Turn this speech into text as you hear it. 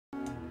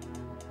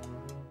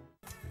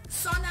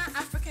Sana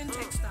African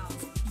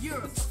Textiles,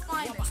 Europe's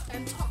finest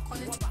and top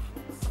quality.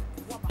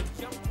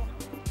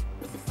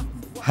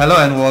 Hello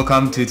and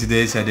welcome to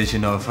today's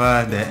edition of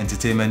the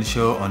entertainment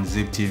show on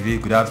Zip TV.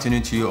 Good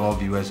afternoon to you all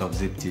viewers of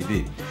Zip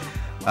TV.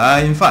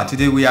 In fact,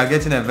 today we are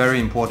getting a very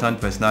important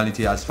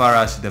personality as far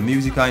as the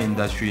musical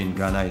industry in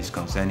Ghana is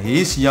concerned.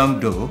 He is young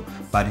though,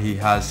 but he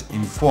has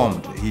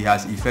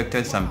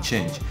effected some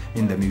change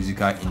in the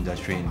musical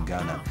industry in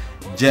Ghana.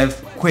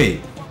 Jeff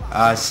Quay,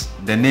 as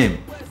the name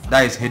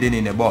that is hidden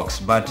in a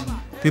box, but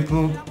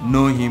people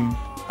know him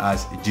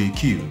as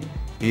JQ.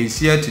 He is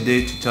here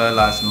today to tell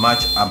us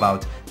much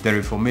about the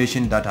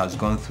reformation that has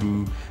gone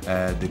through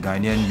the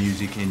Ghanaian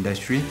music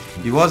industry.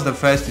 He was the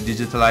first to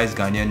digitalize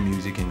Ghanaian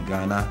music in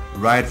Ghana,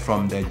 right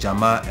from the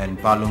Jama and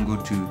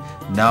Palungu to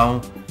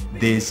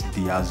nowadays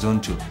the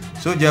Azonto.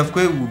 So Jeff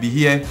Quay will be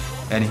here,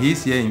 and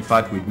he's here in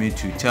fact with me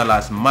to tell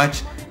us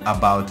much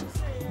about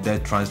the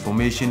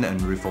transformation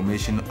and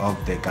reformation of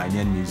the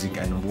Ghanaian music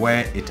and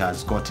where it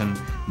has gotten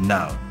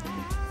now.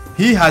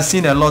 He has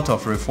seen a lot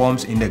of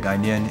reforms in the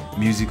Ghanaian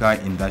musical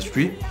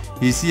industry.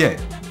 He's here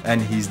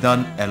and he's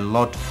done a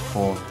lot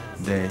for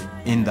the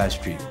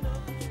industry.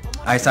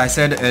 As I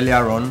said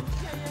earlier on,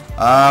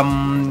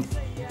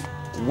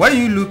 when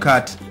you look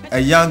at a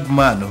young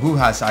man who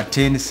has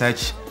attained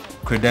such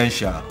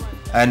credential,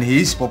 and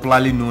he is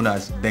popularly known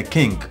as the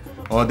king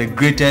or the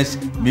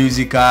greatest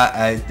musical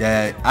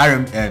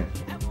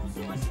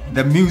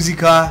the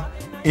musical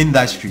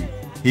industry,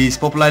 he is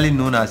popularly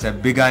known as a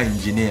bigger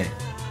engineer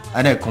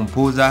and a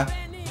composer.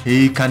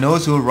 He can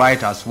also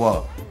write as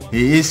well.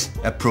 He is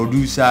a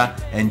producer,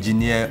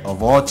 engineer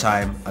of all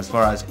time as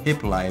far as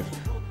hip life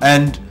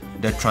and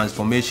the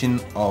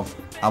transformation of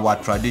our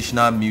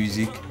traditional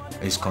music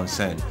is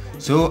concerned.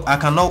 So I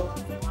cannot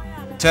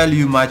tell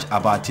you much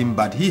about him,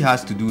 but he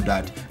has to do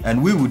that,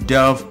 and we will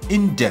delve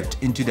in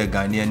depth into the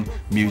Ghanaian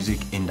music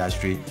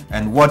industry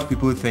and what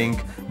people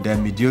think the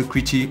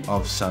mediocrity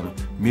of some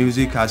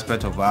music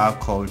aspect of our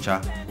culture.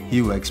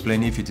 He will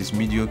explain if it is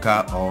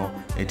mediocre or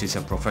it is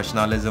a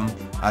professionalism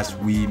as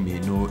we may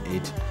know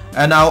it.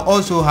 And I'll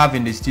also have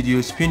in the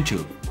studio Pinto,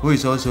 who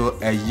is also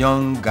a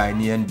young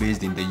Ghanaian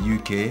based in the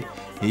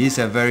UK. He is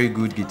a very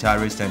good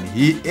guitarist and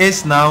he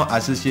is now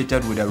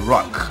associated with a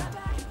rock,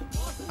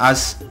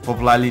 as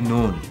popularly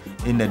known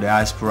in the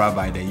diaspora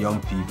by the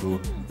young people.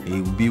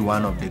 He will be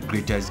one of the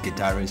greatest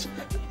guitarists,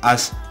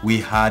 as we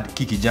had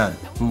Kiki Jan,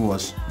 who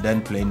was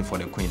then playing for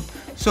the Queen.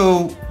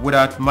 So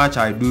without much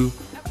ado,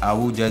 I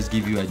will just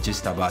give you a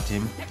gist about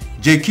him.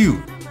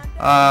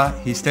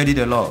 JQ, he studied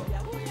a law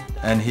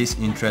and his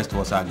interest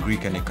was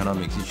Greek and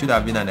economics. He should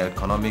have been an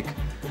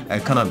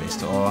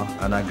economist or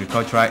an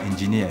agricultural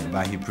engineer,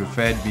 but he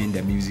preferred being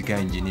the musical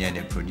engineer and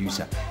a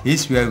producer.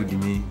 He's here with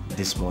me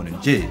this morning.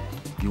 Jay,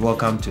 you're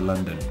welcome to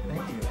London.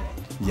 Thank you.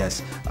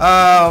 Yes,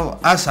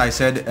 as I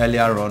said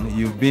earlier on,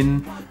 you've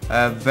been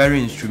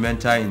very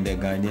instrumental in the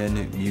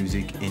Ghanaian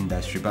music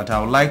industry, but I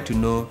would like to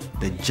know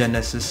the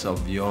genesis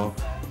of your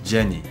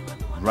journey,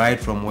 right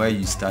from where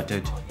you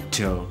started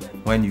till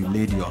when you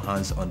laid your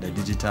hands on the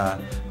digital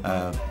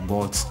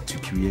boards to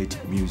create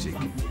music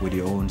with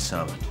your own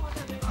sound.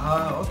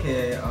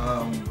 Okay,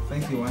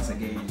 thank you once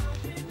again.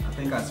 I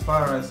think as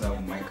far as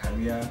my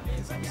career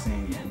is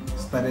concerned, it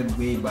started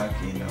way back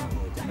in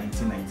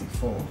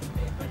 1994.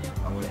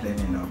 I was then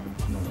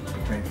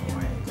preparing for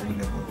my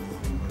O-level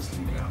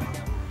university grammar.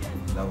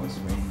 That was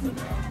when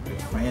a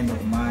friend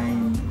of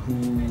mine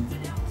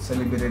who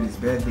celebrated his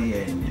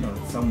birthday,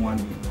 and someone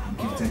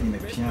gifted him a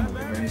piano,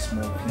 a very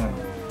small piano.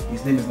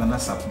 His name is Nana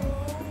Sapon,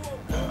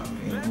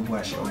 in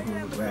Ubuashi,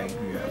 where I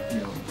grew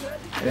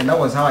up. And that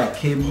was how I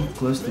came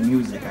close to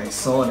music. I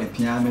saw the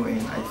piano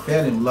and I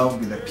fell in love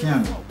with the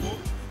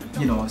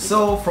piano.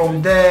 So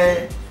from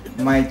there,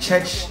 my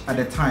church at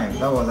the time,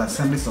 that was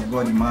Assemblies of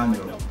God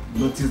Emmanuel,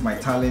 noticed my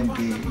talent.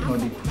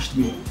 They pushed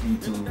me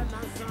into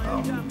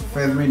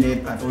furthering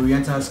it at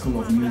Oriental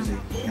School of Music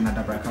in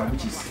Adabraka,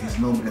 which is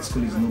the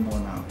school is no more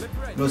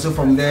now. So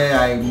from there,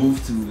 I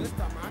moved to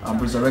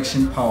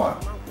Resurrection Power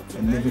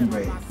and Living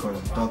Bread,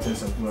 because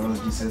Daughters of Glorious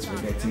Jesus were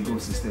their Tego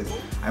sisters.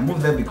 I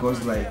moved there because,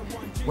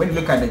 when you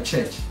look at the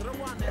church,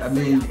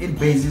 its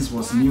basis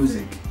was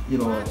music.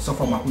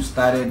 Sofama, who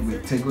started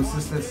with Tego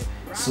sisters,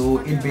 so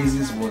its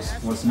basis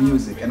was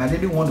music, and I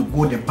didn't want to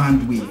go the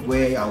band way,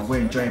 where I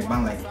would enjoy a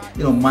band like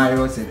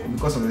Marriott,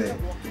 because of the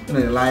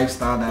the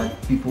lifestyle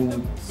that people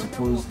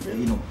suppose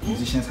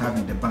musicians have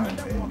in the band.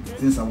 And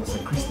since I was a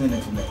Christian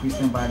and from a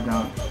Christian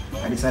background,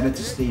 I decided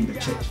to stay in the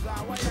church.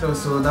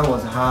 So that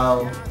was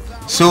how.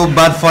 So,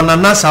 but for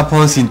Nana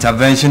Sapon's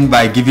intervention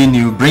by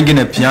bringing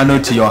a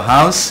piano to your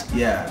house,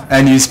 yeah,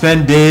 and you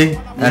spend day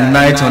and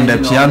night on the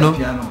piano.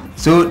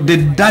 So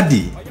did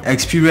daddy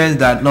experience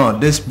that no,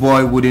 this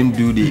boy wouldn't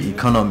do the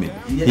economy?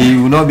 Yeah. He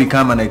will not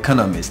become an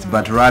economist,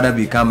 but rather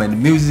become a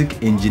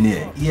music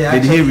engineer. Yeah,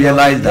 did he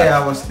realize that? Yeah,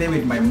 I was staying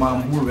with my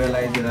mom, who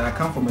realized that I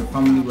come from a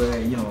family where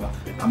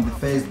I'm the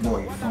first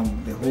boy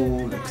from the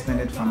whole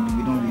extended family.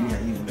 We don't really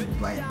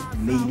have like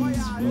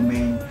ladies,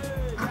 women.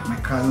 My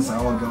cousins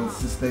are all girls,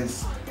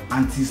 sisters,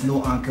 aunties,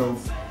 no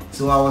uncles.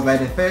 So I was like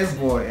the first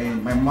boy,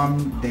 and my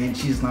mom then,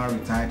 she's now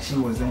retired. She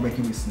was then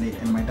working with Snake,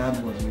 and my dad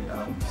was with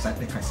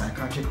the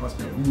psychiatric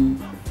hospital, who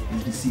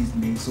is deceased,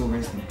 may so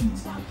rest in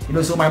peace. You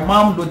know, so my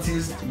mom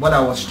noticed what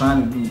I was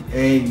trying to do,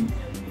 and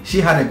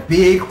she had a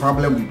big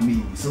problem with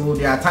me. So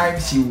there are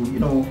times she will, you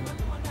know,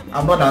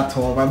 I'm not that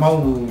tall. My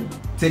mom will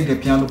take the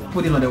piano,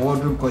 put it on the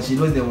wardrobe, because she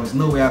knows there was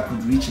no way I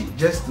could reach it,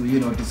 just to, you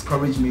know,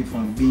 discourage me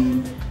from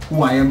being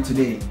who I am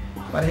today.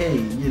 But hey,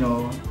 you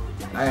know,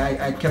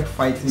 I kept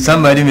fighting.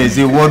 Somebody may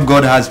say what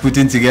God has put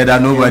in together,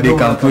 nobody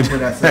can put.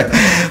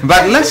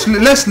 But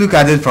let's look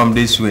at it from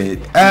this way.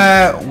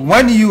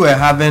 When you were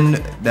having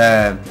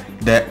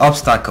the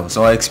obstacles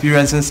or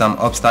experiencing some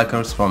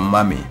obstacles from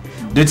mommy,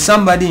 did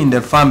somebody in the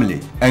family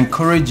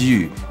encourage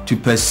you to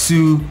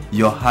pursue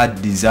your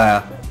heart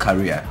desire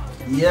career?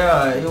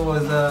 Yeah, it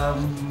was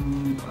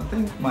I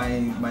think my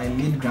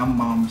late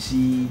grandmom,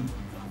 she,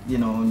 you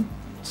know,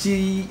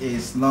 she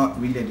is not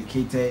really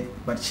educated,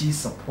 but she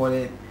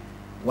supported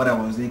what I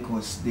was doing,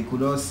 because they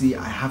could all see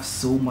I have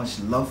so much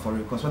love for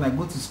it. Because when I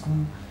go to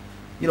school,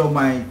 you know,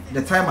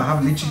 the time I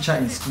have literature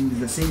in school is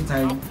the same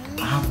time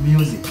I have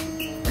music,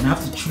 and I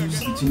have to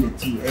choose between the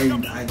two,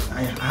 and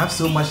I have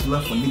so much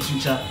love for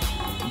literature.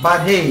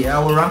 But hey, I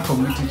will run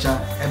from literature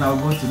and I'll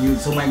go to music.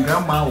 So my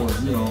grandma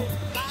was, you know,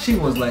 she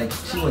was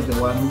the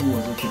one who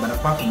was okay. But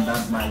apart from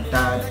that, my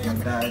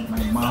dad,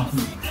 my mom,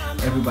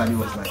 everybody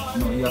was like,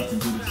 no, you have to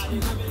do this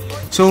school.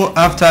 So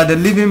after the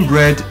Living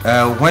Bread,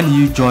 when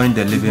you joined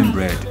the Living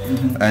Bread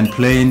and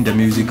playing the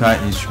musical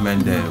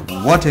instrument there,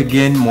 what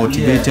again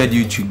motivated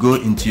you to go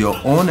into your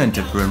own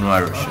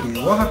entrepreneurship?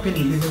 Okay, what happened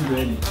in Living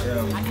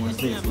Bread was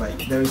this: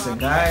 like, there is a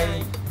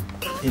guy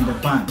in the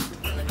band,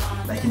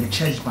 like in the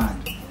church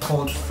band,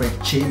 called Fred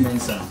Che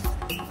Mensah,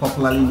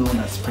 popularly known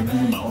as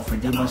Fredima or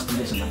Fredima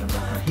Studios in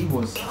Adabraka. He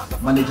was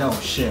manager of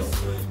Shell,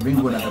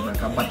 Ringwood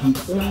Adabraka, but he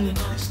owned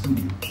a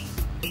studio.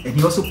 And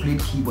he also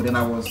played keyboard, and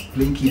I was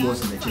playing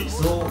keyboards in the church.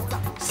 So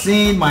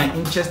seeing my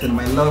interest and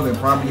my love and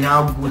probably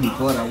how good he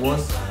thought I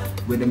was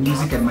with the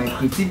music and my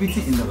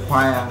creativity in the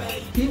choir,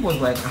 he was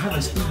like, I have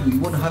a studio, you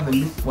want to have a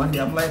look one day?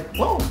 I'm like,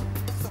 whoa,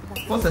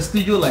 what's a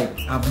studio like?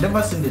 I've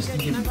never seen the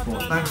studio before.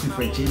 Thanks to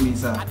Fred Che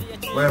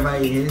Mensah, wherever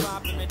he is.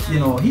 You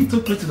know, he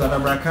took me to the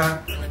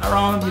Adabraka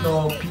around, you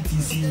know,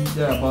 PTC,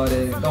 there about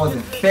it. That was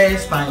the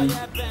first time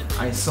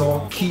I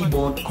saw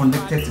keyboard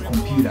connected to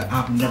computer.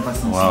 I've never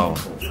seen it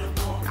before.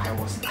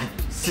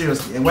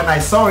 Seriously, and when I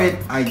saw it,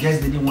 I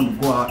just didn't want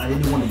to go out. I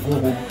didn't want to go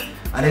home.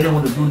 I didn't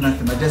want to do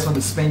nothing. I just want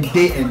to spend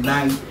day and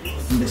night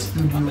in the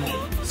studio,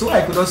 so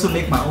I could also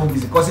make my own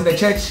music. Because in the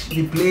church,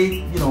 we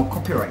play, you know,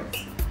 copyright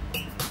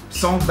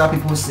songs that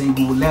people sing.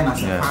 We will learn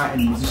as a choir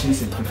and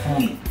musicians and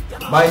perform it.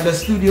 But in the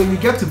studio, you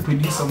get to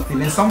produce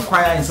something, and some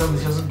choir and some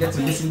musicians get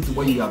to listen to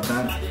what you have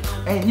done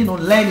and, you know,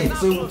 learn it.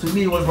 So to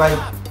me, it was like,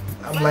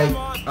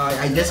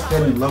 I just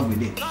fell in love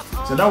with it.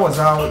 So that was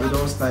how it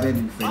all started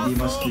in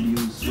Fredima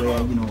Studios, where,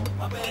 you know,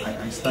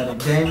 I started.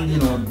 Then, you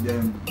know,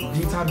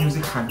 guitar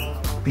music had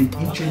been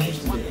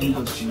introduced to the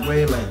industry,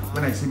 where, like,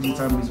 when I say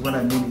guitar music, what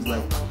I mean is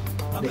like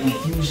the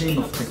infusion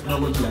of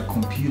technology like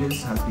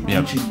computers has been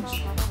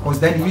introduced. Because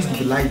then it used to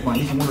be live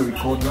band. If you want to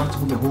record, you have to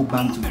move the whole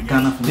band to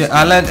Ghana.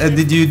 Alan,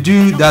 did you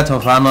do that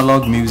of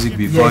analog music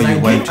before you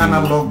went to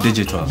analog,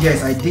 digital?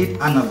 Yes, I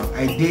did analog.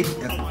 I did,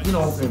 you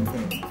know,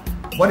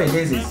 what it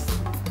is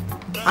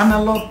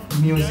analog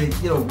music,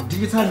 you know,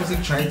 digital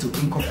music trying to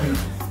incorporate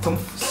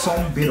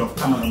some bit of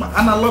analog. But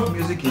analog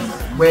music is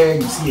where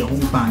you see a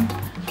whole band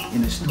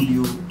in a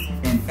studio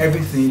and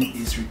everything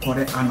is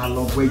recorded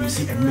analog, where you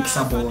see a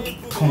mixer board,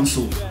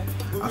 console.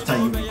 After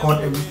you record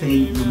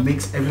everything, you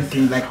mix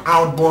everything, like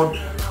outboard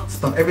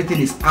stuff,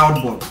 everything is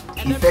outboard,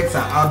 effects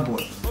are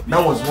outboard.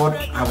 That was what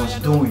I was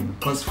doing,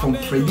 because from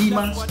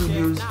Fredima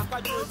Studios,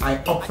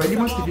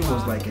 Fredima Studio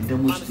was like a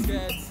demo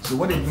studio. So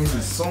what it means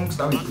is songs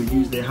that we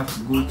produce, they have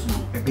to go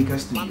to a bigger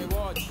studio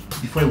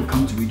before it will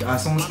come to radio. Our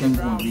songs can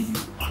go on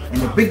radio.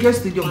 And the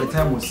biggest studio of the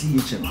time was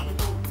CHM.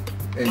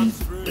 And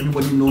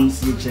everybody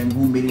knows CHM,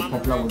 who made it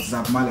popular was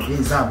Zab Malek.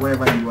 Hey Zab,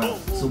 wherever you are,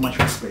 so much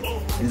respect.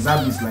 And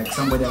Zab is like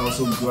somebody I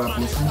also grew up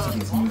listening to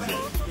his music.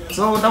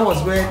 So that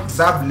was where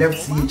Zab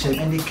left CHM,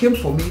 and they came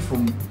for me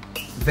from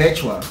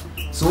virtual.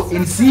 So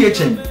in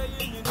CHM,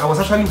 I was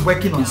actually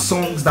working on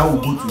songs that will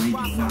go to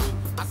radio now.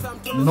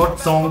 Not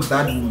songs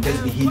that will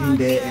just be hidden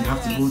there and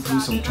have to go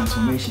through some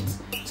transformations.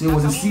 So it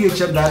was in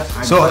CHM that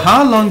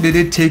how long did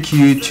it take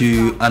you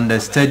to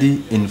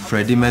understudy in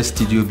Fredima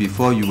Studio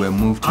before you were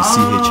moved to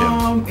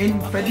CHM? In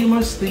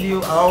Fredima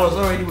Studio, I was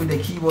already with the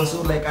keyboard,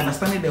 so like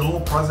understanding the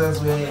whole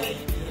process where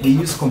we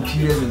use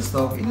computers and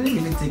stuff, it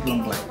didn't really take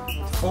long,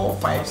 like 4,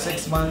 5,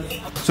 6 months.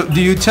 So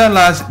do you tell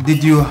us,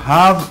 did you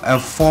have a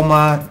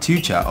former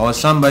teacher or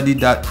somebody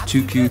that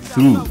took you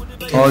through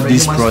all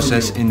this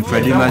process in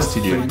Fredima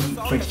Studio?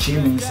 Fred Che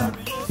Mensah.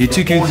 He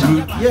took you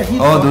through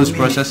all those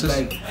processes?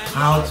 Like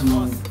how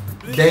to,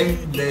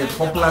 then the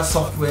popular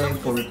software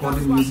for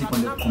recording music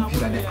on the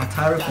computer, the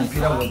Atari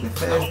computer was the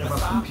first ever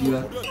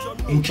computer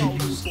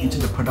introduced into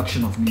the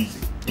production of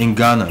music. In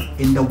Ghana?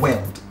 In the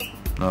world.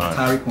 Right.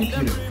 Atari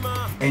computer.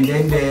 And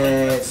then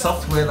the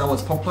software that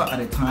was popular at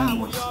the time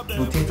was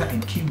Rotator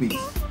and Cubase,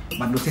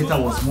 but Rotator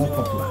was more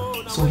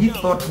popular. So he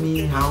taught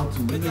me how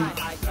to really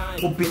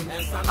open.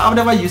 I've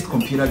never used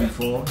computer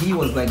before. He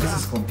was like, this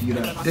is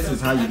computer, this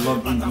is how you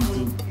log in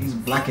into his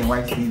black and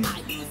white thing.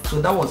 So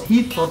that was,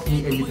 he taught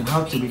me everything,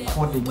 how to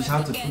record it,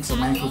 how to fix a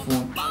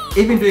microphone.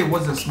 Even though it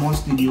was a small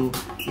studio,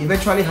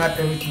 eventually had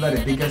everything that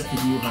the bigger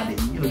studio had.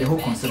 The whole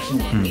conception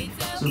was there.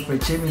 So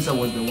Fred Cheminsa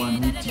was the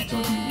one who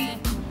taught me.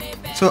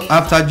 So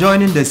after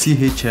joining the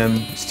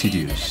CHM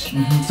studios,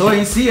 so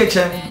in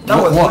CHM,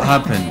 what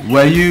happened?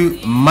 Were you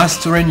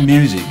mastering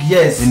music?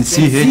 Yes, in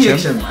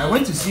CHM? I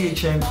went to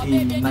CHM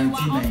in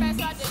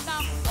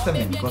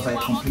 1997 because I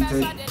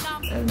completed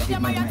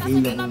my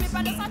A-levels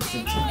in 96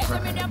 in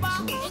Prague Academy.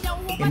 So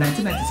in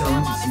 1997 I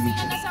went to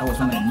CHM. That was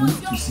when I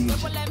moved to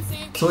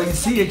CHM. So in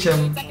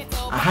CHM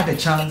I had a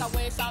chance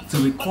to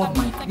record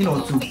my, to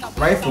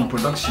write from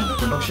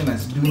production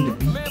as doing the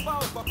beat,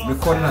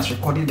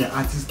 recording the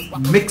artist,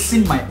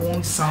 mixing my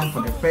own sound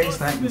for the first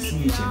time in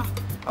CHM.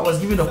 I was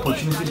given the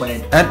opportunity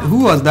by. And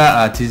who was that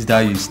artist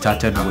that you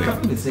started with?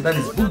 I'm to say that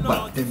is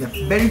Bookback. The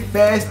very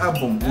first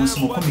album was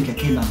Mokomi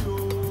Kekena.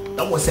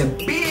 That was a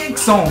big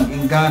song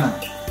in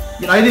Ghana.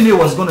 I didn't know it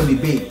was going to be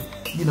big.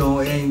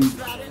 And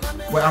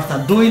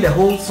after doing the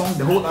whole song,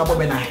 the whole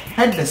album, and I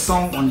heard the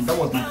song that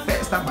was my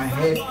first time I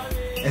heard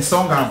a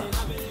song I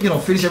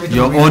finish everything.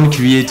 Your own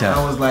creator.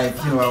 I was like,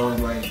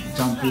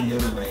 jumping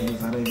head over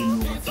heels. I don't even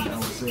know what to do. I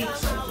was so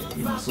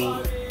excited,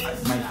 So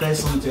my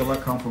first song to ever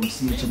come from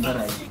CHM that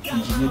I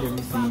engineered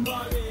everything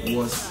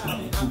was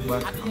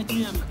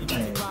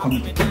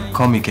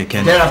Comic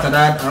Again. Thereafter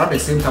that, around the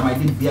same time, I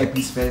did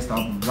VIP's first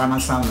album, Runner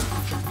Sound.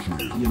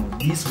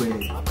 These were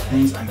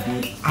things I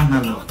did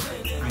analog.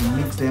 I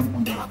mixed them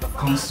on the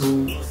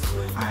console.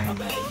 I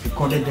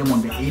recorded them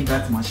on the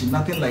ADAT machine.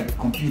 Nothing like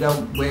computer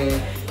where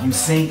you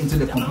sing into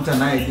the computer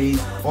nowadays.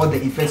 All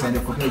the effects on the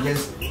computer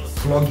just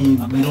plug in.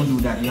 We don't do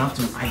that. You have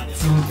to. I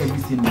tune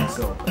everything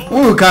myself. We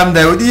will come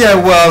there. Yeah,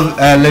 well,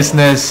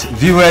 listeners,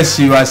 viewers,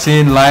 you are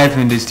seeing live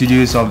in the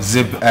studios of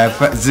Zip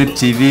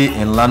TV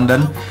in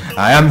London.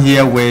 I am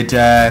here with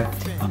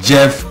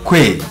Jeff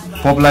Quay,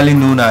 popularly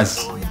known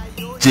as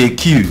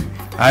JQ.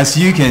 As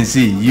you can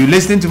see, you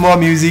listen to more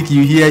music,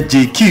 you hear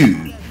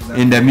JQ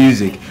in the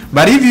music.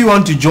 But if you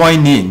want to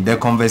join in the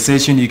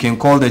conversation, you can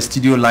call the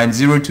studio line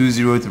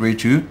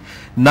 02032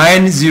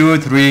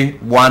 903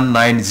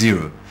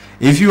 190.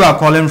 If you are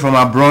calling from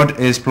abroad,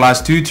 it's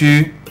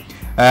 +22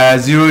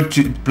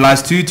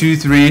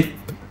 +223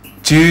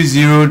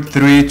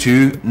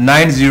 2032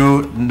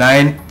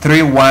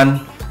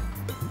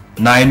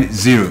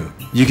 9093190.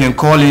 You can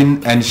call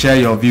in and share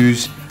your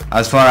views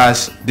as far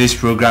as this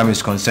program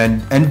is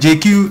concerned. And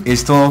JQ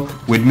is still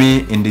with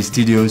me in the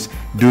studios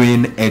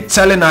doing it,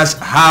 telling us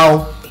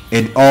how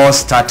it all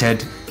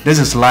started. This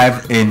is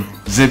live in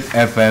Zip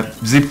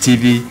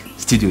TV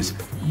studios.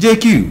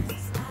 JQ,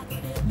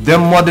 the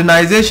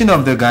modernization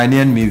of the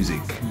Ghanaian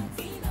music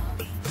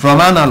from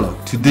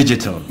analog to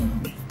digital,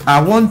 I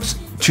want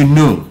to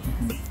know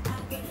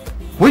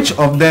which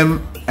of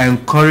them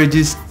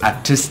encourages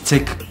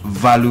artistic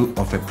value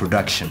of a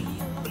production.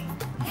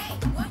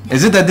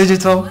 Is it the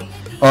digital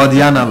or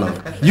the analog?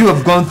 You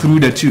have gone through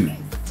the two.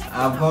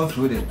 I've gone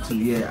through the two.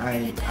 Yeah,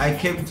 I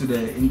came to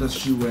the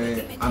industry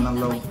where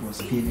analog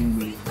was paving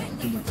way for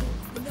digital.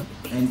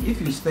 And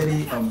if you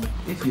study,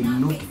 if you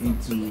look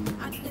into,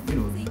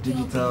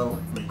 digital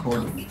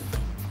recording,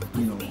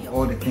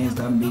 all the things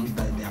that make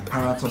that the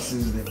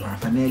apparatuses, the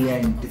paraphernalia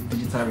in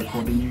digital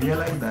recording, you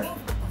realize that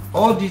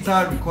all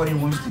digital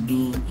recording wants to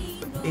do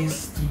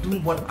is to do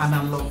what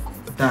analog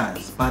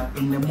does, but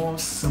in a more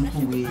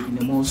simple way, in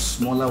a more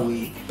smaller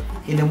way,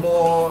 in a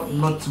more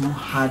not too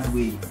hard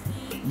way.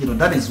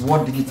 That is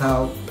what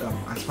digital,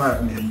 as far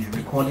as the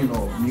recording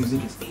of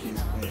music is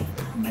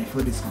my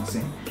field is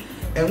concerned.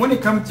 And when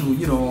it comes to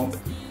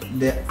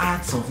the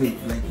arts of it,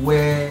 like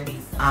where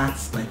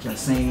arts, like you're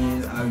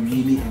saying, are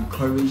really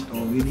encouraged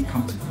or really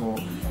come to fore,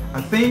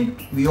 I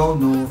think we all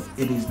know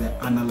it is the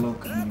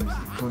analog music,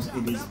 because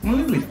it is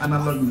only with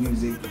analog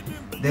music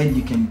then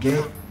you can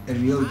get a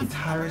real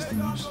guitarist in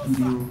your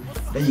studio,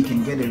 then you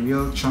can get a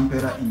real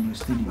trumpeter in your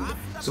studio.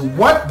 So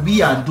what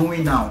we are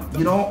doing now,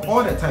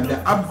 all the time, the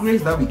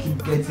upgrades that we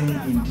keep getting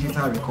in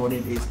digital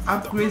recording is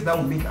upgrades that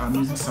will make our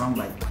music sound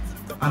like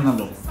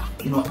analog.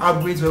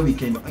 Upgrades where we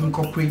can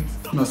incorporate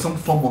some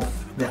form of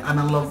the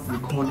analog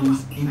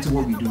recordings into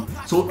what we do.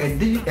 So a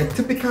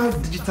typical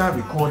digital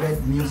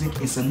recorded music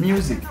is a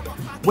music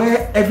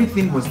where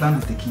everything was done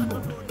with the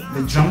keyboard.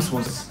 The drums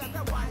was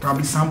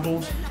probably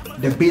samples,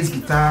 the bass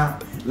guitar,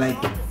 like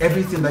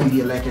everything that you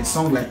hear, like a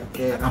song like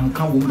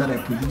Amuka Wom that I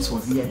produced for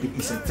VIP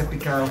is a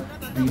typical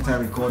digital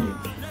recording.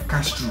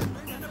 Castro,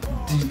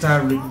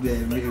 digital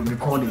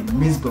recording,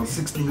 Misbel,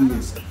 16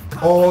 years,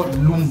 all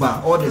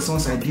Lumba, all the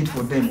songs I did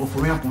for them,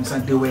 Oforian Ponsa,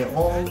 they were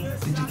all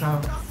digital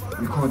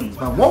recordings.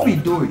 But what we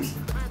do is,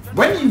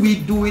 when we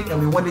do it and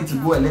we want it to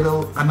go a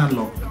little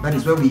analog, that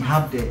is where we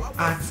have the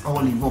arts all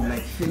involved,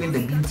 like feeling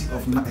the beauty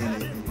of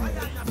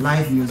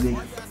live music.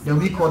 Then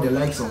we call the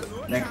likes of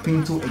like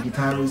Pinto, a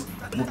guitarist,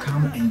 will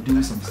come and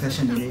do some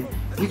session in it.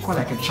 We call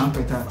like a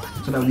trumpeter,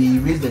 so that we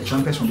erase the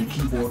trumpets from the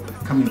keyboard,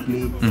 come and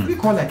play. We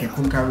call like a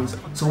guitarist.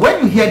 So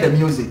when you hear the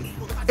music,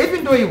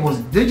 even though it was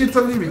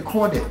digitally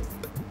recorded,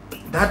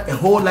 that a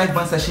whole live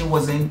band session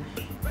wasn't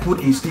put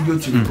in studio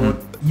to record,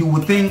 you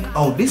would think,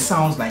 oh, this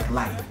sounds like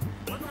live.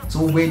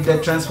 So with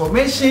the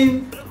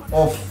transformation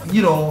of,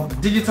 you know,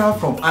 digital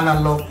from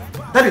analog,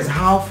 that is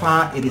how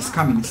far it is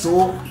coming.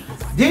 So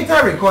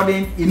digital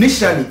recording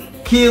initially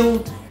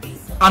killed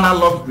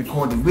analog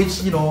recording,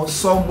 which, you know,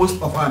 saw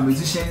most of our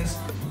musicians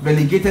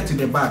relegated to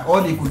the back.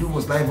 All they could do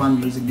was live band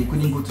music. They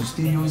couldn't go to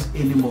studios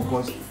anymore,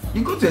 because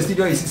you go to a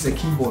studio, you see a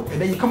keyboard,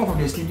 and then you come up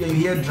from the studio, you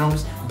hear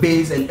drums,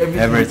 bass, and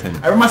everything.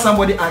 I remember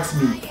somebody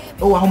asked me,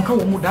 oh, how come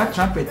we move that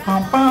trumpet?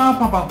 Pam, pam,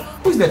 pam, pam.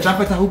 Who's the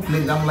trumpeter who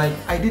played? I'm like,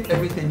 I did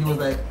everything. He was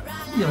like,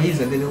 you know,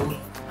 he's a little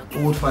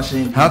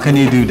old-fashioned. How can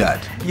you do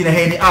that? You know,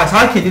 and he asked,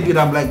 how can you do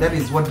that? I'm like, that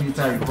is what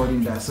digital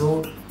recording does.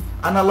 So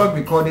analog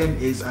recording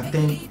is, I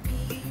think,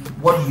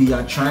 what we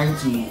are trying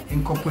to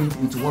incorporate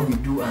into what we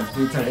do as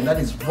digital, and that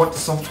is what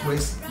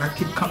softwares that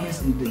keep coming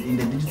in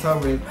the digital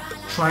world,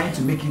 trying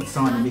to make it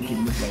sound and make it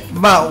look like.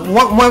 But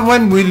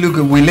when we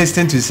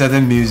listen to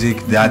certain music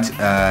that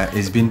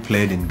is being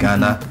played in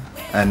Ghana,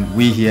 and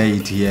we hear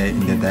it here in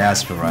the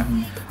diaspora,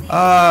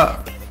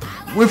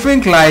 we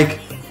think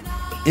like,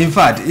 in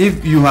fact,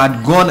 if you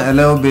had gone a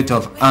little bit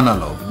of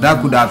analog,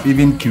 that could have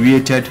even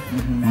created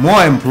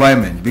more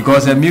employment,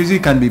 because a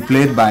music can be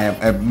played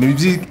by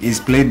music is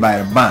played by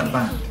a band,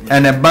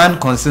 and a band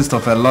consists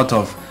of a lot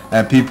of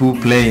people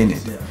playing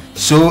it.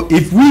 So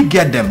if we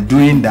get them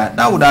doing that,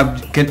 that would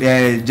have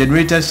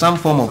generated some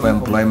form of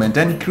employment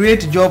and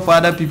create job for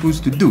other people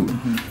to do.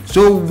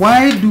 So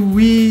why do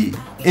we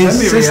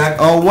insist,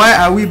 or why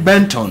are we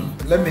bent on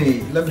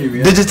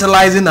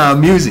digitalizing our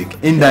music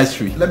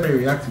industry? Let me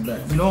react to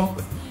that. You know,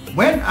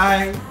 when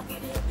I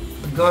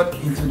got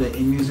into the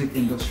music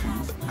industry,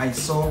 I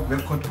saw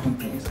record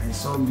companies, I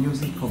saw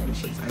music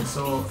publishers, I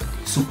saw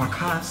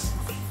Supercars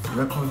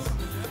Records.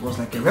 It was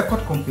like a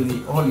record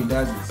company. All it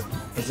does is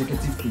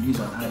executive produce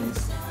an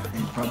artist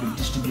and probably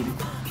distribute it.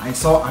 I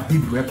saw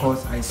Abib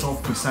Records, I saw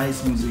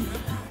Precise Music.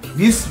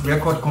 These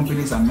record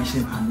companies I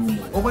mentioned are no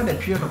more. Over the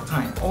period of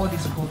time, all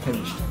these people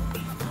perished.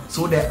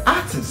 So the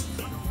artists,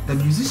 the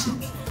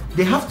musicians,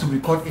 they have to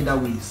record either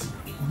ways,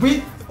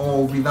 with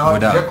or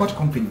without record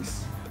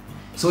companies.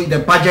 So the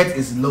budget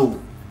is low.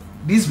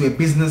 These were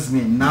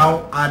businessmen.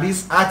 Now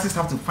these artists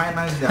have to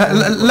finance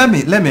their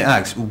let me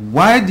ask,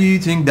 why do you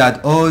think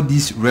that all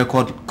these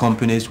record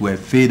companies were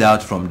fade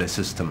out from the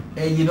system?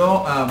 You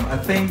know, I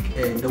think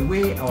the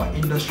way our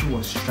industry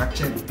was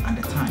structured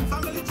at the time,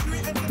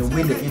 the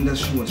way the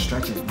industry was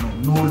structured,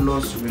 no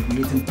laws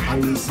regulating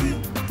piracy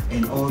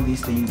and all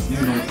these things, you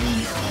know,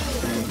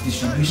 and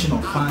distribution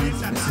of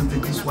funds,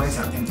 percentages wise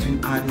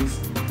between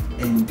artists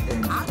and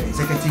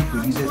executive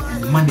producers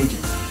and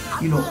managers.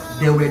 You know,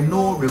 there were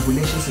no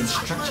regulations and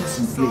structures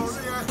in place.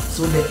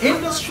 So the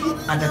industry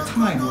at the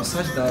time was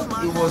such that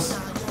it was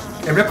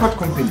a record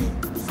company,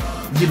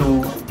 you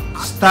know,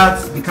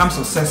 becomes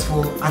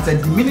successful at a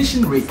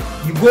diminishing rate.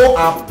 You go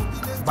up,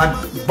 but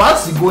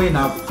once you're going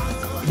up,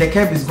 the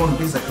curve is going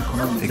to be like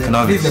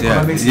economics.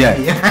 Economics, yeah.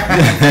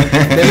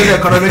 The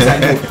economics I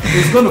know.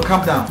 It's going to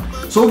come down.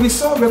 So we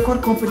saw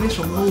record companies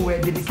from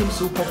nowhere, they became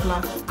so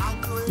popular.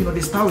 You know,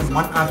 they start with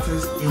one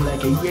artist, in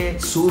like a year,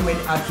 so many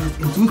artists,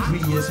 in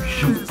 2-3 years,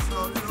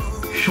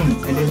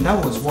 and then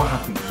that was what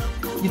happened.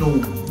 You know,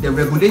 the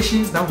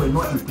regulations that were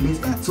not in place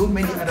and so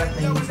many other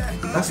things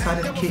that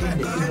started killing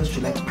the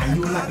industry, like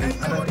Payola and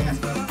other things,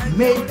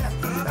 made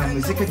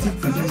executive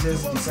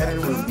producers decided,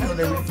 well, you know,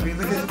 the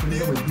executive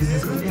producers were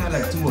businessmen, they had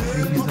like 2 or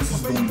 3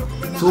 businesses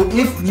going. So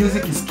if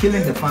music is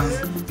killing the fans,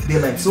 they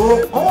like,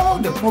 so all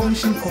the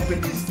publishing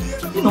companies,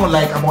 you know,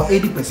 like about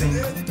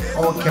 80%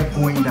 all kept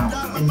going down.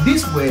 And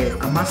these were,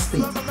 I must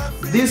state,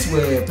 these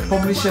were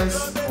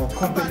publishers or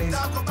companies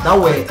that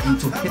were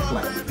into hit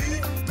life.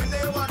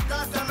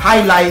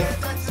 High Life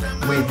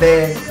were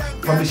there,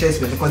 publishers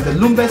were, because the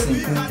Lumbers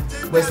and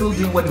Co were still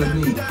doing what they were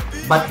doing.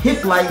 But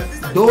Hit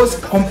Life, those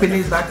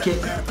companies that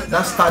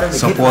started with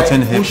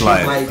supporting Hit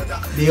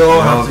Life, they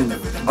all have to.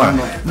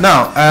 Right.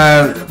 Now,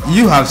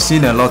 you have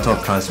seen a lot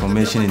of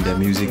transformation in the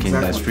music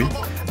industry,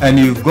 and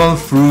you've gone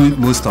through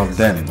most of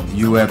them.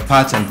 You were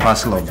part and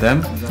parcel of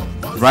them,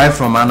 right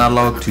from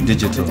analog to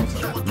digital,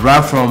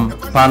 right from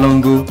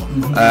Palongo,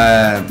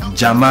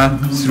 Jama,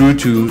 through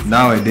to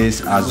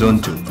nowadays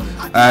Azonto.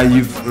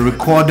 You've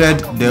recorded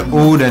the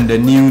old and the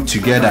new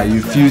together,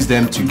 you fused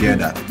them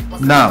together.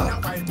 Now,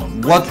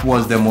 what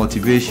was the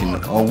motivation,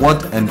 or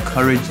what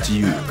encouraged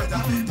you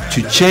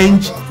to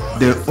change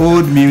the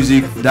old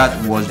music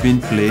that was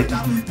being played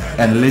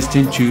and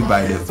listened to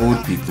by the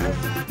old people,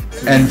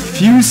 and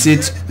fuse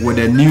it with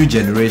a new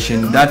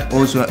generation that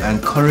also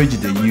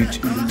encouraged the youth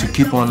to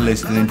keep on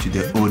listening to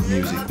the old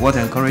music? What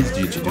encouraged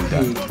you to do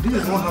that? This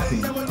is what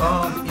happened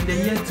in the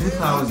year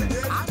 2000.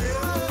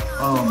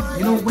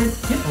 You know, when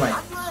Hip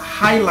Life,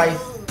 High Life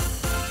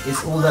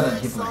is older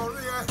than Hip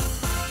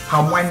Life.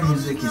 Palm Wine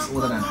music is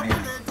older than High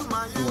Life.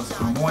 It was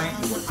Palm Wine,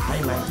 it was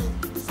High Life,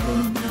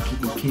 then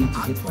it came to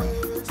hip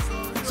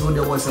life. So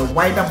there was a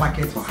wider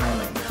market for high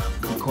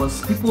life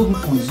because people who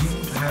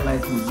consumed high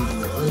life music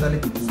were elderly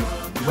people,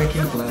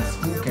 working class,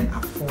 who can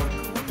afford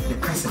the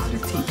cassette, the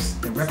tapes,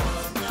 the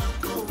records.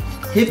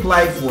 Hip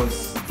life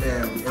was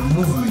a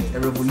movement, a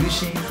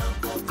revolution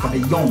for the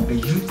young, the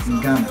youth in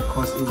Ghana,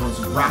 because it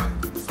was rap,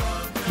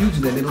 due to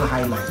the little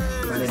high life.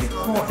 But the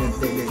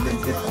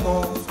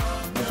core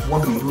of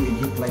what we do in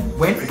hip life,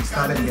 when it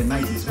started in the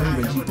 90s,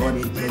 when Reggie brought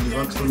it, Reggie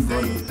Rockstone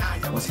brought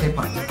it, was hip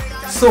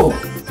hop. So,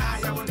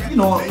 you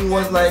know, it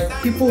was like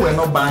people were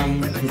not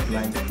buying hip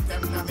life.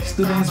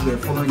 Students were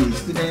following it.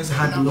 Students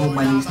had no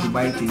money to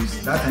buy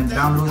tapes. That time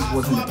downloads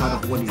wasn't a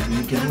part of what they do.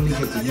 You can only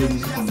get to hear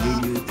music on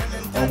radio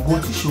or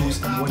go to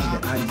shows and watch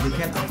the artists. They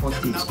can't afford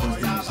tapes because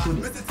they were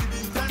students.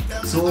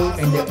 So,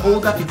 and the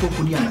older people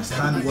couldn't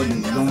understand what the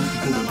young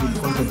people were doing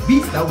because the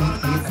beats that we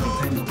played at the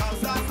time was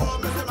hip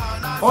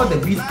hop. All the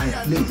beats I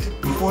played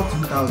before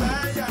 2000,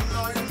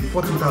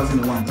 before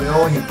 2001, were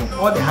all hip hop.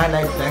 All the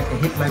highlights, like a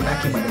hip life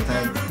that came at the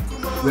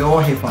time, were all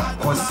hip hop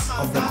because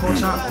of the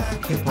culture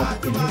of hip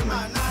hop in hip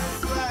life.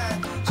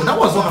 So that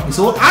was what happened.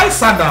 So I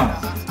sat down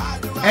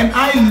and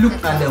I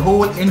looked at the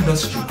whole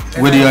industry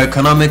with your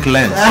economic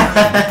lens.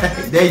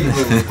 There you go.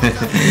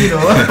 You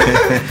know,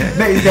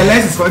 the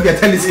lens is going to be a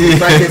telescope.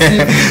 So I can see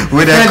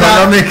with the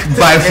economic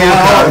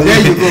bifocal. There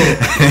you go.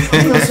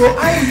 You know, so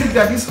I looked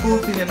at this whole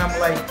thing and I'm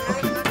like,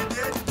 okay,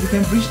 we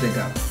can bridge the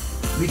gap.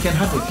 We can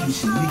have a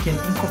fusion. We can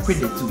incorporate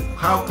the two.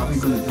 How are we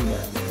going to do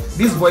that?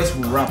 These boys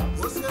will rap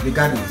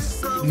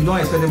regardless. You don't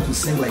expect them to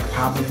sing like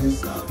Pabubu,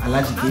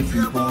 Alaji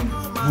Kefripon,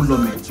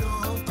 Bulome.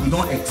 We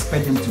don't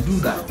expect them to do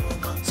that.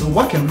 So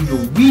what can we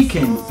do? We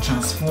can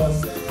transform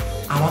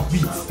our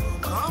beats,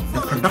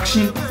 the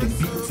production of the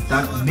beats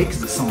that makes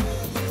the song.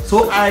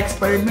 So I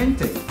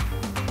experimented.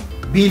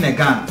 Being a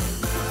Ghana,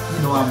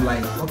 you know, I'm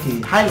like, okay,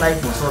 high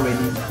life was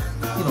already,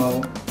 you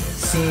know,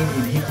 seen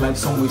in hip life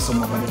some way,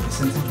 somehow, but the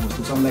percentage was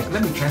too. So I'm like,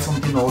 let me try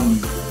something all new.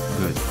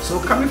 Good. So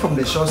coming from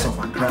the shores of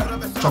Accra,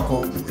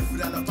 Choco,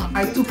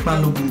 I took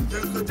Panlogo.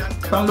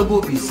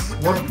 Panlogo is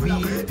what we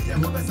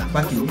do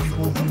back in,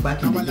 people do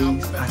back in the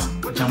days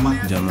as Jama.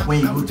 When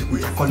you go to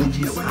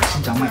colleges,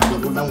 as Jama,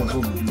 that was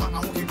what we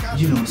do.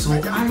 You know, so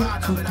I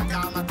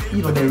took,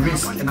 you know, the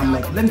risk and I'm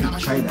like, let me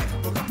try that.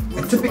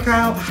 A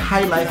typical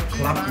high life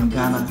club in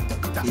Ghana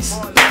is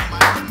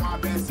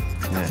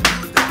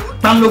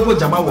Panlogo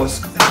Jama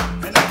was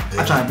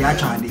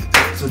actually.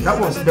 So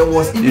there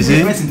was you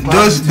see,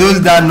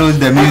 those that knows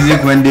the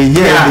music, when they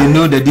hear it, they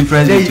know the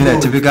difference between a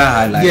typical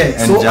highlight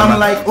and so Jama. I'm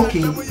like,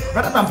 okay,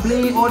 rather than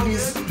playing all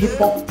these hip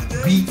hop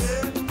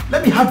beats,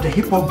 let me have the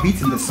hip hop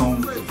beats in the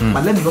song,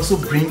 but let me also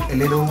bring a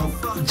little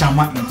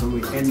Jama into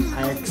it. And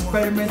I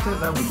experimented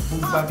that with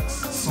Boomback's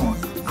song,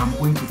 I'm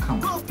Going to Come.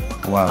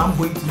 Wow. I'm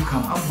going to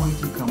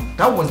come.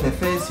 That was the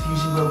first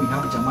fusion where we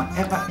have Jama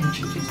ever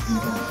introduced in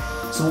Ghana.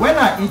 So when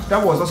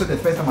that was also the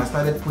first time I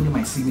started putting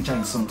my signature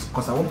in songs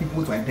because I want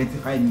people to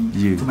identify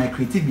me to my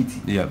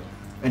creativity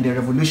and the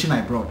revolution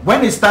I brought.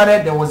 When it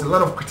started, there was a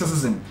lot of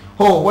criticism.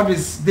 Oh, what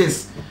is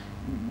this?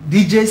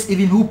 DJs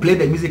even who play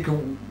the music,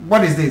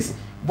 what is this?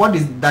 What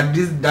is that?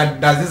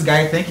 Does this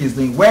guy think he's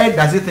doing? Where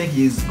does he think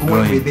he's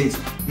going with this?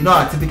 You know,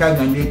 a typical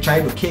Ghanaian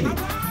try to kill it.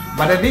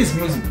 But it is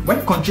music.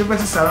 When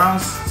controversy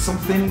surrounds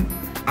something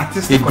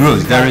artistic, it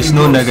grows. There is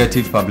no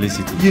negative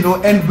publicity. You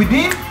know, and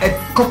within a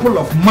couple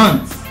of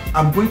months,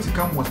 I'm Going to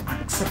Come was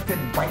accepted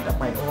by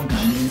all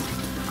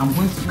Ghanaians. I'm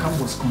Going to Come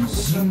was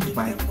consumed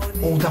by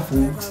older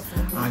folks.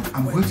 And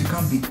I'm Going to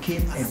Come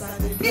became a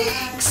big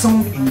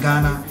song in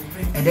Ghana.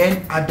 And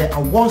then at the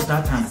awards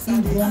that time,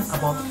 it won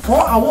about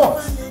 4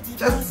 awards.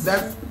 Just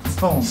that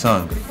song.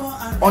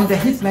 On the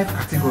hip life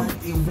category,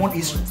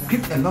 it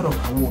stripped a lot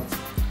of awards.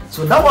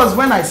 So that was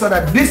when I saw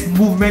that this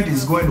movement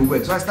is going to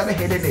work. So I started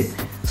heading it.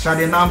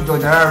 Stradinam,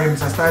 George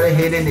Arims, I started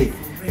heading it.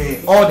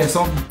 All the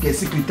songs get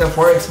secret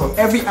forex for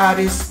every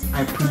artist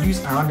I produce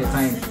around the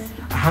time.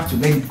 I have to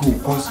let it go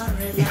because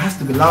it has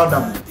to be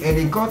laudable, and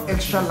it got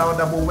extra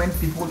laudable when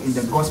people in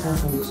the gospel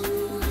folks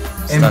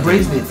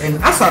embraced it.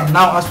 And as of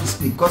now, as we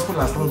speak, gospel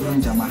has still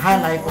doing Jama.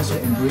 High life also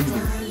embraced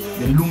it.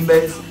 The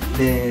Lumbers,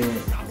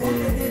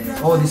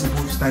 all these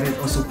people started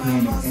also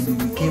playing it, and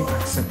it became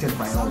accepted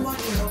by all.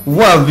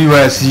 Well,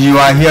 viewers, you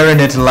are hearing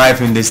it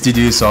live in the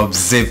studios of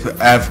Zip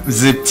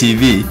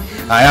TV.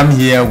 I am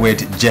here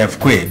with Jeff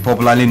Kwe,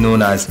 popularly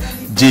known as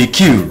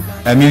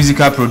JQ, a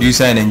musical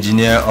producer and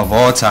engineer of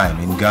all time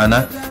in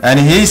Ghana, and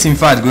he is in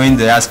fact going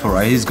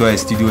diaspora. He's got a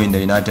studio in the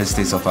United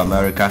States of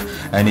America,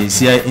 and he's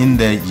here in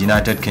the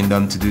United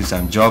Kingdom to do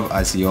some job,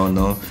 as you all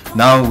know.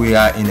 Now we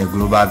are in a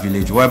global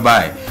village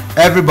whereby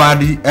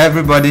everybody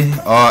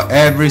or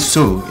every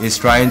soul is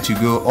trying to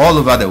go all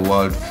over the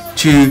world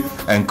to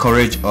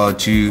encourage or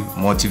to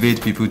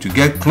motivate people to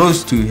get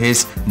close to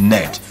his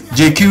net.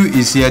 JQ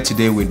is here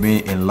today with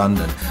me in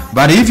London.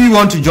 But if you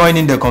want to join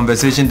in the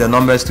conversation, the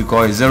numbers to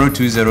call is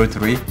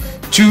 0203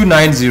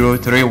 290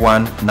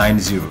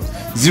 3190.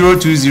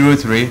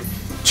 0203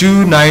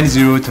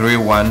 290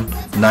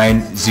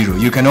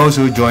 3190. You can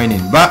also join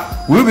in. But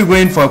we'll be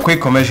going for a quick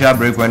commercial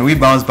break. When we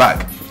bounce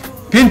back,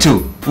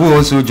 Pinto will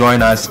also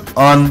join us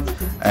on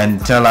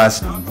and tell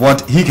us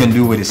what he can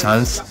do with his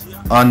hands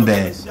on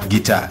the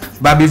guitar.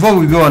 But before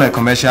we go on a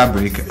commercial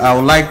break, I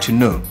would like to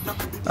know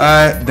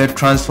the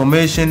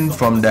transformation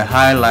from the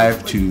high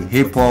life to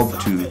hip hop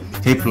to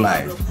hip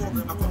life.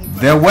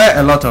 There were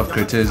a lot of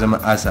criticism,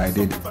 as I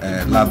did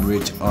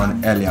elaborate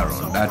on earlier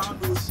on, that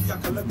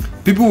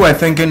people were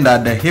thinking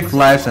that the hip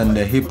life and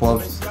the hip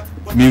hop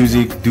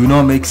music do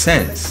not make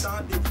sense,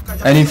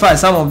 and in fact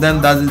some of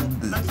them doesn't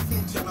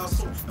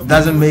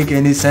make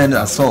any sense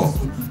at all.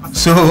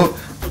 So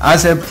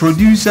as a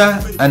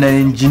producer and an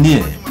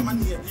engineer,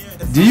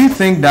 do you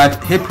think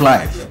that hip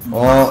life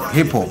or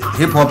hip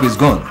hop is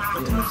gone?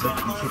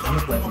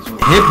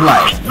 Hip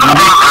life,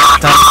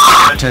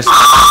 test.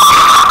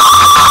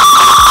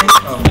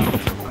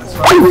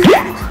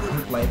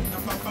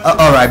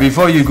 All right,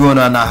 before you go on,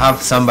 I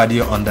have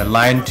somebody on the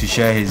line to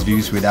share his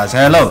views with us.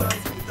 Hello.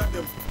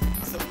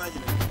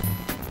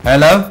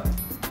 Hello.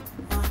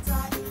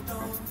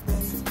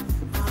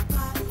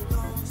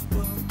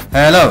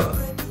 Hello.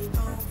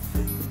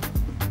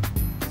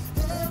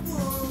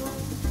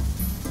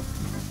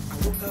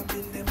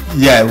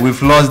 Yeah,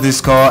 we've lost this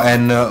call,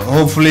 and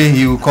hopefully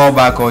he will call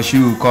back or she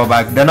will call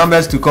back. The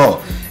numbers to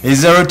call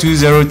is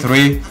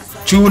 0203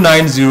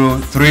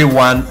 290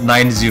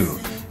 3190.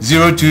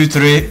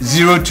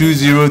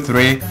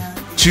 0203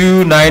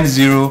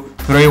 290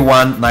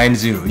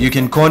 3190. You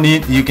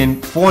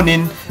can phone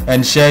in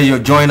and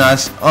join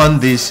us on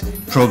this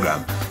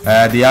program,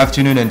 the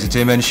afternoon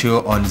entertainment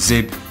show on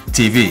Zip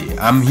TV.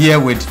 I'm here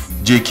with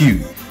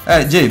JQ.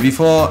 Jay,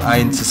 before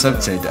I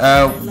intercepted,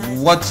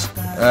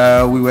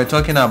 we were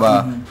talking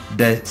about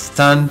the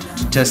stand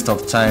to test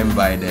of time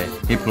by the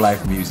hip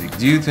life music.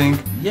 Do you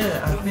think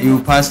it will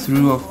pass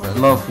through a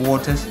lot of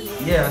waters?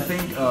 Yeah, I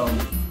think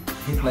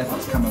hip life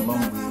has come a long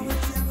way.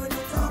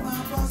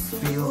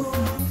 Phil,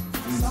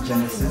 his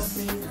genesis,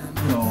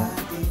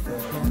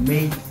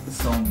 made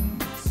some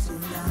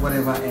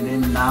whatever, and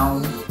then now I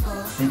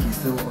think he's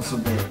still also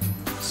there.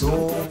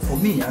 So for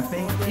me, I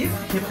think if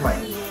hip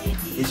life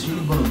is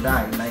really going to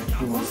die like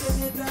it was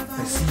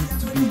perceived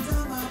to be,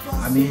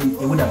 I mean,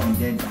 it would have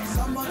been dead by now.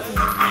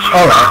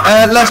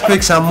 Alright, let's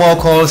pick some more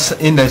calls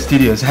in the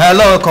studios.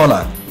 Hello,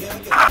 caller.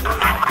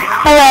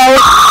 Hello.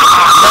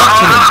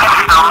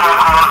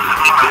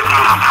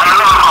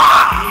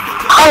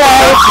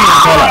 Hello.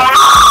 Caller.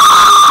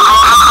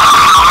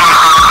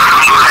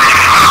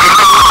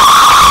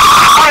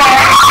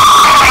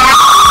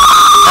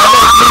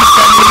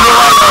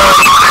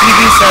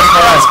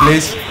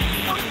 Please.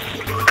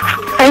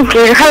 Thank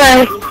you.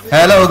 Hello.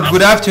 Hello,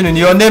 good afternoon.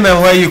 Your name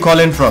and where are you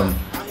calling from?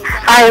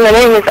 Hi, my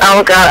name is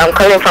Alga. I'm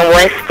calling from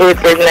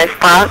Westwood Business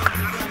Park.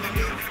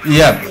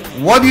 Yeah.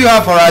 What do you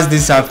have for us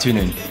this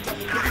afternoon?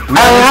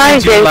 Hi,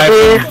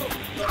 JQ.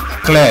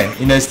 Claire,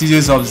 in the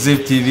studios of Zip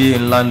TV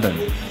in London.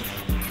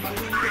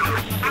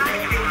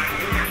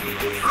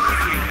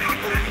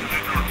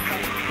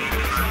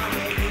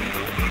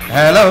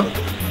 Hello?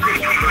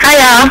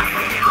 Hiya.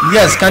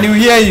 Yes, can you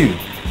hear you?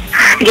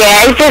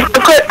 Yeah, it's just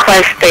a quick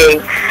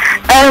question.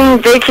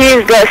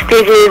 JQ's got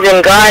studios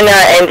in Ghana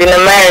and in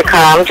America.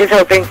 I'm just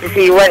hoping to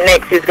see what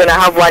next is going to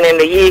have one in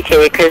the UK,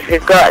 because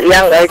we've got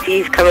young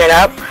artists coming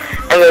up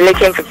and we're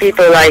looking for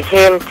people like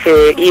him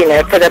to,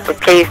 put up a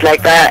place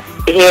like that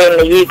here in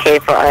the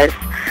UK for us.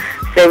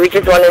 So we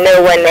just want to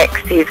know when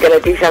next he's going to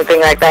do something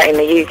like that in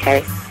the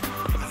UK.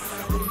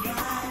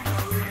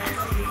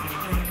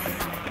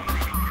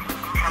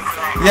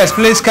 Yes,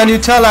 please, can you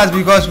tell us,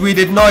 because we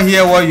did not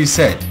hear what you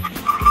said.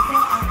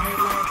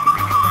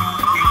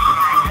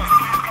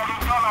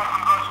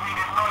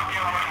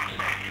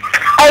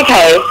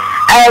 Okay,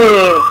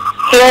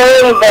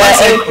 hearing the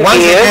interview.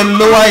 Once again,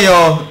 lower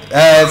your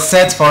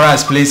set for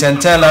us, please, and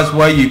tell us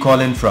where you're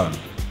calling from.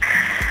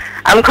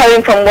 I'm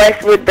calling from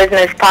Westwood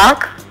Business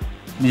Park.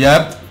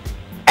 Yep.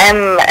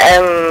 In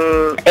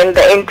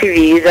the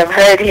interviews, I've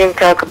heard him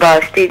talk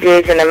about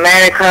studios in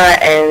America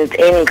and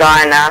in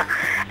Ghana,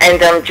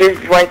 and I'm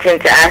just wanting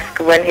to ask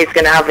when he's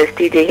going to have a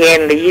studio here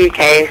in the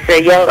UK, so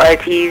young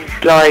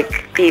artists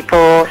like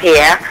people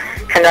here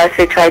can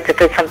also try to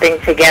put something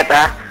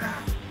together.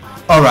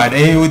 Alright,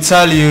 and he will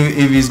tell you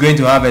if he's going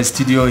to have a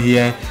studio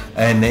here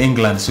in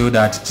England, so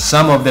that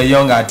some of the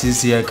young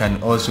artists here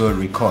can also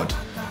record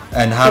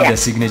and have the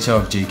signature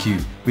of JQ.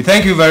 We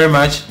thank you very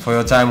much for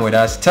your time with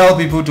us. Tell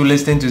people to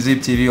listen to Zip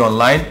TV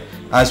online,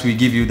 as we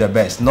give you the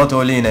best, not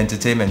only in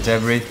entertainment,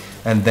 every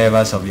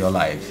endeavors of your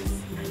life.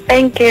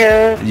 Thank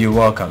you. You're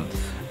welcome.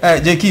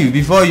 JQ,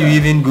 before you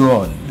even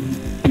go on,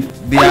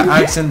 they are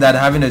asking that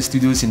having a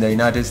studios in the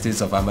United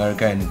States of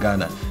America and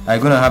Ghana, are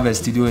you going to have a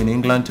studio in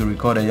England to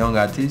record a young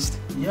artist?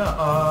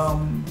 Yeah,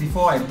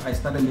 before I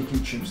started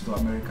making trips to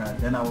America,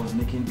 then I was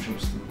making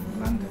trips to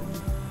London.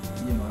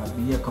 I've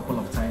been here a couple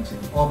of times, and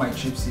all my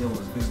trips here was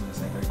business.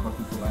 Like I record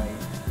people,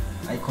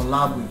 I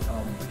collab with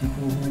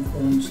people who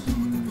own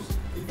studios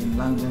in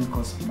London,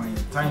 because my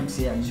times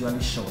here are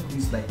usually short.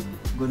 It's like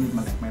going to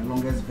be my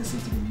longest visit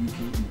to the UK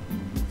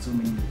in so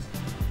many years.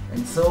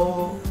 And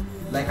so,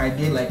 like I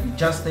did, like with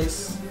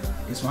Justice,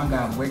 is one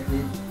guy I've worked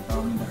with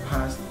in the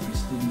past. His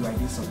studio studio. I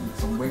did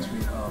some works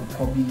with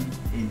Kobe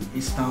in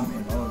Istanbul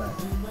and all that.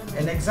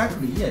 And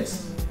exactly,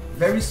 yes,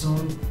 very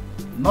soon,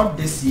 not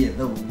this year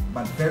though,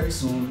 but very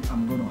soon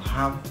I'm going to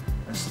have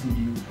a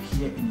studio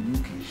here in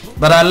UK.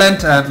 But I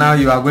learned now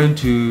you are going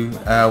to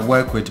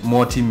work with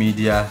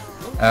multimedia,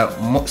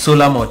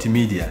 solar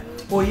multimedia.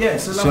 Oh yeah,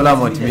 solar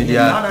multimedia.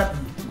 Yeah, now that,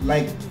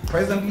 like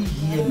presently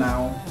here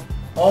now,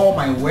 all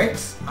my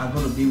works are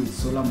going to be with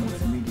solar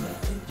multimedia,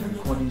 the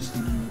recording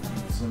studio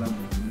in solar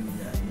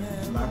multimedia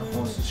in Black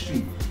Horse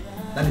Street.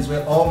 That is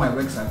where all my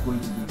works are going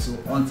to be. So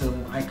until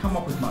I come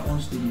up with my own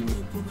studio,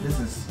 this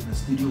is the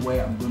studio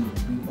where I'm going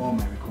to do all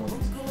my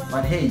recordings.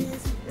 But hey,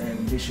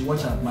 they should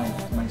watch out. My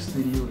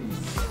studio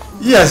is.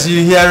 Yes,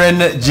 you're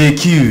hearing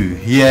JQ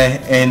here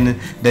in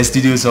the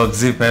studios of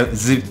Zip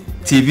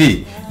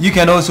TV. You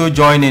can also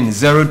join in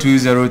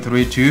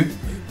 02032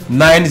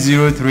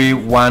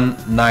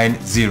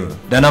 903-190.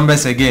 The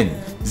numbers again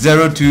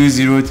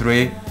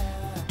 0203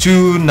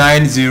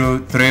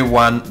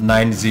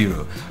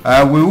 290-3190.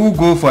 We will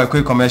go for a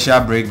quick commercial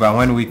break, but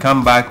when we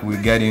come back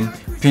we're getting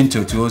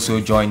Pinto to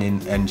also join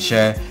in and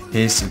share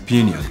his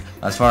opinion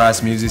as far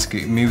as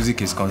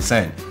music is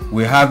concerned.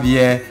 We have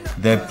here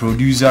the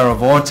producer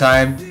of all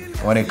time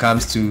when it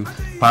comes to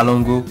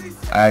Palongo,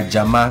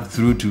 Jama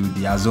through to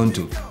the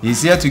Azonto.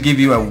 He's here to give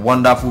you a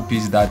wonderful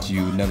piece that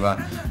you never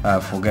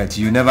forget.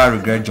 You never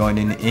regret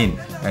joining in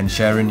and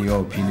sharing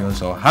your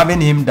opinions or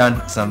having him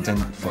done something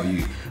for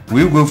you.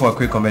 We'll go for a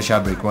quick commercial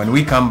break. When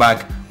we come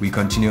back, we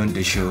continue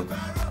the show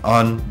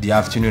on the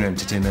afternoon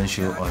entertainment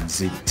show on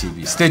Zip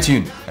TV. Stay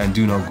tuned and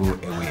do not go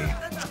away.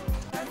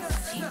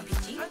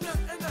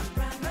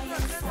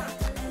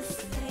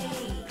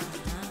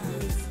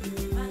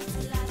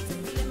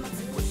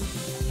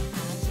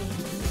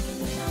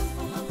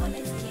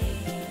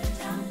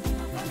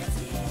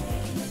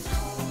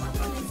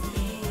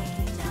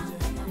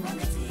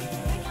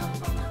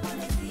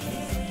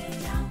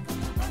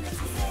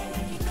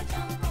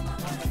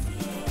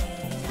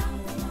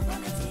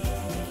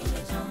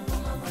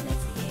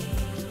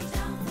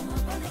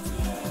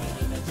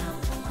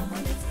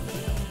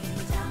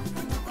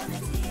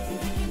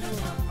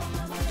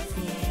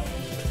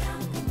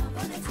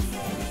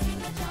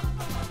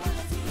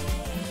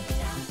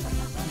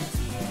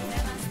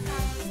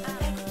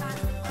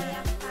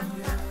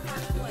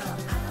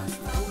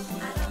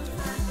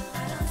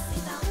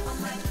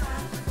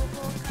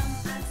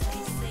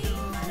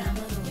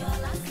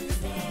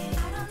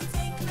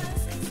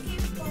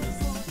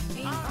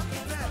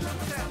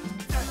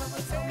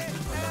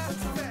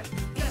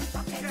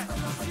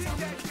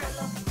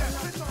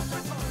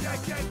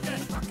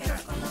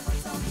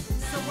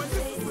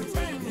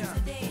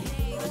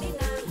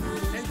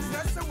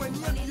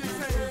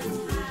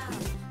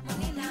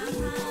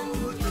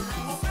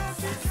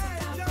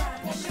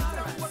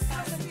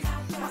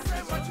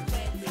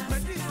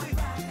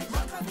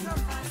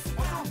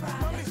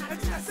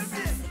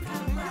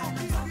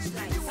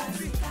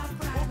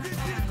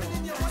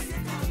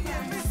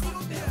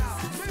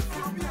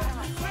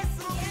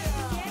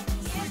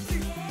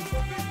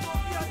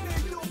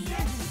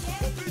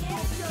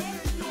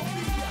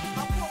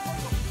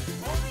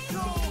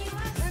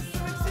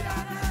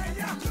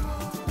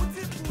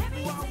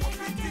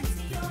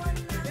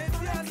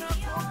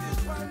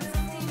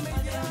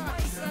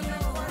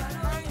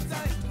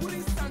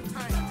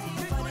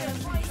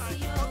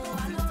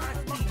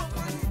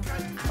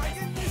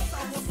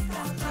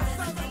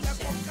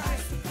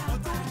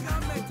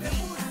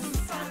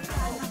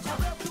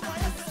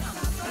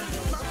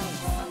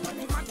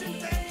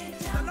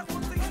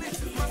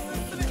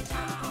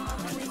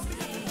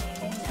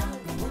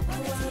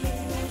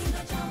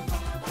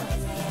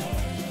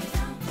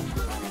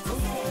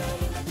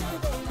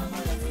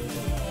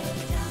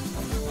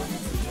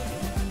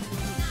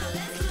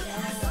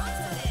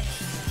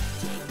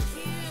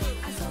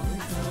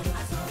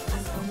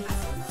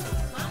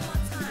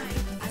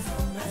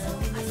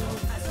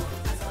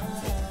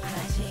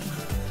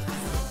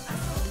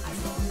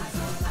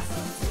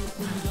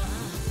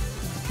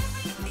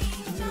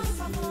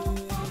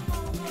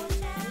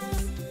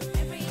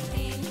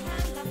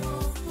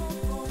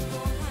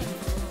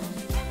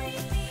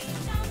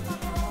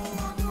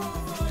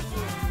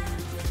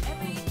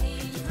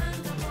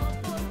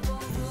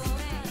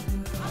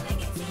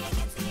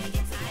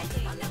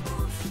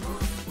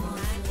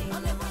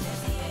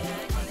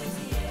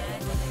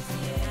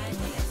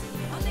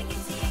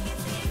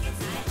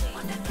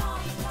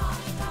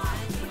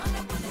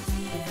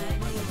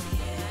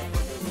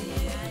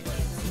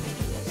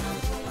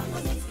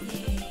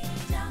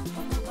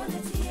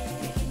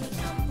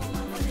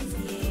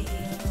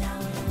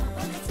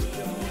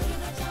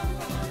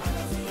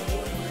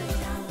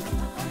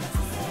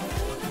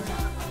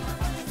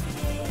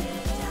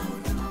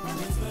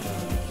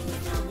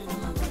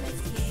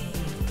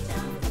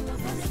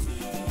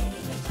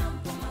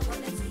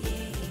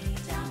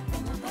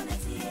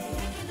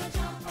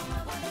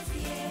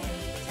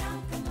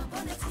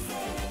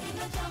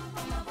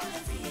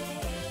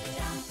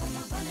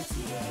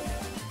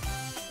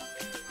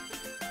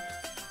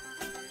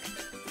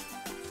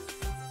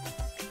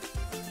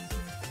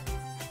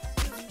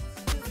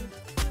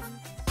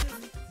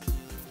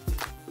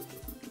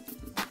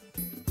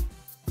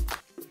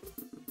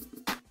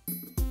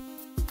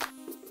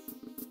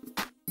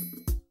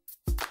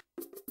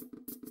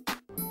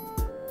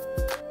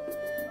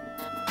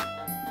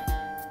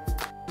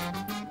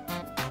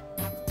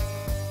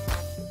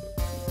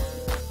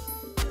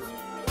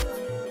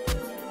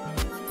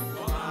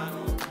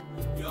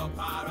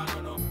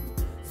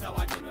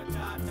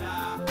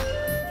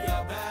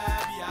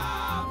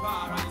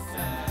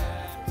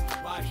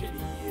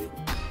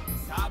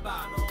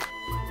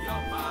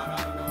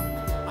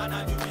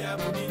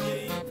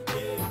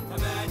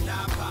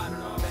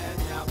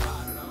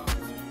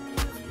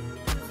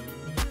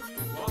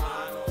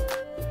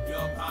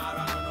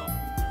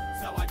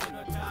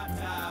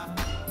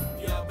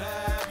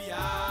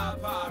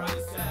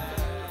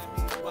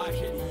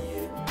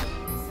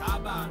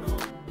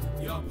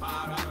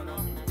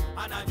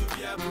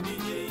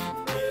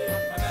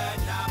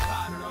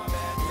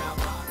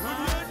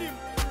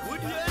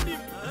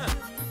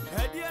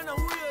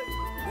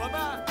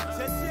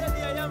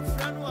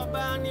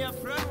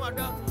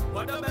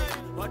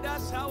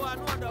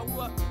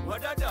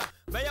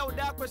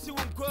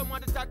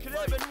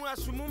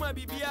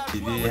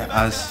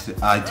 As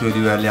I told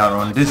you earlier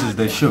on, this is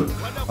the show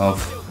of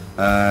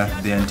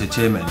the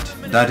entertainment.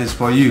 That is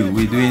for you.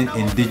 We're doing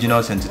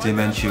indigenous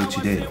entertainment show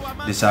today,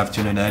 this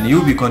afternoon, and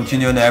you'll be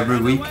continuing every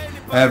week,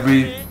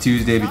 every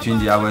Tuesday between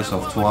the hours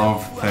of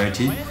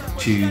 12:30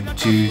 to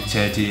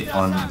 2:30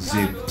 on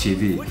Zip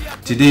TV.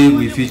 Today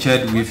we're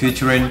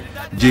featuring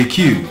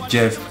JQ,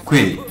 Jeff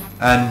Quay,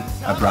 and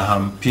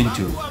Abraham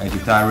Pinto, a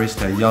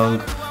guitarist, a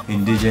young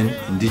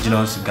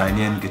indigenous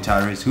Ghanaian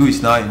guitarist who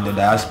is now in the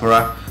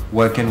diaspora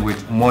working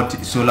with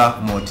Solar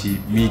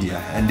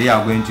Multimedia, and they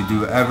are going to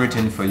do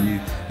everything for you,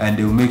 and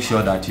they will make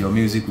sure that your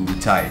music will be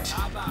tight,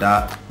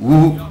 that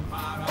will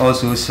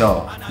also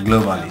sell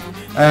globally.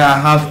 I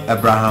have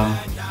Abraham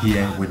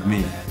here with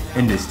me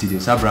in the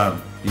studios. Abraham,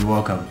 you're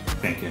welcome.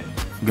 Thank you.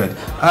 Good.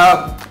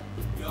 Are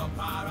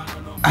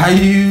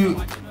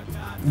you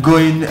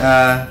going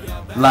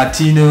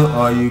Latino,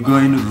 or are you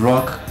going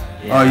rock,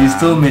 or are you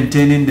still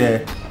maintaining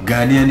the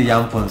Ghanaian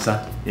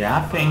Yamponsa? Yeah,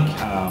 I think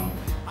I'm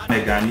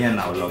a Ghanaian.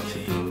 I would love to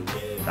do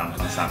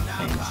Yamponsa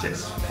things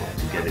just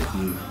to get a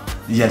groove.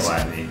 Yes. You know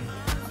what I mean?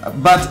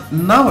 But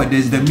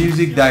nowadays the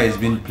music that is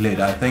being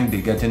played, I think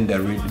they're getting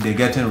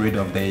rid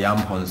of the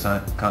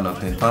Yamponsa kind of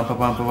thing, pampa,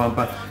 pampa,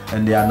 pampa,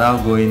 and they are now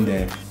going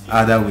the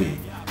other way.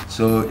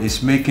 So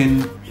it's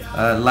making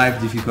life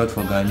difficult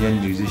for Ghanaian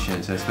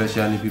musicians,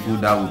 especially people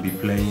that will be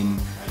playing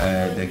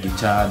the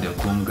guitar, the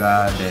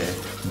conga, the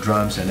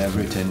drums and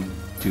everything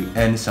to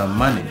earn some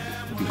money,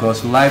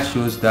 because live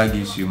shows that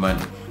gives you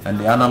money, and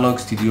the analog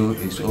studio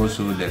is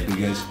also the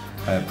biggest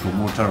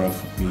promoter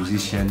of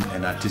musician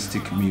and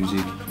artistic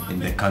music in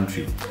the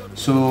country.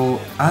 So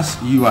as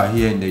you are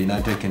here in the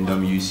United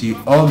Kingdom, you see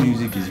all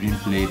music is being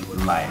played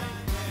live,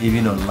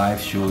 even on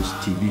live shows,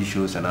 TV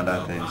shows and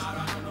other things.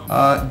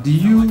 Do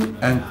you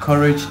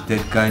encourage the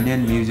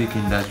Ghanaian music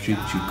industry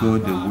to go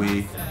the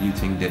way you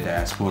think the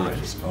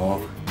diasporans or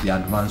the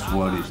advanced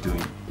world is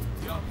doing?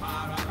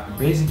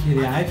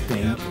 Basically, I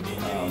think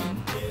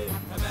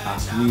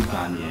as we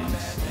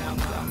Ghanaians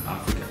and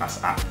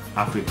as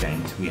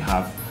Africans, we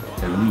have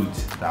a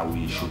route that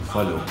we should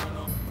follow,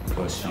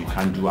 because you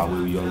can't do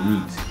away with your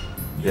route.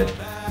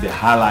 The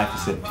high life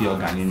is a pure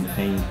Ghanaian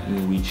thing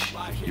in which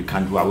you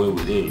can't do away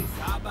with it.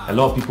 A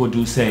lot of people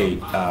do say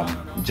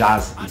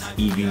jazz is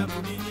even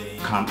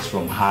comes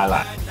from high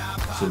life.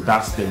 So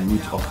that's the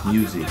root of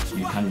music.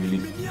 You can't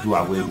really do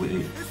away with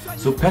it.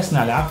 So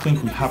personally, I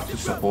think we have to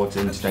support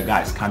the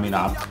guys coming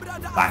up.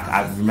 Like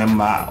I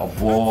remember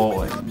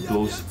Obo and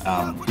those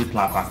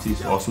hip-hop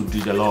artists also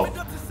did a lot of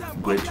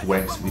great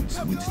works with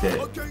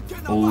the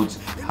old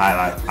high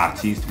life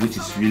artists, which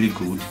is really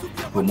good.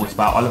 But most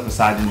part, all of a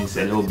sudden it's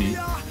a little bit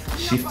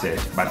shifted,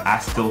 but I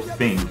still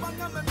think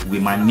we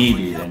might need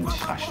it, and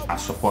I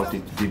support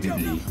it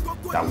vividly,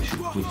 that we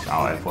should put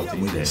our effort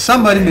in there.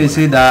 Somebody may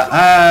say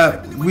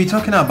that we're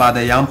talking about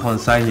the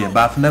Yamponsa here,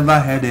 but I've never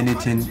heard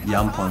anything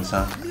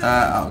Yamponsa.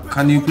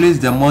 Can you please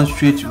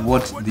demonstrate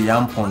what the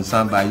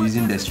Yamponsa by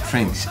using the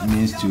strings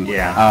means to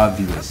our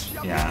viewers?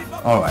 Yeah.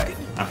 All right.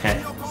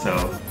 Okay. So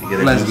you get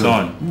a Let's good go.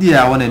 song.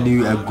 Yeah, I want a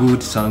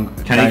good song.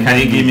 Can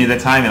you give me the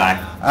time, like?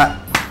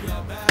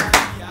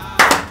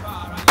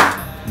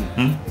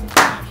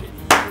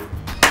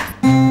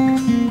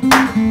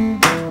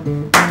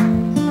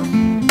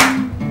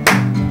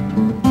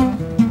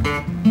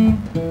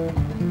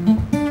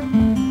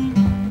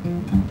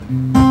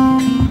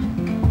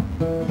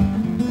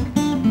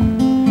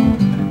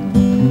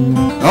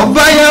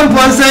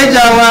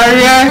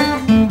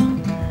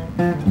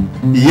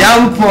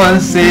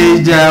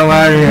 Yamponse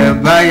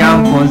Jaware,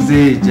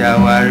 Bayamponse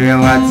Jaware,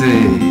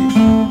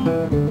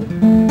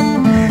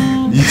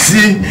 you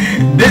see,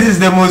 this is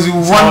the most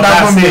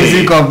wonderful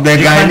music of the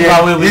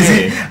Ghanaian. You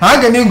see, how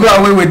can you go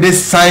away with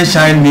this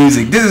sunshine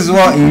music? This is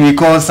what we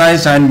call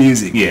sunshine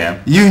music. Yeah.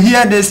 You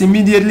hear this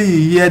immediately,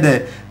 you hear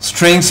the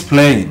strings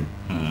playing.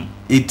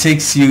 It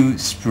takes you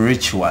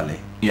spiritually.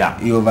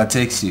 Yeah. It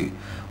overtakes you.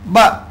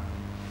 But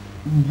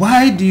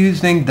why do you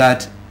think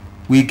that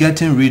we're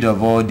getting rid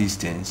of all these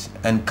things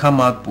and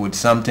come up with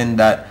something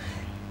that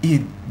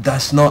it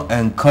does not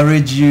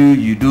encourage you?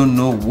 You don't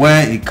know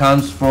where it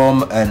comes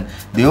from, and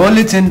the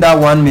only thing that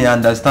one may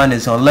understand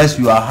is unless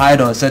you are high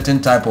on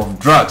certain type of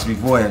drugs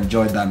before you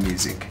enjoy that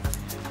music.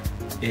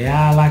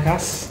 Yeah, like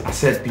as I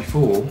said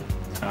before,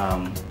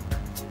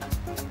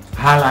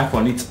 high life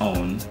on its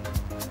own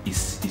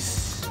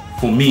is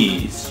for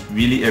me, it's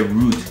really a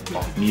root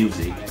of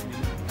music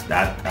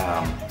that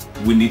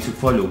we need to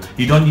follow.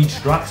 You don't need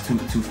drugs to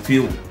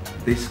feel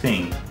this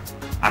thing.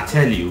 I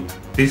tell you,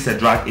 this is a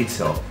drug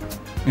itself.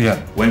 Yeah.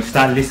 When you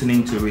start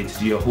listening to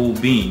it, your whole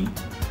being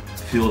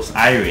feels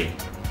irate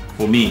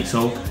for me.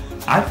 So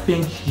I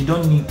think you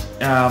don't need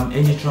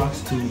any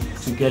drugs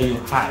to get you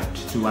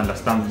hyped to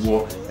understand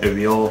what a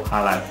real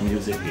high life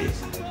music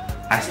is.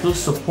 I still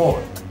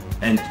support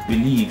and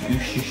believe you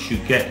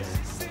should get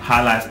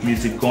high life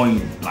music going,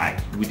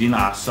 like within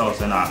ourselves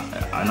and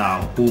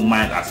our whole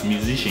mind as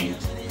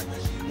musicians.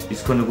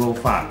 it's going to go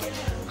far.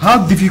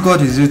 How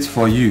difficult is it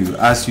for you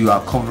as you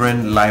are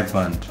covering live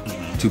band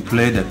to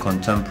play the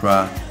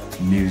contemporary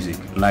music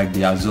like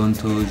the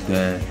Azontos,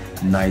 the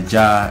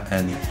Niger,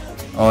 and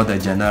all the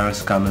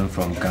genres coming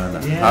from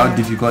Ghana? Yeah. How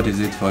difficult is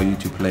it for you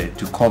to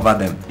cover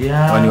them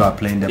when you are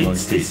playing them on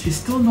stage? It's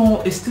still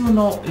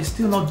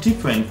not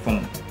different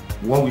from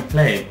what we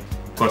play,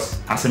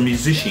 because as a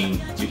musician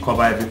you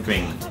cover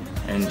everything,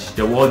 and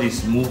the world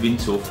is moving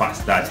so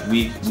fast that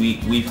we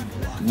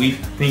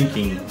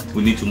thinking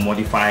we need to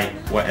modify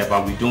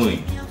whatever we're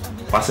doing.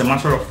 But as a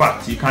matter of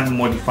fact, you can't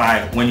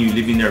modify when you're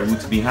leaving the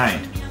roots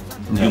behind.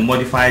 You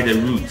modify the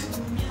root.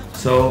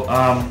 So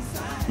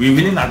we're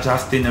really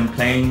adjusting and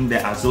playing the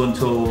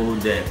azonto,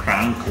 the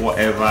crank,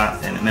 whatever,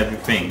 and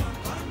everything,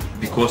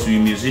 because we're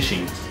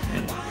musicians.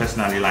 And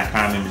personally, like,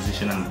 I'm a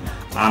musician, and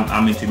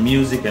I'm into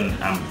music, and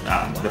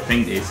the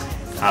thing is,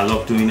 I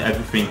love doing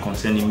everything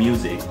concerning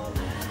music.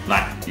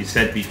 Like you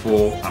said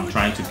before, I'm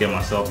trying to get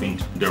myself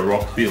into the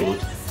rock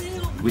field,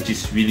 which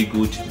is really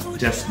good.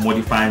 Just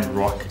modifying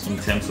rock in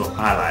terms of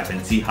highlights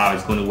and see how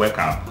it's going to work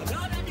out.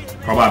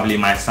 Probably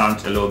might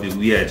sound a little bit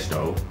weird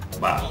though,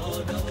 but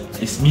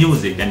it's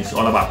music and it's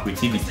all about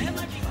creativity.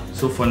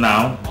 So for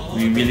now,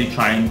 we're really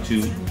trying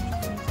to.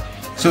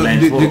 So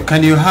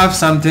can you have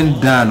something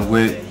done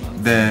with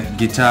the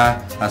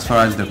guitar as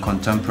far as the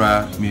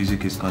contemporary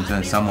music is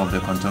concerned? Some of the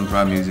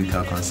contemporary music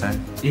are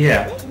concerned.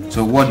 Yeah.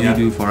 So what do you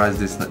do for us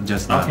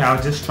just now? Okay,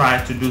 I'll just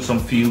try to do some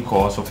few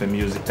chords of a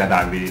music that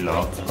I really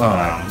love.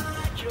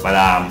 But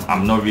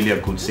I'm not really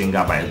a good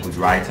singer, but a good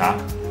writer.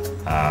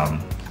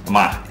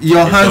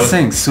 Your hand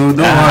sings, so don't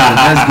worry.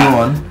 Let's go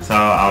on. So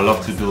I would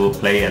love to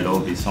play a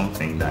little bit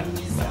something that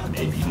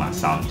maybe might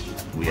sound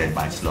weird,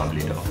 but it's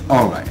lovely though.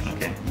 All right.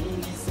 Okay.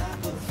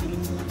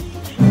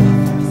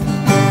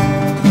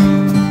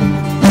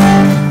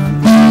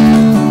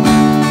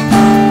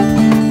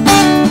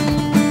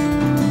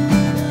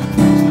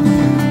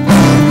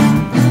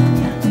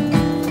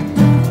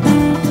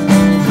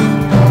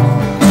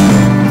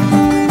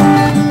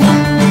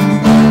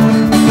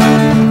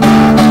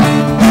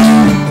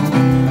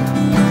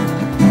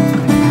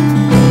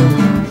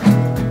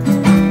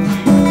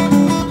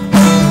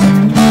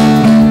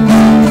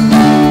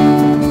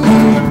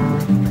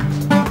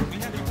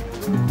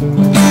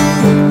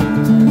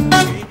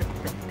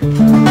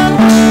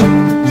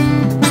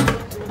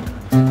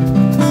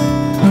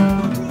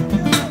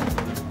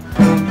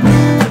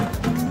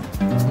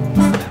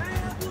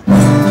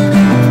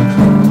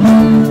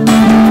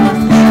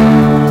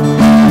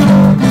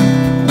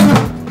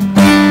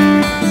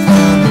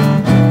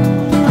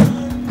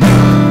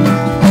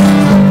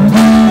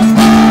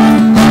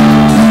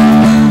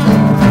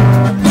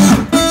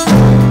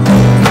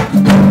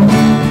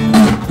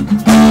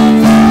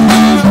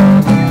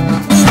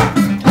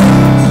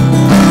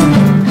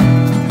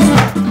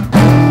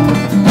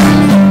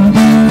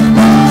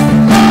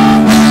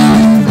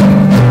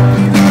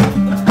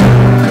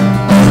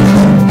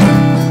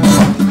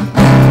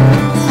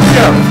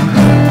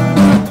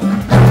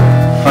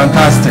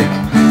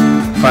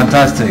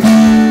 Fantastic.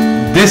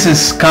 This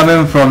is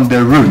coming from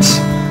the roots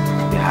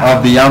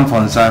of the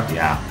Yamponsa.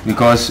 Yeah.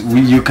 Because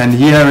you can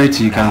hear it,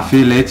 you can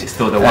feel it. It's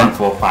still the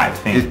 145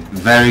 thing.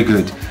 Very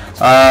good.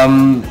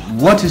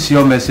 What is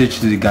your message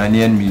to the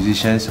Ghanaian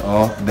musicians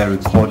or the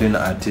recording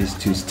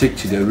artists to stick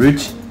to the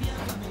roots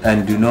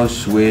and do not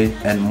sway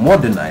and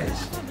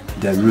modernize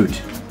the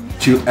root,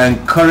 to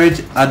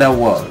encourage other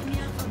world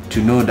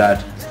to know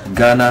that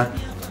Ghana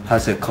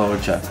has a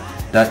culture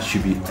that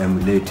should be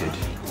emulated?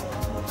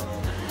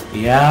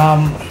 Yeah,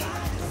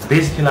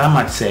 basically I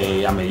might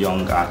say I'm a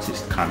young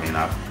artist coming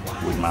up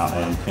with my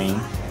own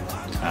thing,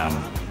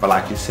 but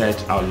like you said,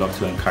 I would love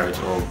to encourage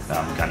all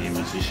Ghanaian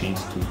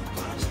musicians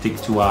to stick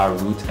to our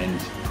root and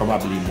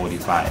probably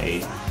modify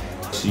it.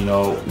 So, you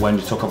know, when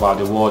we talk about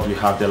the world, we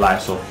have the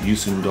likes of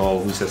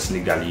Yusundo, who's a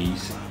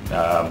Senegalese,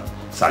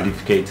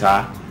 Salif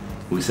Keita,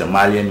 who is a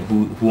Malian,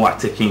 who are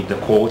taking the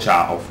culture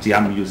of their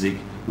music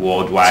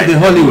worldwide. To the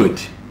Hollywood.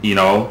 You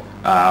know,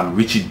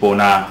 Richard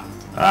Bona,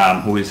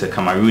 who is a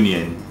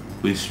Cameroonian,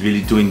 who is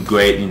really doing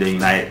great in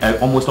the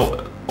almost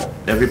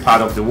every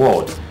part of the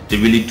world. They're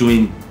really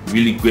doing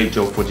really great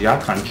job for their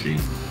country.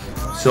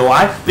 So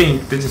I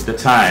think this is the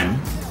time,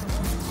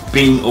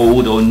 being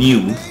old or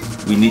new,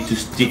 we need to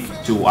stick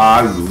to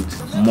our root,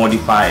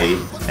 modify it,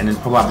 and then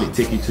probably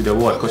take it to the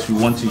world, because we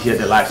want to hear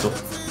the likes of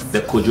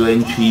the Kojo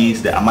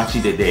entries, the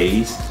Amachi the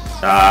Days,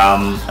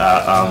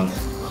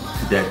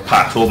 the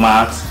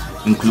Patomats,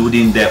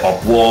 including the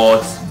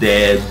Upwards,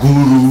 the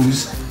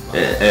Gurus,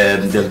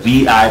 the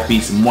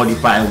VIPs,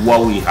 modifying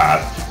what we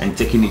have and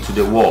taking it to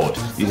the world.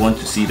 We want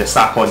to see the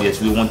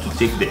Sarkodis, we want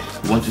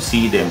to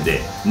see them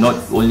there, not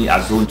only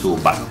as Zonto,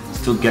 but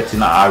still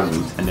getting our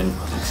roots and then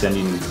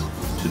sending it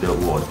to the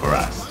world for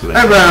us.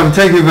 Abraham,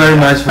 thank you very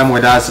much for being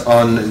with us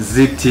on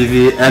Zik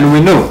TV, and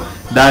we know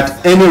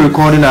that any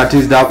recording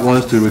artist that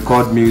wants to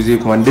record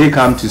music, when they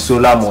come to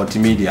Solar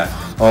Multimedia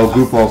or a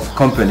group of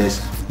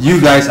companies, you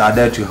guys are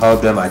there to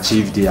help them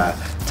achieve their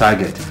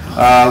target.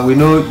 We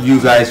know you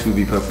guys will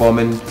be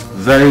performing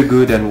very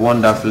good and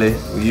wonderfully.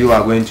 You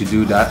are going to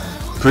do that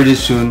pretty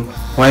soon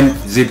when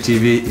Zip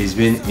TV is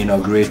being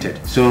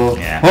inaugurated. So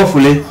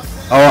hopefully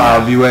all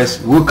our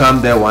viewers will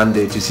come there one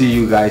day to see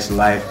you guys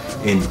live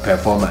in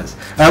performance.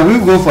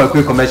 We'll go for a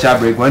quick commercial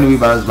break. When we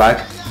bounce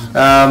back,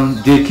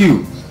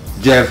 JQ,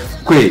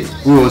 Jeff Quay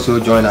will also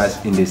join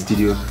us in the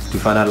studio to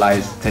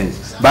finalize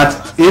things.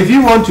 But if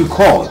you want to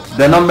call,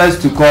 the numbers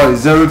to call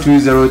is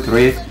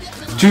 0203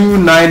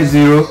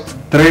 290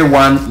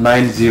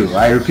 3190.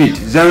 I repeat,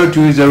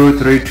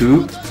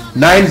 02032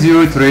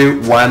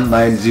 903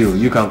 190.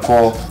 You can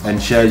call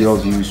and share your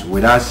views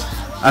with us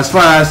as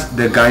far as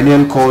the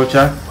Ghanaian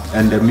culture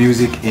and the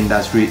music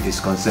industry is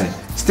concerned.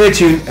 Stay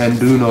tuned and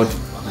do not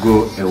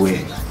go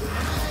away.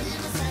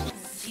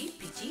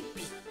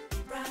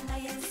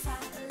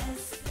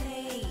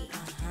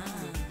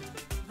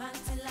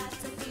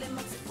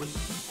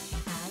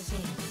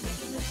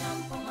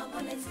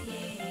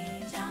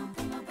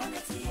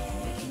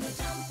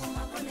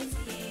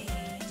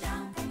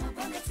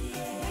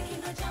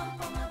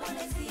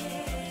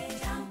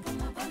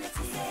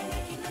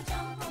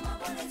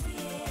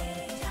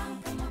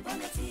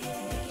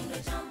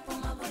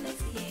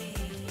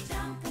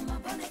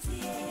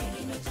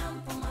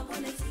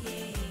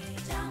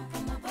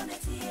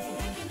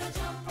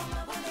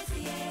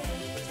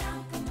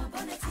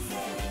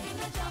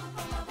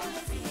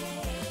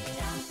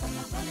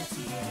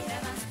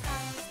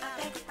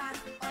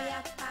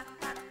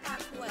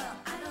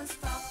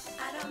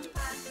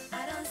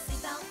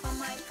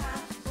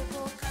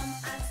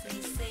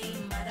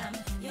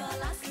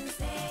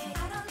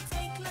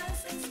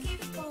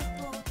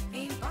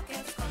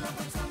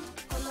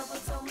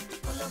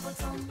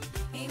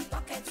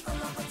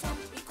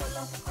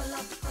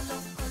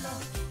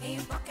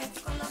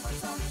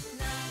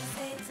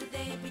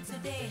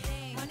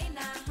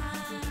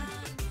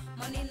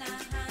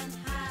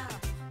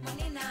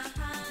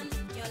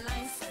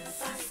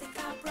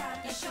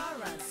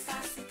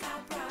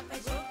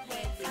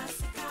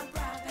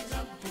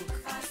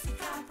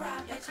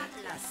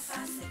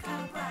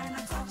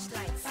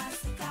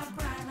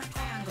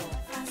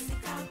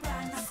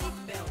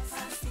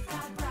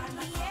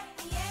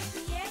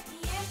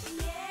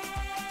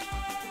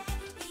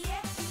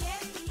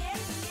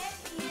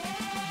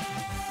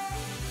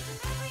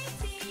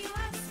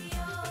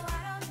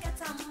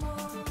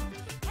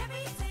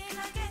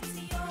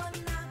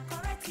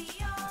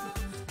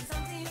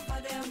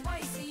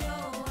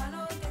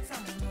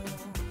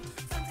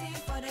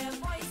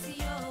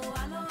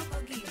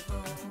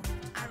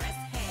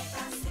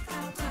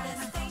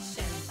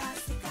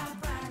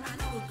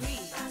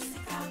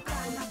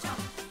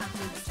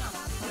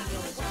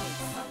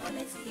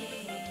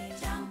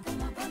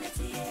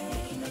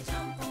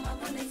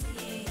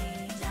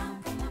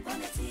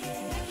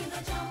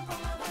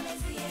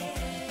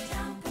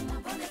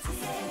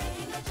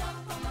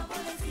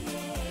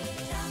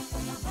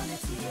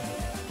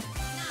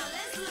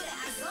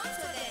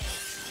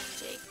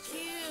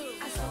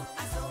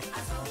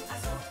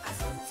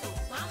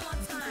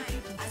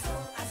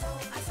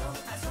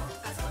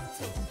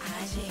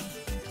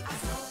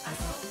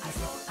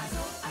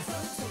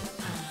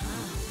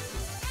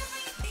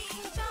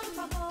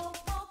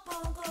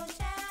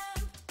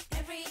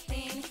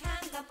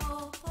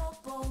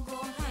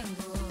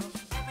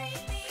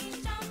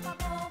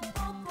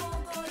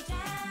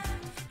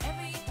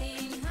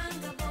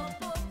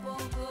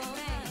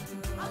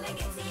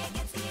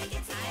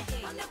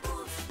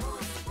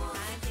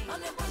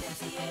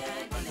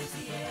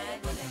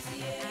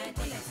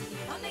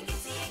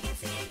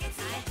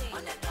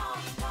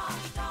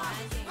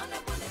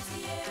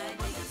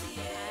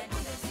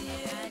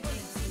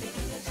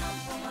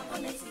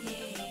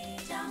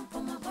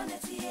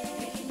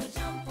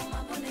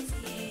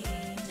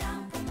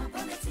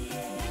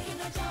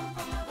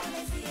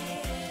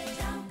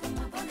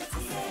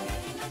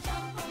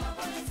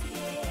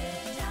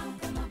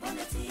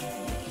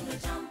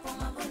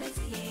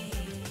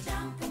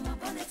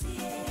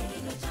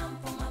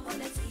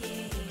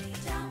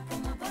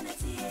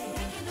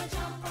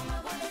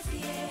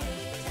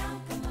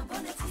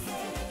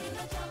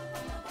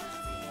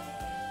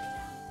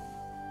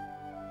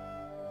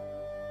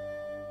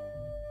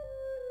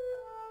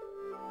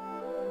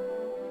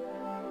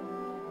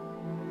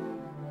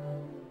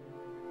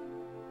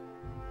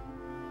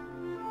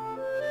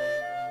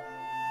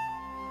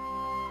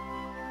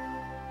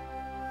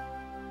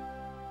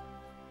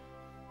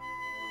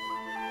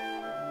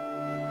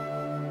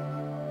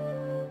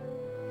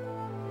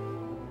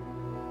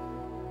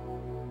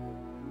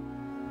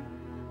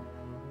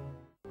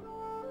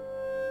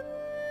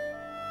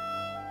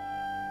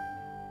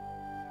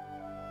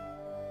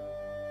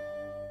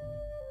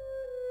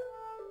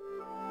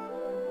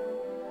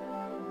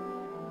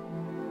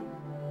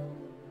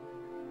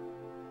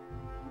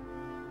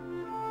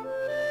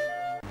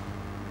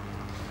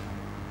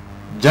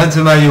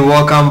 Gentlemen, you're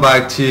welcome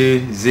back to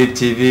Zip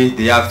TV,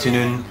 the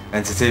afternoon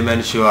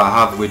entertainment show. I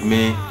have with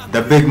me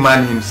the big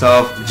man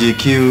himself,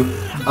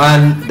 GQ,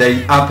 and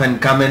the up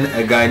and coming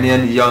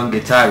Ghanaian young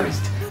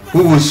guitarist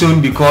who will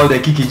soon be called the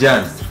Kiki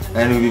Jan.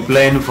 and he'll be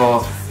playing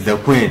for the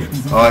Queen,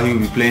 or he'll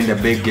be playing the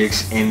big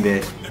gigs in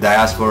the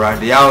diaspora.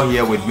 They are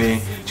here with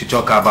me to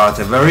talk about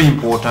a very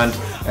important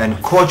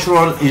and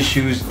cultural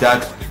issues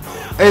that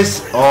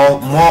is or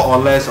more or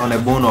less on a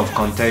bone of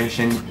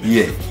contention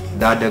here,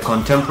 that the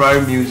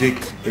contemporary music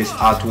is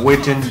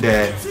outwitting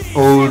the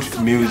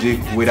old music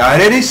without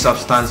any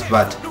substance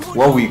but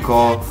what we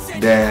call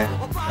the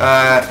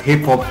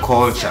hip-hop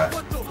culture.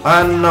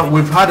 And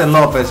we've had a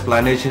lot of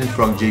explanations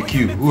from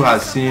JQ, who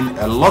has seen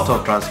a lot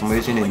of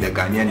transformation in the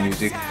Ghanaian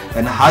music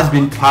and has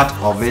been part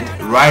of it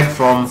right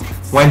from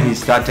when he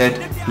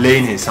started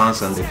laying his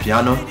hands on the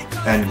piano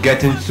and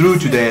getting through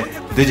to the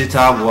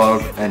digital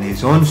world and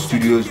his own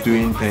studios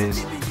doing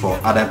things for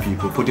other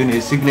people, putting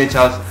his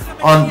signatures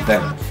on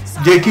them.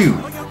 JQ,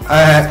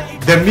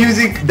 the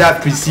music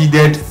that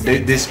preceded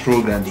this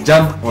program,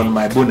 Jump on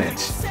My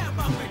Bonnet.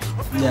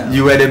 Yeah.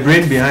 You were the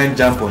brain behind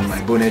Jump on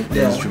My Bonnet,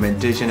 the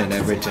instrumentation and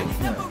everything.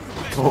 Yeah.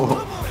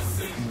 Oh,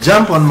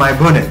 Jump on My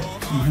Bonnet.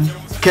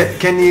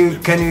 Can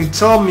you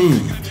tell me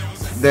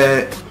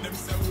the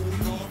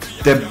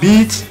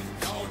beat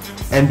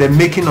and the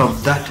making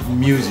of that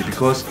music,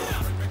 because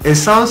it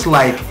sounds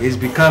like it's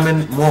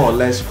becoming more or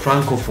less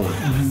francophone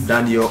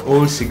than your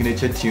old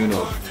signature tune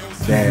of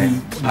the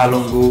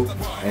Alongo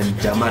and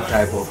Jama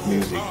type of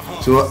music.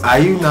 So are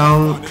you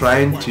now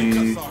trying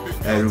to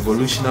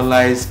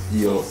revolutionize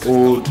your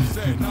old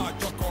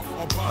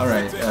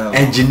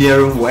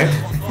engineering work?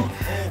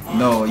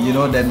 No, you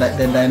know, the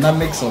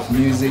dynamics of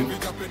music,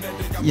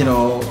 you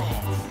know,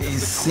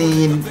 is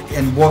seen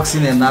and walks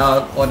in and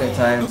out all the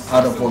time,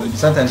 out of focus.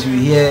 Sometimes you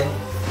hear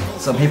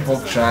some hip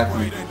hop track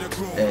with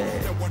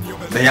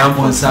the Yam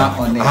Ponsa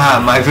on it.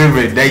 Ah, my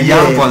favorite, the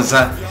Yam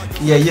Ponsa.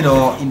 Yeah, you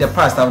know, in the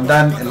past I've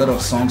done a lot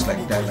of songs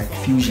like that, like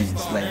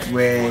fusions, like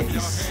where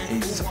it's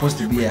supposed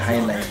to be a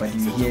highlight, but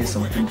you hear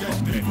something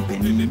from maybe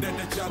Benin,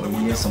 or you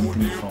hear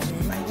something from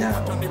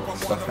Nigeria or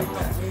stuff like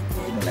that.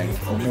 You know, like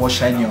Obo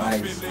Shine Your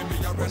Eyes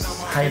was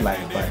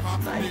highlight, but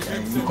I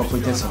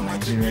incorporated some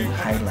Nigerian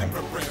highlight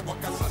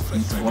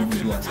into what we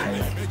do as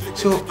highlight.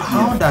 So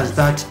how does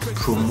that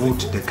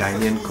promote the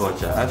Ghanaian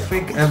culture? I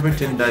think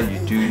everything that you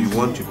do, you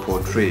want to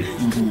portray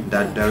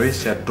that there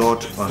is a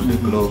dot on the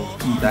globe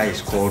that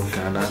is called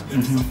Ghana,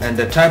 and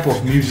the type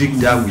of music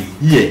that we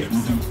hear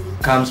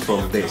comes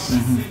from this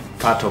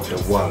part of the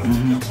world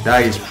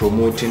that is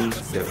promoting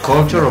the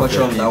culture of the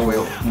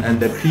people and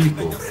the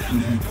people.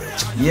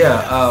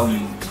 Yeah,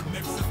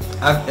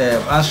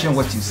 answering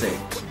what you say,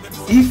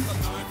 if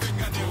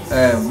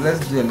let's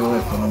do a little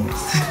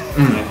economics.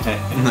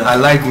 I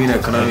like doing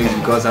economics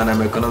because I'm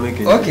an economic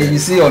engineer. Okay, you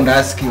see on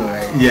that scale,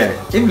 right? Yeah.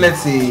 If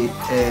let's say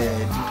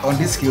on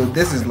this scale,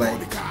 this is like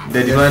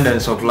the demand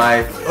and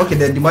supply. Okay,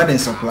 the demand and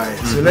supply.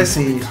 So let's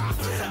say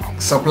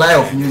supply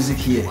of music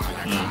here.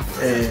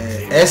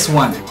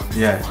 S1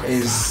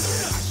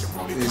 is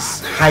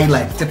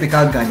highlight,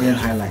 typical Ghanaian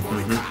highlight,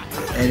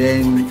 and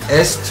then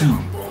S2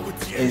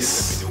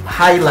 is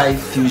highlight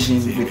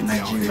fusion with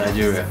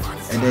Nigeria.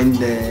 And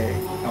then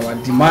our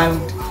demand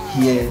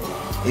here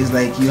is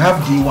like you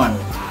have D1,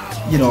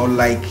 you know,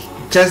 like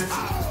just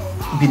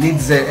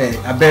beneath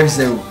above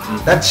zero.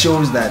 That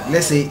shows that,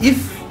 let's say,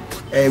 if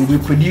we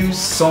produce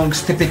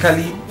songs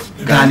typically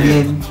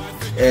Ghanaian,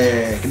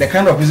 the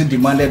kind of music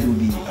demanded will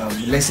be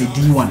let's say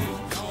D1.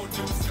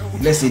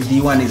 Let's say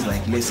D1 is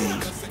like let's say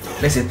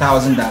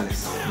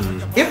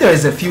 $1,000. If there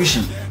is a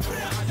fusion,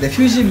 the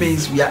fusion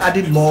means we are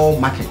adding more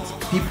market,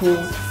 people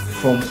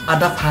from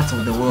other parts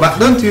of the world. But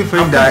don't you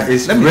think that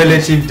is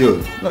relative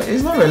though? No,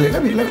 it's not really.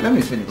 Let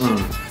me finish.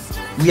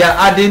 We are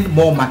adding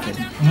more market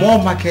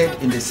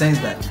in the sense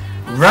that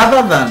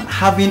rather than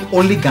having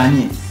only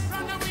Ghanaians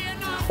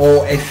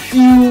or a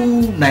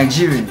few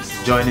Nigerians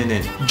joining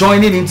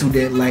into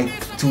the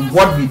to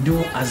what we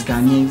do as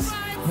Ghanaians,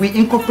 we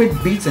incorporate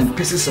bits and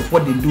pieces of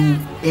what they do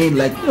in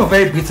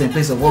very bits and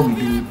pieces of what we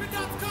do.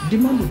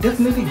 Demand will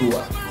definitely go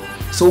up.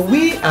 So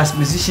we as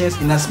musicians,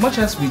 in as much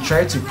as we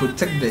try to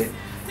protect the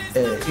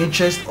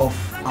interest of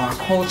our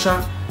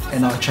culture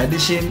and our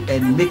tradition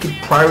and make it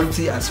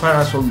priority as far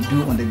as what we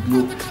do on the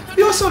globe,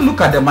 we also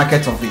look at the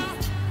market of it.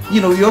 You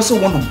know, we also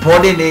want to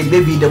broaden it.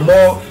 Maybe the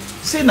more,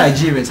 say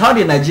Nigerians, how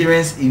did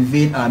Nigerians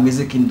invade our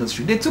music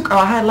industry? They took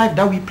our high life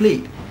that we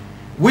played.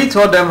 We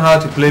taught them how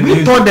to play music.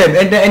 We taught them,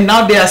 and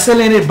now they are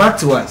selling it back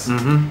to us.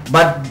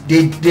 But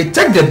they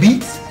take the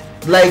beat,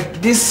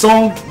 like this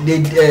song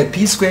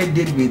P Square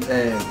did with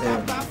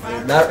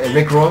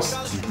Rick Ross.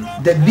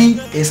 The beat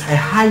is a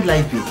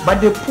highlight beat,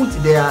 but they put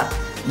their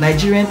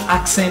Nigerian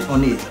accent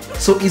on it,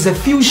 so it's a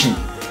fusion,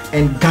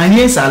 and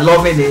Ghanaians are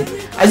loving it.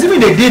 Assuming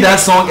they did that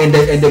song and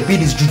the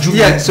beat is juju.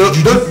 Yeah. So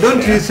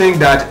don't you think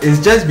that it's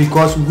just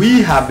because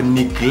we have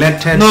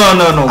neglected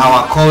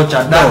our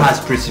culture that has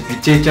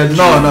precipitated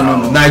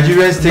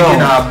Nigerians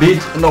taking our beat?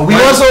 No,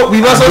 we've also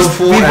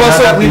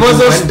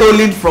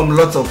stolen from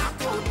lots of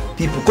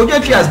people.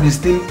 Kojetri has been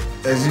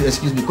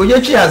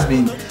Kojetri has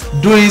been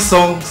doing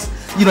songs.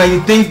 You know,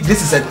 you think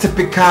this is a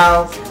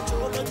typical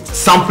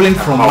sampling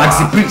from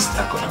Maxi Priest.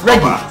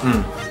 Reggae.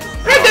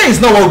 Reggae is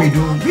not what we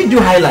do. We do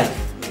high life.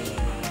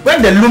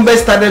 when the Lumbe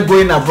started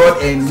going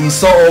abroad and we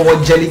saw all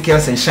what jelly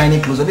curls and shiny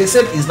clothes, so they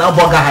said it's now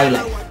burger high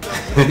life.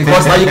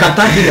 Because now you can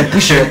tap in and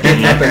push your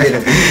thing up a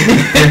little bit.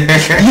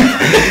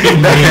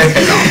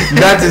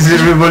 That is a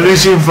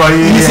revolution for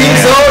you. You see,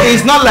 so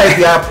it's not like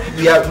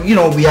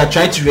we are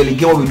trying to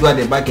relegate what we do at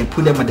the back and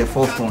put them at the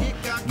forefront,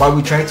 but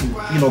we try to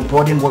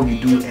broaden what we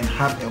do and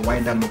have a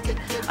wider market.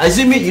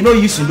 Assuming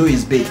Yusundo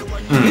is big.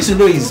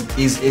 Yusundo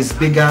is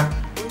bigger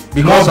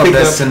because of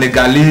the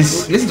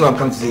Senegalese. Listen to what I'm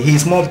trying to say.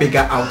 He's more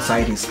bigger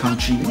outside his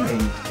country,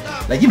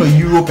 like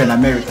Europe and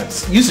America.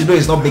 Yusundo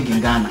is not big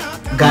in Ghana.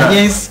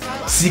 Ghanaians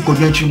see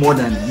Kogenchi more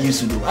than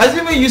Yusundo.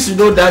 Assuming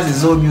Yusundo does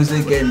his own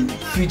music and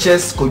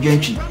features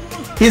Kogenchi,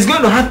 he's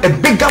going to have a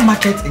bigger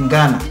market in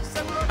Ghana.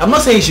 I'm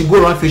not saying he should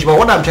go around fish, but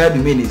what I'm trying to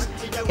mean is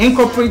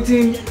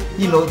incorporating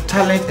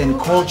talent and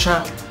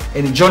culture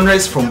and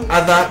genres from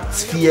other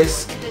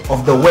spheres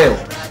of the world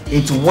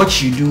into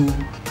what you do.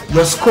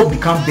 Your scope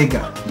become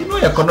bigger.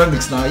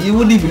 Economics now. You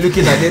wouldn't be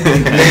looking at it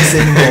in place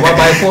anymore. What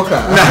by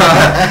poker?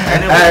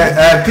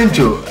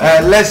 Pinto,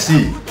 let's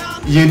see.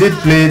 You did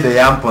play the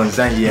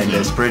Yamponsa here, and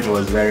the spirit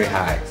was very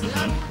high.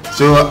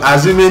 So,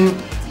 assuming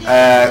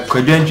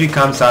Kogenji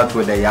comes out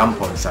with the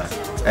Yamponsa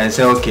and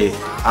say, okay,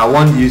 I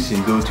want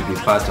Yusundo to be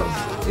part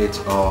of it,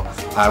 or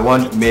I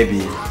want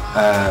maybe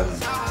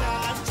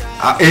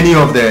any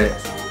of the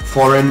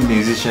foreign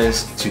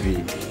musicians to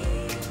be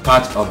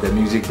part of the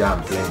music that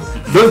I'm playing.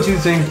 Don't you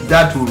think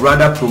that would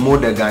rather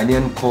promote the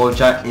Ghanaian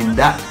culture in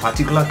that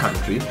particular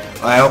country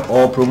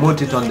or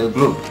promote it on the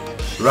globe,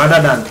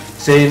 rather than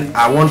saying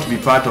I want to be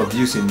part of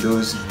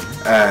Yusundo's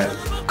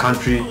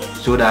country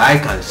so that I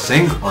can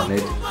sing on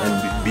it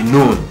and be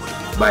known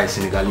by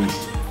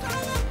Senegalese?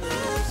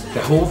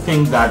 The whole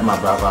thing that my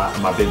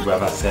big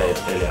brother said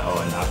earlier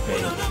on, I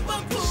think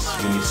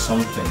is really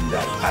something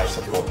that I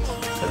support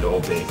a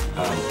little bit,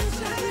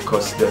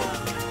 because the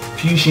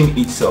fusion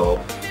itself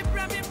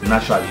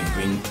naturally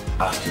brings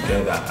us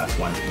together as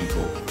one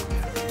people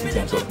in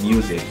terms of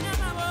music,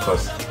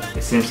 because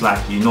it seems like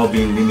you're not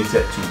being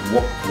limited to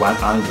one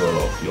angle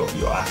of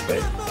your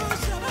aspect.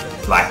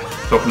 Like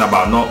talking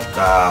about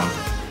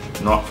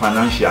not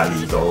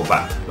financially though,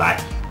 but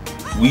like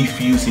we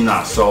fusing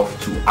ourselves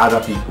to other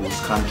people's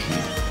country.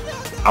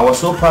 I was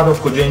so proud of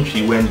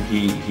Kogenchi when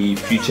he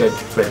featured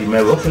Freddie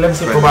Mercury. Okay, let me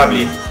say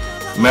probably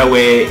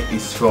Mercury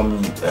is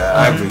from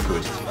Ivory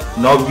Coast.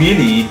 Not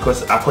really,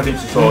 because according to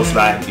source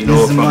like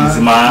from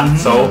Zima.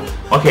 So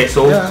okay,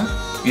 so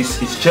it's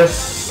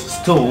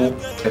just still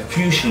a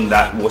fusion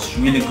that was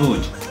really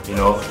good.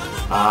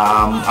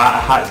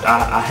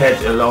 I heard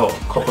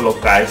couple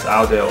of guys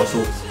out there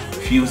also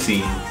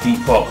fusing hip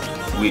hop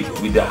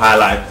with the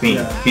highlight thing,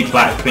 hip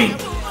life thing,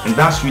 and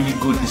that's really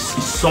good. It's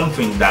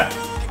something that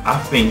I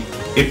think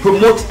it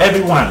promotes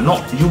everyone,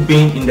 not you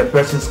being in the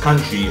person's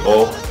country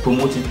or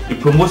promoting. It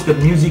promotes the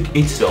music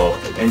itself,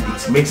 and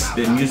it makes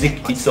the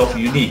music itself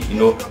unique.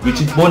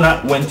 Richard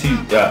Bona went to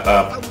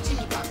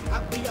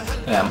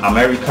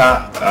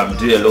America,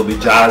 did a little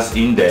bit jazz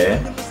in there,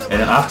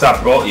 and after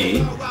I brought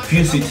it,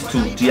 fuse it to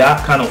their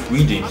kind of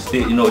rhythms.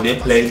 They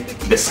play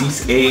the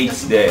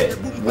 6/8, the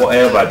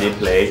whatever they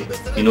play,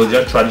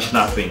 their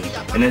traditional thing,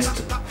 and then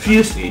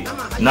fuse it.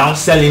 Now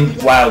selling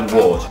Wild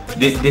World,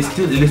 they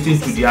still listen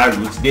to their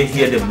roots. They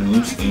hear the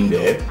blues in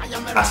there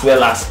as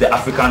well as the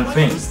African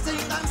things.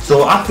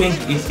 So I think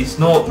it's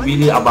not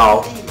really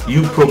about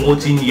you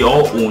promoting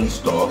your own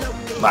stuff,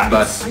 but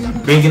it's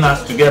bringing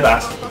us together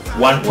as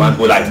one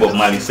people, like Bob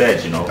Marley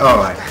said, All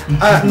right.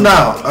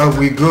 Now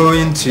we go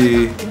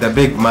into the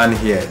big man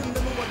here.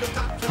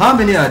 How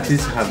many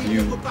artists have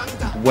you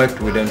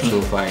worked with them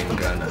so far in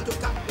Ghana?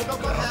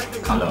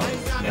 Hello.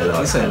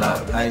 It's a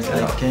lot. I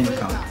can't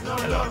count.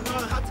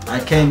 I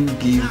can't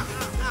give.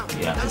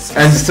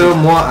 And still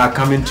more are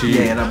coming to you.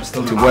 Yeah, and I'm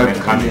still to work.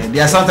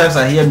 Yeah, sometimes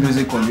I hear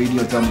music on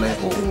radio, so I'm like,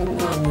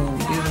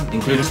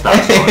 including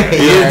stars.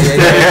 Yeah.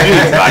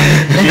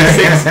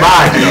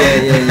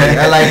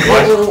 I like,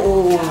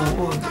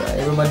 I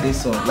remember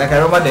this song. Like I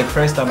remember the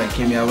first time I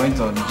came here, I went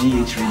on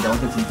GH Radio. I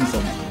wanted to listen to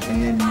some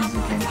Ghanaian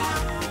music, and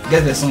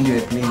guess the song you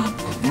were playing.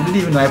 You didn't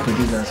even know I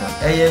produced that song.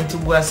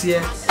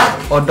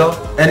 Odo,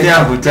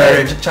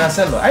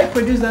 Chancellor. I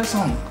produced that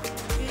song.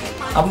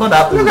 I'm not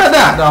that old. Look at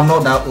that. No, I'm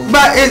not that old.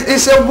 But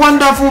it's a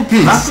wonderful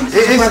piece.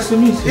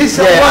 It's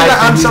a wonder.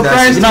 I'm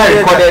surprised.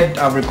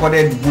 I've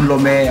recorded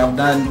Bulome. I've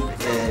done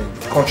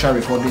cultural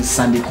recordings,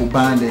 Sandy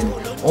Kuband, and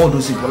all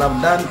those people. I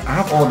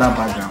have all that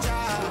background.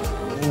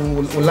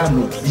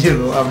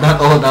 I've done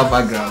all that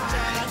background.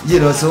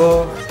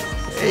 So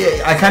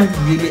I can't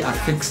really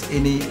affix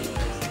any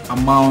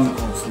amount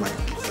of like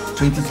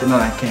 20. No,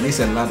 I can. It's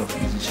a lot of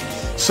musicians.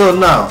 So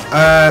now,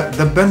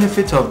 the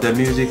benefit of the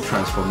music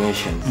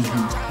transformation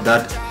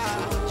that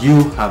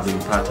you have been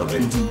part of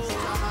it,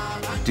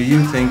 do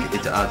you think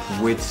it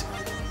outweighs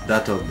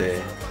that of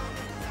the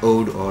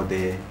old or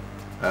the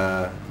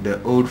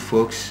old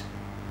folks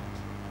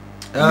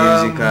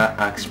musical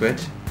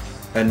aspect?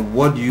 And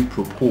what do you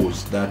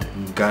propose that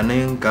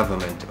Ghanaian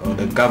government or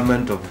the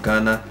government of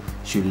Ghana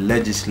should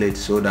legislate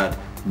so that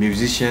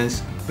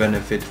musicians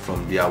benefit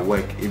from their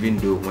work even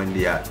though when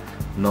they are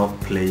not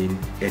playing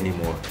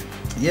anymore?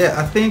 Yeah,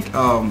 I think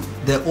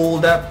the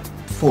older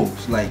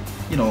folks, like,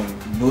 you know,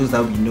 those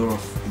that we know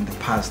of in the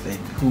past and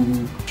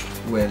who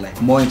were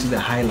like more into the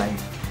high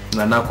life,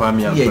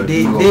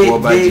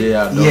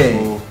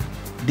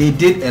 they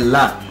did a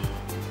lot.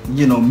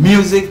 You know,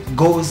 music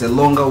goes a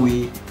longer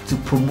way to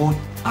promote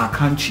our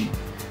country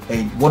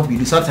and what we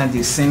do. Sometimes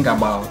they sing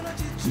about,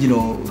 you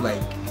know,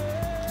 like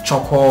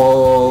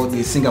Choco,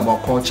 they sing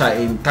about culture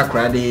in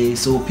Takrade,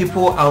 so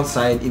people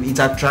outside, it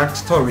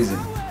attracts tourism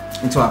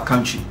into our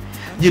country,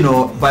 you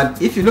know.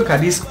 But if you look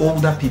at these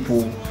older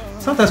people,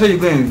 sometimes when you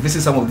go and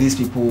visit some of these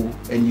people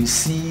and you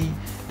see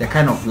the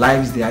kind of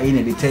lives they are in,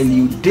 and they tell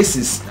you this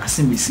is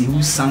Asimisi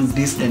who sang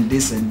this and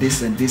this and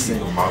this and this,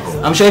 and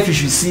I'm sure if you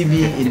should see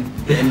me in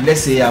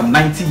let's say I'm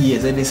 90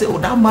 years and they say, oh,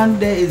 that man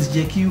there is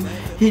JQ,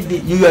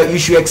 you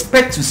should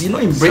expect to see, you know,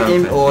 in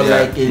Britain or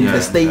like in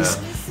the States,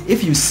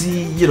 if you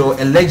see, you know,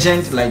 a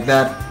legend like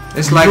that,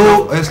 it's like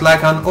it's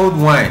like an old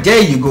wine.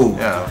 There you go.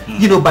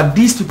 You know, but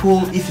these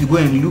people, if you go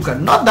and look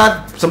at, not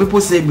that some people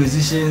say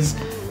musicians,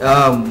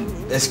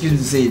 excuse me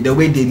to say, the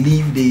way they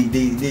live,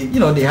 they you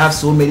know, they have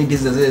so many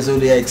businesses, so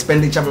their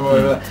expenditure, blah,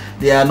 blah, blah,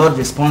 they are not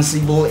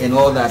responsible and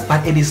all that.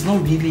 But it is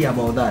not really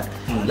about that.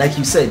 Like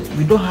you said,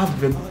 we don't have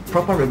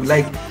proper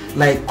like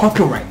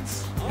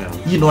copyrights,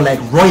 you know,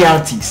 like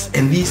royalties,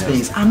 and these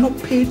things are not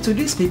paid to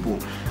these people.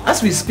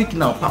 As we speak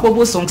now,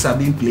 Papobo songs are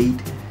being played.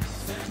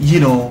 You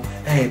know,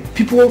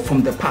 people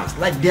from the past,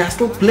 like they are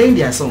still playing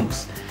their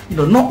songs. You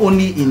know, not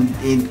only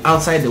in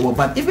outside the world,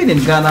 but even in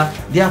Ghana,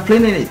 they are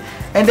playing it.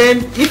 And then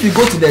if you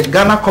go to the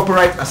Ghana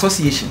Copyright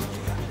Association,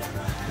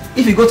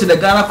 you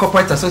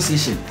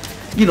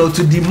know,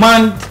 to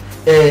demand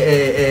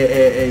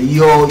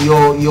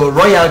your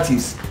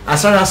royalties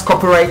as far as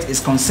copyright is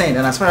concerned,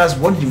 and as far as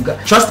what you've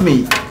got, trust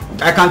me,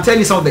 I can tell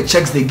you some of the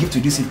checks they give to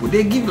these people.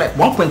 They give like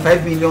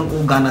 1.5 million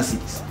old Ghana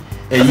cedis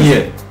a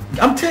year.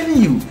 I'm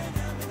telling you.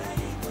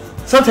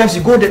 Sometimes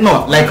you go there,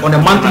 no, like on a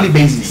monthly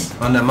basis.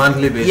 On a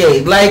monthly basis.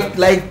 Yeah,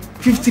 like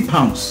 50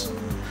 pounds.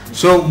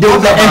 So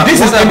this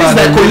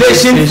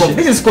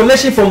is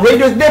collation from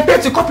radio. They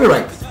pay to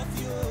copyright.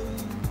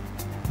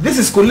 This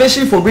is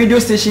collation from radio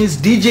stations,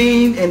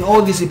 DJing, and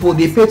all these people.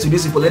 They pay to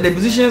these people, and the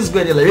musicians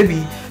go there like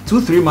maybe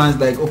 2-3 months,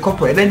 like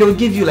copyright. Then they'll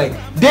give you, like,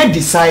 they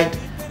decide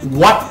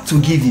what to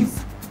give you.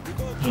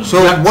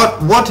 So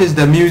what is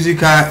the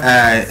musical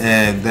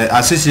the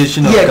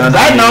association of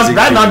Ghana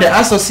right now the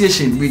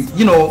association with,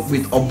 you know,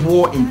 with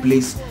Obo in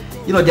place,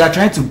 you know, they are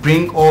trying to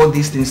bring all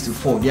these things to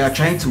fore. They are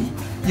trying to,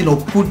 you know,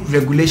 put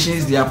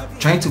regulations, they are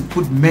trying to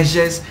put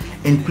measures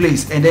in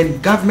place, and then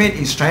government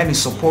is trying to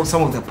support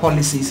some of the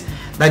policies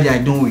that they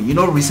are doing. You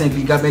know,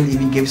 recently government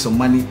even gave some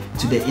money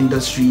to the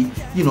industry,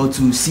 you know,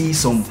 to see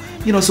some,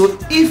 you know. So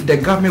if the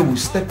government will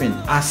step in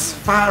as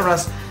far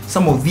as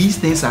some of these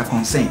things are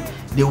concerned,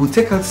 they will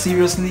take us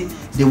seriously.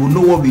 They will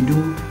know what we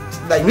do.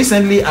 Like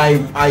recently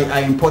I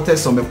imported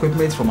some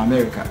equipment from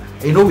America.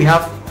 You know, we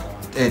have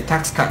a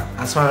tax cut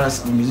as far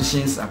as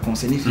musicians are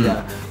concerned. If you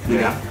are,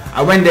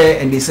 I went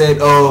there and they said,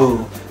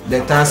 oh,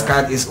 the tax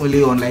cut is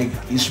only on like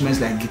instruments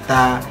like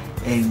guitar,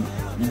 and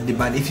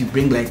but if you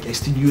bring like a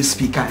studio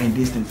speaker and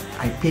these things,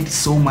 I paid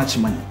so much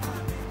money.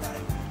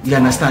 You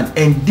understand?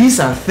 And these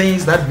are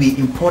things that we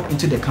import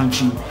into the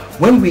country.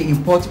 When we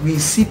import, we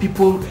see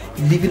people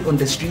living on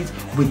the streets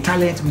with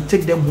talent. We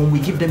take them home, we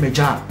give them a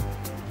job.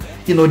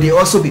 You know, they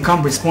also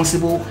become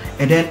responsible,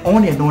 and then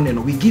on and on and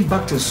on. We give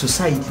back to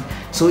society.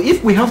 So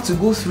if we have to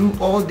go through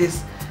all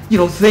this, you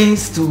know,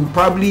 things to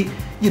probably,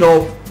 you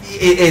know,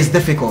 it is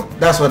difficult.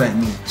 That's what I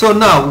mean. So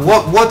now,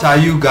 what are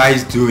you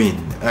guys doing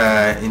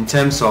in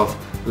terms of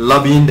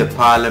lobbying the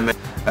parliament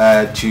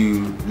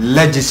to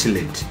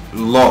legislate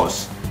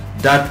laws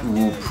that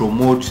will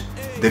promote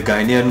the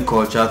Ghanaian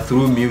culture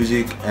through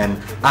music and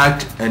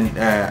act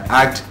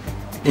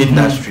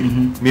industry,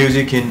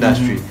 music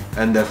industry,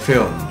 and the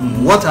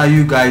film? What are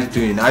you guys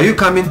doing? Are you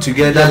coming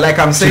together, like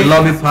I'm saying, to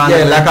lobby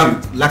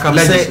parliament?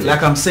 Yeah,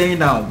 like I'm saying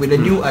now, with the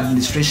new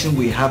administration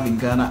we have in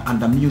Ghana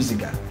under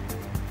Musica,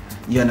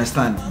 you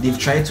understand, they've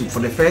tried to, for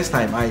the first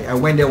time, I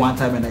went there one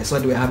time and I saw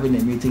they were having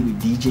a meeting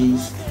with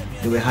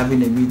DJs, they were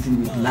having a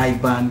meeting with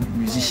live band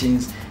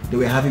musicians, they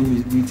were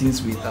having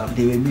meetings with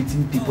they were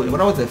meeting people. But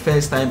that was the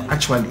first time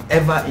actually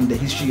ever in the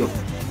history of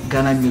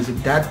Ghana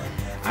music that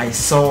I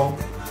saw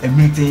a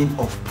meeting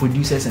of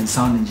producers and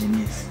sound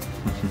engineers.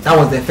 That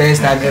was the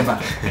first time ever.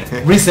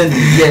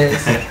 Recently,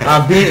 yes,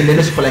 I've been in the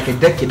industry for like a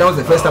decade. That was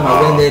the first time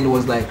I went there, and it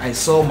was like I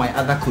saw my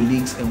other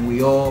colleagues and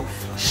we all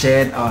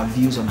shared our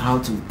views on how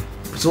to.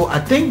 So I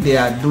think they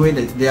are doing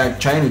it. They are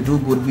trying to do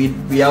good.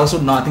 We also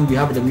now, I think we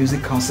have the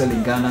Music Council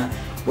in Ghana,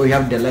 where we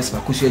have the Les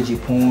Bakusio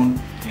Japon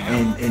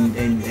and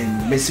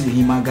Messi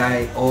Hima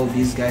guy, all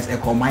these guys,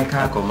 Echo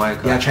Micah.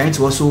 They are trying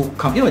to also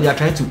come, you know, they are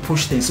trying to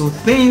push things. So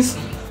things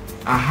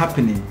are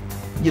happening.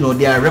 You know,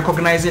 they are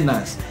recognizing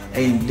us,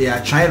 and they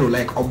are trying to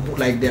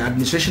like the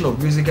administration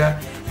of Musica,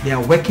 they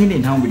are working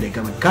in hand with the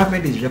government.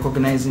 Government is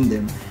recognizing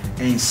them,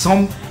 and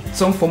some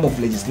some form of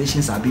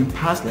legislations are being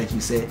passed, like you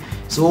said.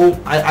 So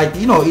I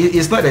you know,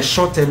 it's not a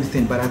short-term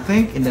thing, but I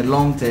think in the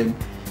long term,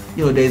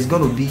 you know, there's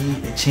going to be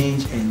a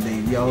change in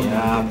the real.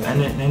 Yeah,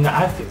 and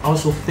I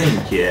also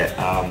think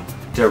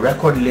the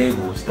record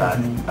labels that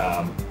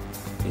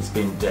it's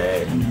been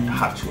there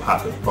have to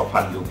have a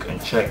proper look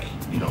and check,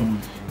 you know,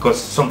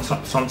 because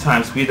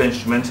sometimes with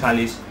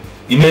instrumentalists,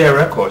 you made a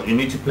record, you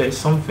need to play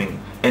something,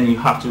 and you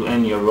have to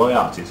earn your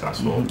royalties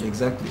as well.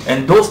 Exactly.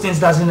 And those things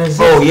doesn't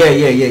exist. Oh yeah.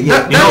 It's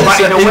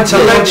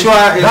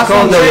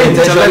called the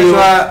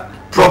intellectual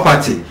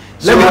property.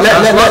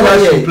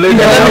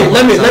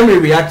 Let me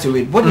react to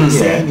it. What he's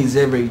saying is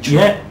very true.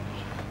 Yeah.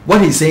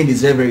 What he's saying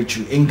is very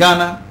true. In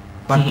Ghana,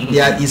 but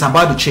it's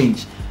about to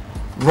change.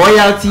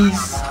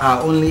 Royalties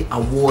are only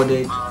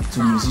awarded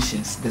to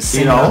musicians. The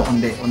singer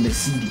on the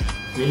CD.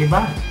 Really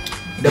bad.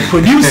 The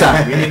producer,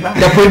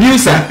 the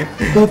producer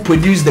who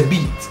produced the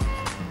beat,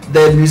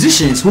 the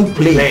musicians who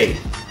play,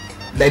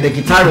 like the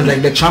guitarist,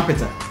 like the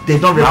trumpeter, they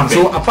don't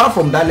represent. So apart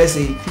from that, let's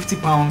say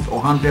 £50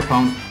 or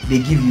 £100, they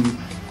give you.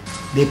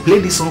 They play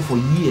this song for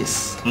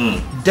years,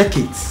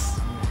 decades,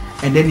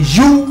 and then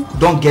you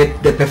don't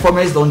get, the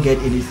performers don't get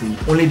anything.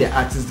 Only the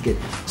artists get.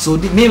 So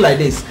they mean like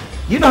this.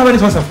 You know how many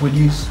songs I've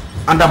produced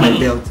under my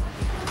belt?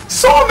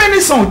 So many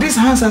songs. This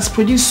Hans has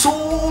produced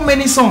so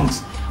many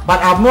songs,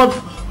 but I've not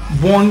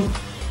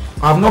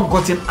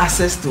gotten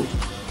access to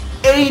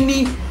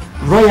any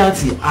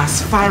royalty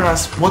as far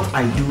as what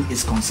I do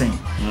is concerned.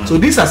 So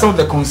these are some of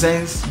the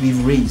concerns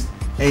we've raised,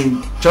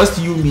 and just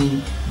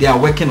me, they are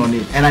working on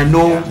it, and I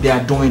know they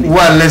are doing it.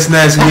 Well,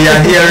 listeners, we are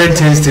hearing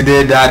things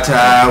today that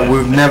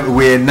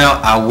we're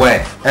now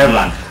aware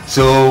ever.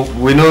 So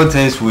we know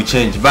things will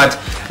change, but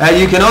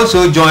you can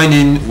also join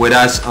in with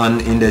us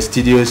in the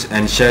studios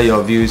and share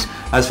your views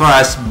as far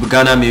as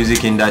Ghana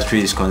music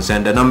industry is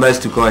concerned. The numbers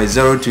to call is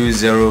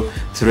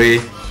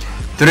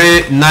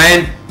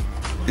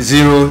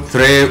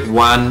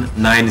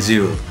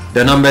 0203-390-3190.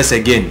 The numbers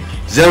again,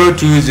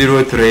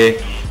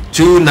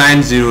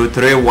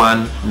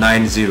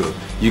 0203-290-3190.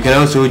 You can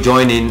also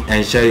join in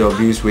and share your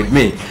views with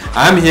me.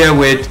 I'm here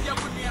with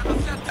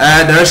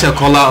there is a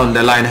caller on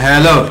the line.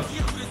 Hello.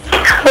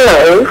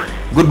 Hello.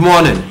 Good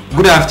morning.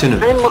 Good afternoon.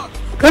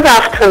 Good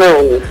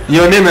afternoon.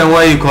 Your name and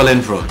where are you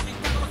calling from?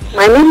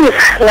 My name is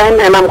Helen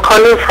and I'm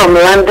calling from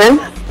London.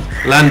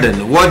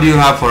 London. What do you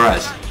have for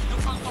us?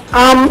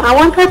 I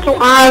wanted to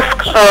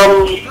ask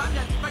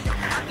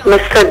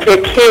Mr.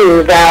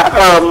 JQ that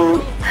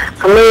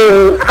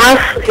as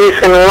he's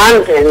in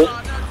London,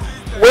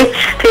 which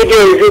studio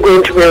is he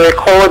going to be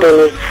recording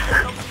it?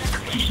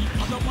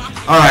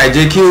 Alright,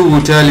 JQ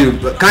will tell you.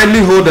 Kindly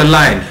hold the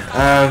line.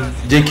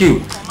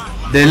 JQ,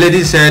 the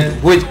lady said,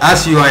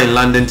 as you are in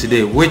London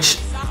today, which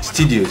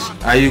studios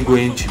are you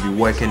going to be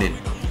working in?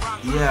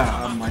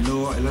 Yeah, I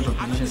know a lot of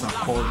musicians have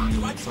called me,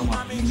 some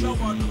have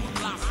emailed me.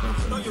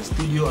 The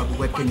studio I'm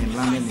working in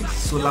London is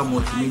Solar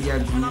Multimedia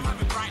Group,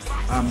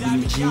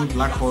 BG,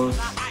 Black Horse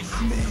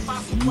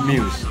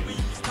Muse,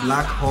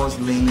 Black Horse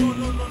Lane,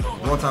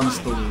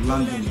 Walthamstow,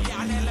 London,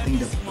 and I think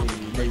the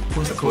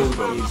postcode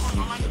is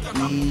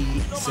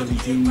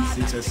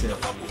E176SL.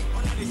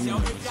 So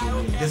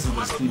this is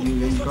the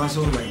studio, and you can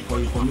also, like, for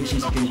information,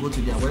 you can go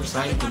to their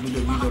website,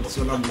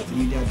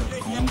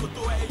 www.solarmultimedia.com,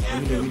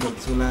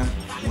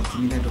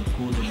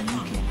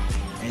 www.solarmultimedia.co.uk,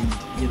 and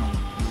you know.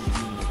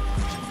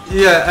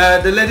 Yeah,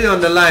 the lady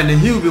on the line,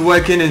 he will be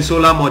working in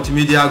Solar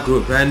Multimedia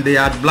Group, and they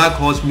are at Black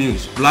Horse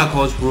Muse, Black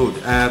Horse Road,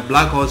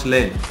 Black Horse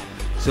Lane.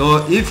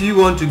 So if you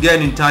want to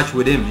get in touch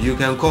with him, you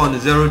can call on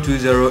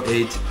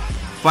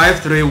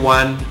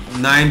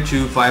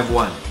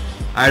 0208-531-9251.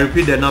 I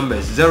repeat the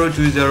numbers,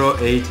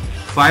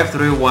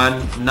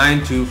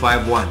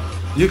 0208-531-9251.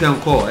 You can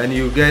call and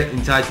you get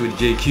in touch with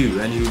JQ,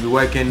 and he'll be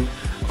working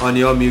on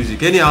your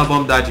music. Any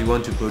album that you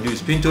want to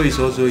produce. Pinto is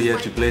also here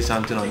to play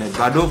something on it.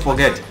 But don't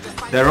forget,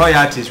 the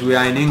royalties, we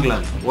are in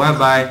England,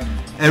 whereby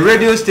a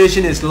radio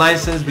station is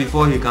licensed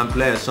before he can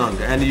play a song.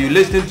 And you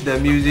listen to the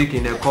music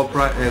in a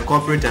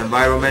corporate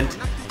environment,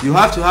 you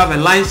have to have a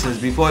license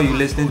before you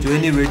listen to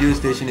any radio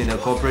station in a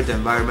corporate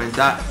environment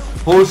that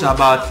holds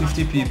about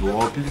 50 people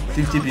or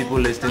 50 people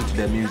listening to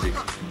the music.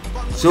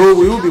 So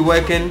we will be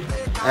working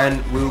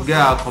and we will get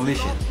our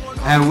commission,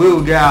 and we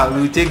will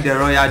take the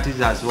royalties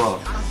as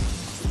well.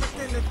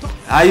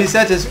 Are you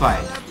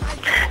satisfied?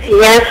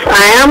 Yes,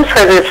 I am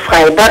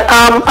satisfied. But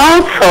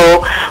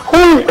also,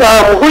 who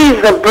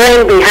is the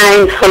brain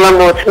behind Solar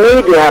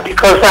Multimedia?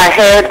 Because I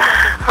heard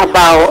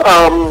about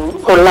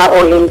Ola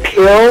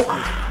Olympio.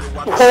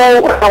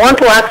 I want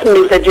to ask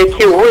Mr. JQ,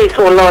 who is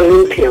Ola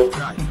Olympio?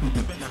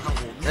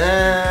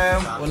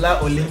 Ola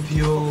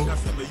Olympio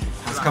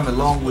has come a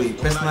long way.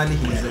 Personally,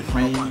 he's a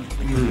friend.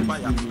 Really,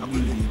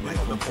 like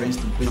from friends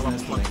to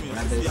business to like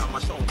brothers.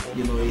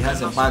 You know, he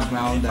has a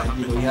background that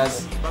he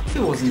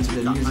was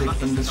into the music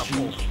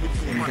industry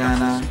in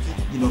Ghana.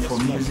 You know, for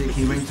music,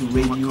 he went to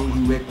radio.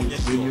 He worked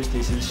with radio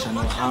stations,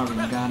 Channel R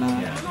in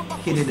Ghana.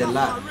 He did a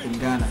lot in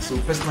Ghana. So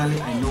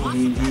personally, I know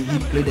him. He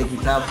played the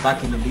guitar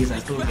back in the days. I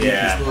still think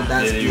he still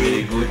does.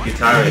 Really good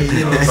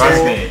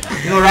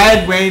guitarist. You know,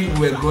 right when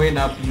we were growing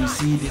up, you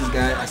see this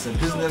guy as a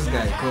business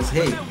guy. Because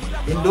hey,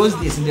 in those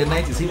days, in the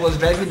 90s, he was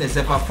driving a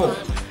Zephyr 4.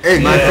 Hey,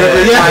 my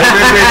favorite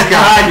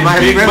guy. My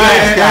favorite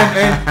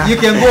guy. And you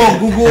can go on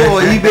Google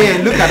or eBay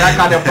and look at that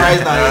kind of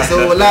price now.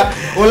 So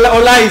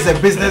Ola is a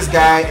business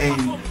guy,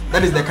 and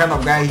that is the kind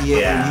of guy he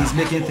is, and he's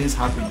making things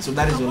happen. So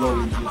that is Ola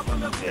we do for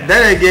me.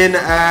 Then again,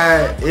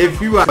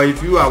 if you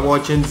are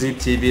watching Zip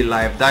TV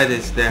live, that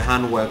is the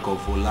handwork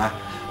of Ola.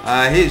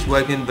 He is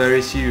working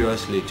very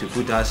seriously to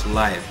put us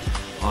live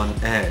on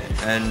air,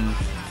 and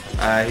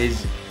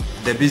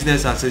the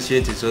business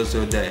associate is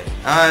also there.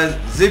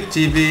 Zip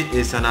TV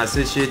is an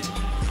associate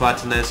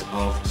partners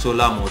of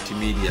Solar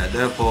Multimedia.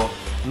 Therefore,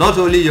 not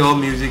only your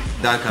music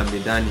that can be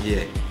done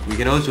here, we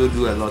can also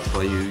do a lot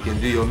for you. You can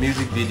do your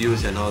music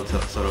videos and all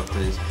sort of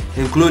things,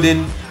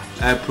 including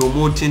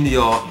promoting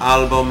your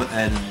album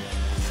and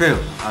film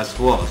as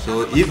well.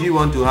 So if you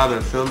want to have a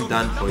film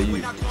done for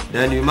you,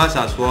 then you must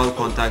as well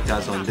contact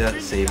us on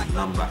that same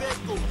number.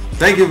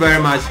 Thank you very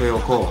much for your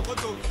call.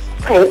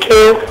 Thank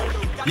you.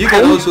 You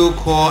can also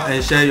call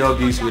and share your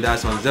views with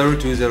us on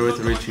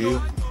 02032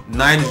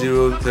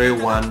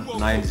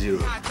 903190.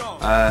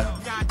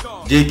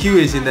 JQ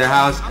is in the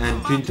house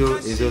and Pinto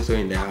is also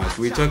in the house.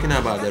 We're talking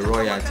about the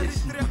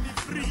royalties.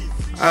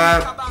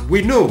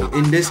 We know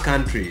in this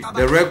country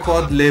the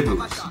record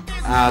labels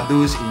are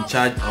those in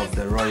charge of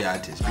the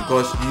royalties,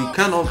 because you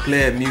cannot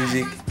play a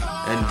music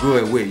and go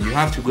away. You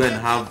have to go and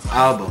have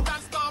album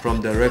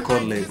from the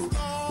record label.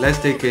 Let's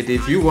take it,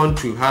 if you want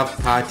to have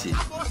party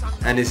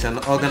and it's an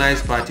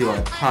organized party or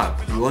a pub,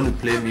 you want to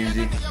play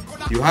music,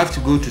 you have to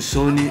go to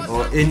Sony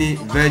or any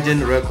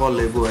Virgin record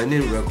label, any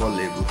record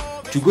label,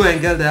 to go and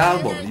get the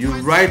album. You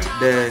write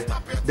the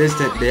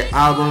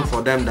album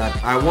for them that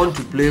I want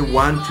to play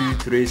 1, 2,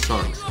 3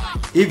 songs.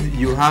 If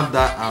you have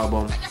that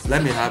album,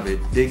 let me have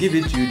it. They give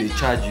it to you, they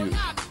charge you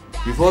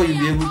before you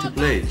be able to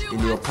play it in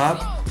your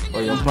pub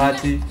or your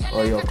party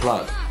or your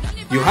club.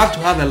 You have to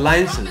have a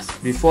license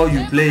before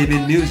you play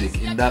even music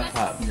in that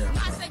pub.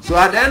 So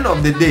at the end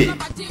of the day,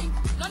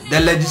 the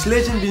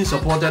legislation being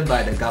supported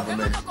by the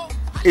government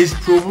is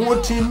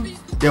promoting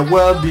the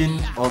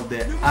well-being of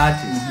the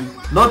artist,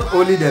 not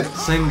only the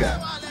singer,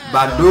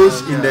 but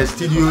those in the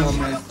studios,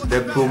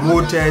 the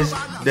promoters,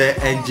 the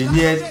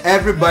engineers,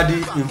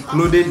 everybody,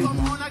 including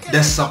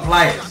the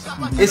suppliers.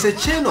 It's a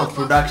chain of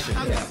production.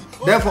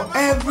 Therefore,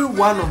 every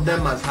one of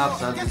them must have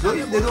something. So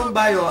if they don't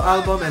buy your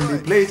album and they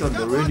play it on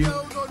the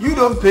radio, you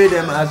don't pay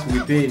them as we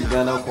pay in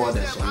Ghana called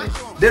the Sole.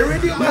 The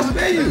radio must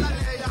pay you.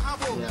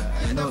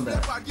 I know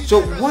that.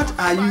 So what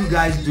are you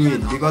guys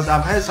doing? Because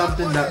I've heard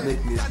something that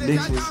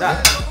makes me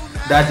sad.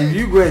 That if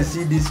you go and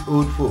see these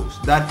old folks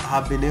that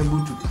have been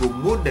able to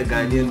promote the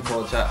Ghanaian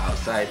culture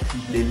outside,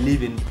 they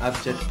live in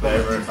abject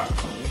poverty.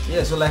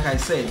 Yeah, so like I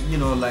said, you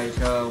know, like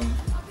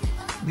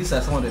these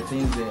are some of the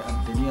things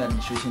that the new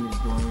administration is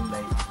doing.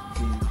 Like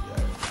the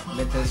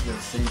letters were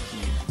sent to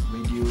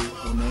radio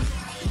owners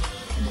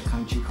in the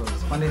country, because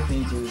funny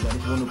thing is that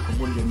if you want to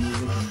promote your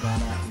music in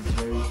Ghana, it's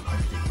very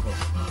hectic.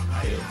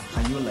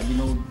 And you like, you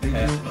know,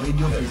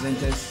 radio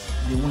presenters,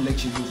 they won't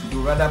let you go. They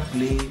would rather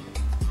play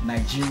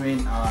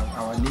Nigerian,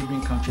 our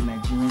neighboring country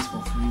Nigerians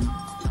for free.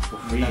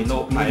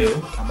 No,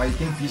 Ayo. But you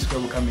think P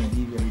Square will come and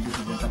give you a radio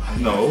presenter?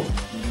 No.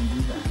 They don't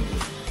do that.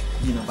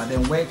 You know, but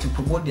then where to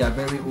promote their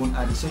very own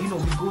artists. So you know,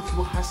 we go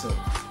through hassle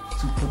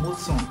to promote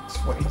songs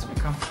for it to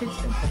become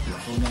hits and popular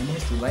for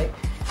Ghanaians to like.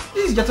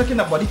 This you're talking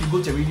about. If you go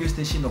to a radio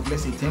station of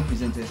let's say 10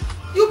 presenters,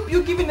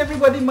 you're giving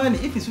everybody money.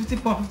 If it's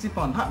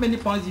 £50, how many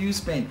pounds do you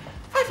spend?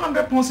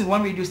 £500 in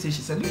one radio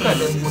station. So look at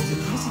the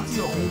multiplicity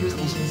of radio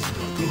stations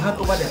we've had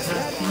over the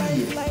past 2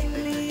 years.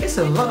 It's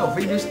a lot of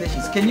radio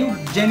stations. Can you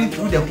journey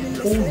through the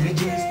whole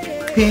regions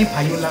paying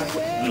payola?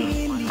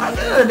 At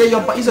the end of the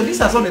day, so these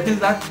are some of the things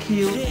that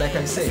kill, like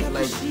I said,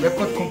 like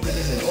record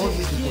companies and all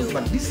these people.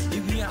 But this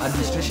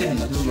administration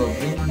is doing well,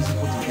 bringing these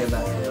people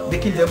together,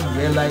 making them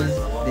realize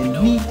the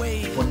need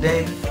for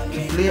them to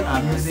play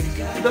our music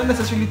without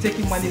necessarily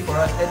taking money for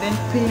us, and then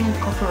paying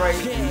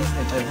copyright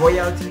and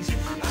royalties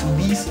to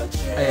these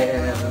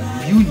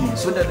unions,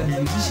 so that the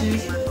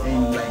musicians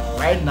and like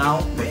right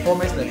now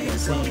performers like you're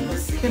saying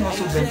can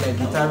also benefit,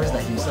 like guitarists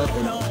like himself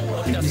and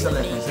producer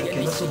like myself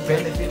can also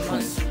benefit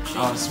from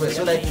our sweat.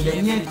 So like in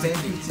the near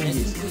 10-15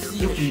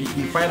 years, if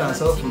we find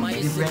ourselves in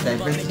different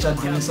diverse teachers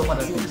doing some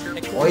other things,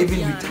 or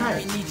even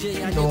retired,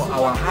 you know,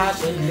 our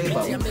hard-earned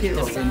labor will pay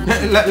off.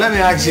 Let me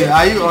ask you,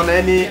 are you on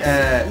any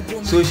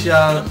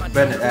social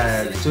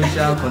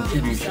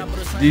contribution?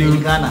 Do you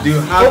have do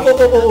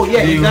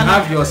you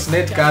have your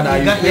SNET card? Are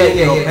you paying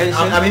your pension?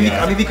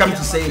 I mean, we come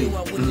to say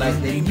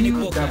like the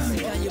new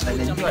government like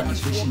the new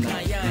administration now,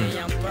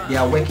 they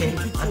are working.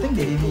 I think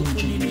they didn't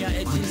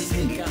introduce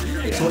sleep.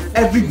 So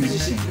every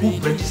musician who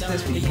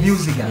registers with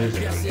music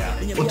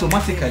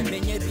automatically,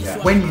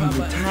 when you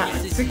retire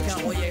at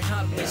 60,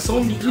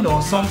 some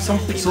so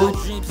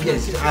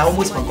yes, I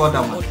almost forgot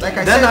that one. Like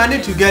I then said, I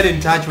need to get in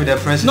touch with the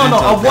president. No,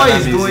 of Avoy Ghana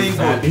is Music doing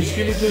Fund. good. It's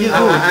really doing You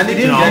know, good. and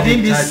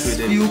within this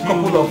few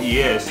couple of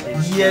years,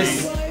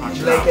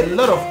 like a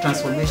lot of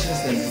transformations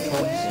and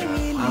reforms.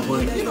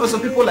 You know, so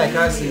people like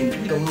us, we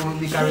can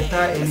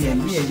retire early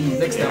and me and you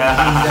next time in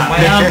the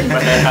Miami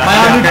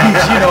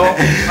Beach,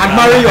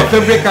 admiring your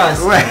favorite cars.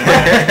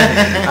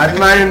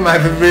 Admiring my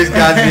favorite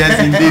cars, yes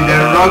indeed, the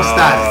rock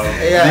stars.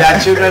 Their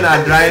children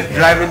are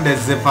driving the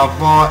Zipper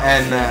 4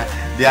 and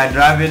they are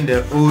driving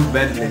the old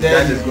Bentley.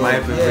 That is my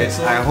favorite.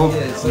 So, I hope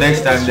so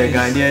next time the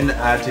Ghanaian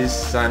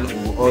artist's son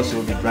will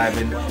also be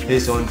driving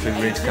his own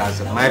favorite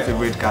cars, my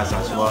favorite cars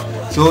as well.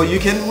 So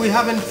we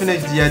haven't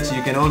finished yet.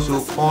 You can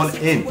also call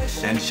in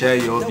and share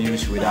your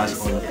views with us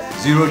on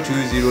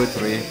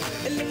 0203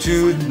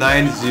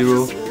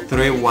 290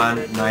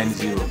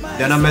 3190.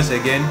 The numbers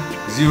again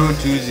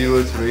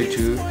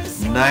 02032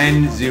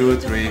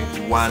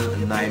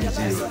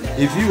 903-190.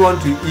 If you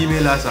want to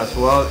email us as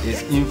well,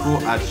 it's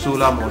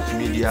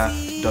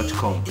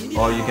info@solarmultimedia.com,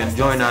 or you can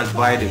join us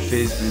via the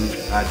Facebook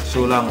at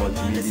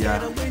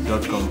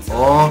solarmultimedia.com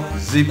or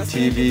Zip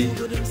TV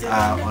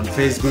on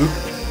Facebook.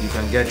 You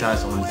can get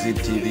us on Zip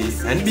TV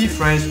and be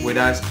friends with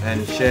us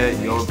and share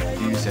your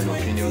views and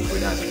opinions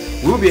with us.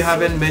 We'll be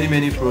having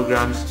many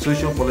programs,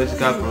 social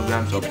political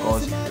programs, of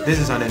course. This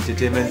is an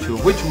entertainment show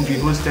which will be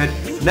hosted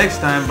next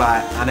time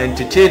by an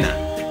entertainer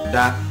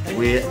that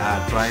we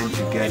are trying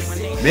to get.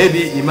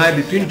 Maybe it might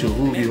be Pinto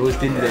who will be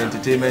hosting the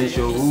entertainment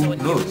show. Who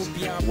knows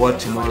what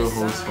tomorrow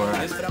holds for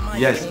us?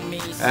 Yes,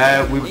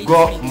 we've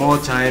got more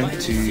time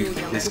to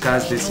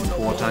discuss these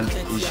important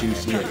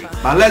issues here.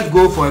 But let's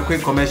go for a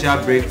quick commercial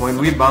break. When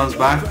we bounce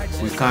back,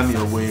 we come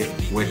your way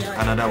with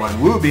another one.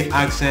 We'll be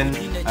asking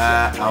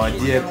our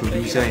dear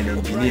producer and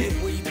engineer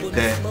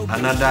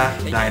another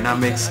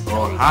dynamics,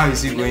 or how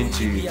is he going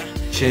to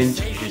change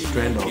his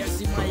trend of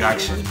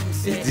production.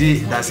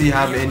 Does he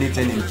have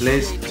anything in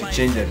place to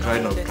change the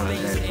trend of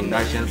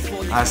production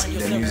as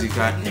the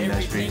musical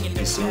industry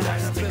is so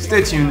dynamic?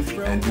 Stay tuned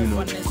and do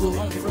not go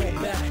away.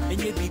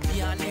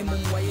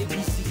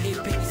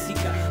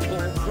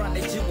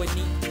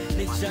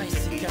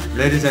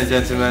 Ladies and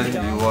gentlemen,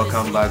 you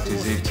welcome back to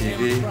Zip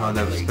TV on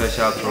a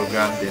special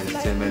program, the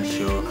entertainment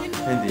show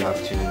in the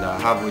afternoon. I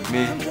have with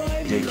me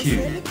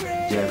JQ,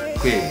 Jeff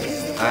Quay,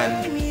 and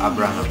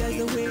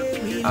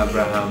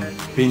Abraham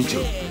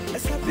Pinto.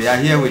 They are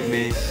here with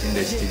me in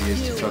the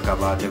studios to talk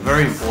about a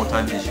very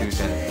important issues,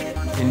 and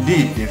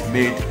indeed they've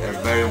made a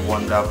very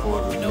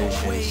wonderful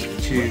relations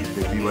to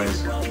the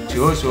viewers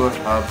to also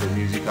help the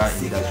musical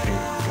industry in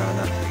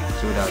Ghana,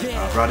 so that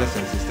our brothers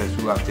and sisters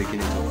who have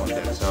taken it upon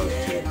themselves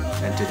to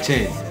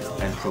entertain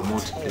and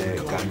promote the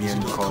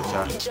Ghanaian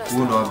culture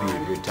will not be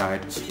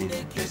retired in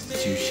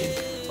destitution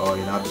or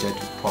in abject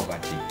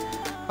poverty.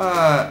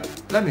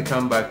 Let me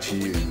come back to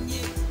you.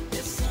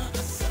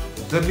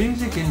 The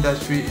music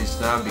industry is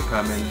now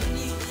becoming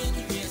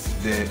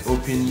the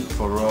open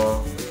for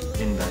all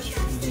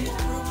industry,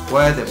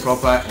 where the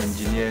proper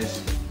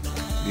engineers,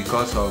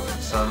 because of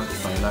some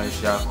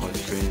financial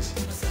constraints,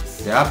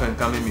 the up and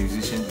coming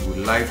musicians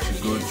would like to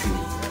go to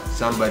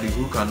somebody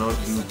who cannot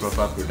do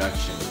proper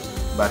production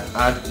but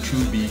add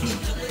 2 beats,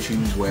 2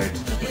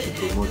 words to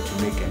promote, to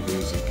make a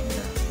music.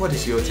 What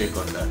is your take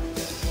on that?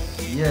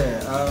 Yeah,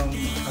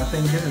 I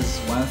think this is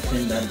one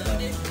thing that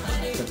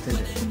affected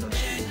the industry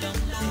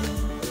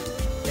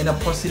in a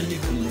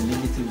positive and a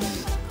negative way.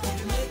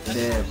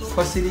 The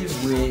positive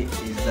way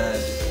is that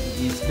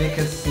it makes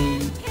us see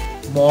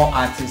more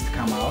artists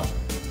come out.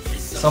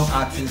 Some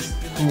artists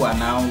who are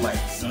now like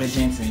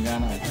legends in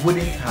Ghana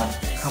wouldn't have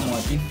come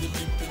out if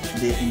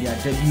in their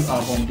debut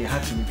album they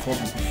had to record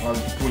with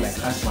people like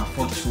us who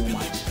afford so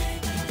much.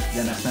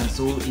 You understand?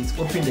 So it's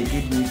opened the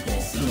gateway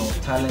for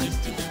talents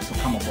to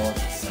come about.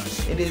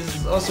 It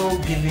is also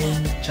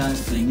giving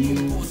chance to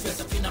new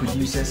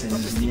producers and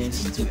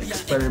engineers to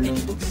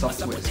experiment with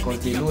software, because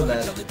they know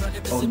that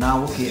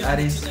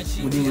artists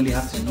wouldn't really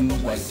have to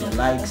use like the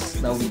likes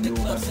that we know,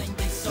 but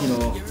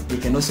they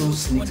can also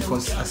sneak,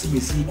 because as you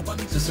see,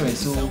 so and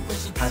so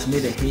has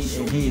made a hit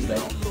and he is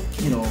like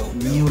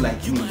new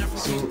like me.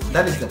 So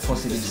that is the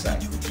positive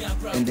side.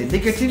 And the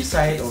negative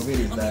side of it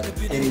is that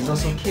it is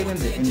also killing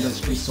the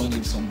industry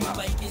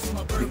somehow,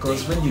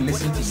 because when you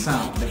listen to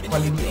sound, the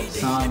quality of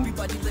sound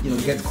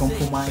gets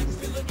compromised.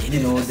 The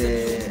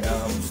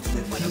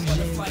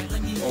fusion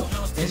of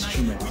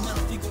instruments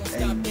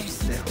and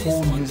the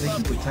whole music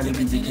in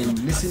totality, you can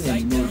listen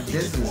and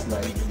this is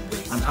like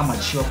an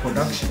amateur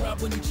production.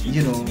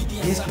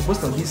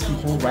 Most of these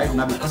people right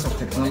now, because of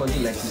technology,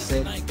 like you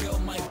said,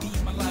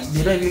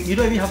 you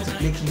don't even have to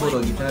play keyboard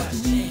or guitar to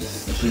be a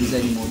producer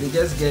anymore. They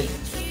just get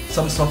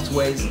some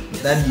softwares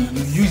that you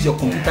use your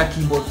computer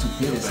keyboard to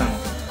play the sound.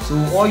 So So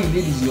all you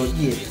need is your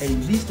ear,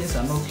 and these things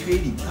are not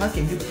trading. How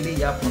can you play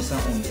your concern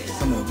on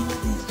some of these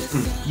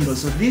things? You know,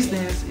 so these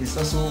things is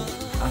also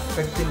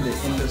affecting the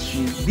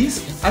industry.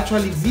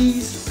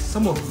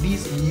 Some of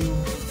these new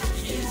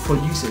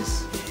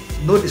producers,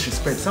 no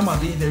disrespect, some are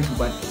very very good,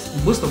 but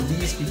most of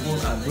these people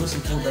are those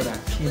people that are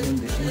killing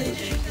the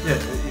industry. Yeah,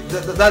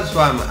 that's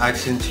why I'm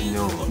asking to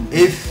know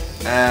if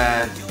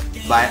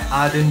by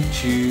adding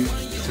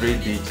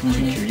 2-3 beats to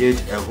create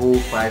a whole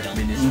 5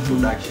 minutes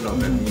production of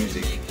the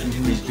music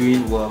is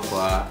doing well for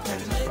our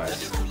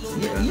enterprise.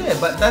 Yeah,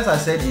 but as I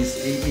said,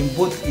 it's in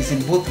both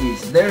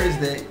ways. There is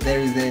the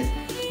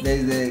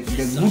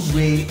good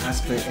way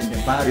aspect and the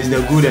bad. It's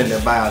the good and the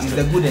bad. It's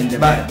the good and the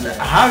but bad.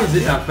 how is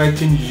it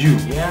affecting you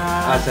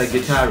as a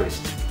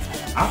guitarist?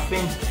 I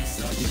think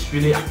it's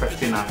really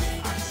affecting us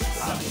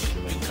as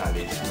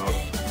instrumentalists, not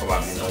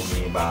probably not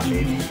me, but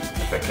maybe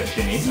a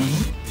percussionist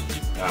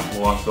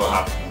who also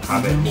have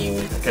a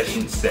whole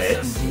percussion set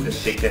with the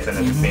shakers and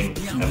everything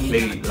and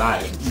play it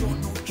live.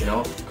 You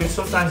know, because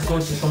sometimes go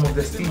to some of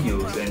the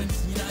studios and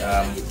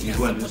you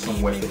go and do some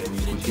work and then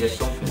you could hear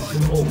something.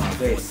 Oh my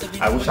God,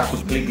 I wish I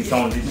could play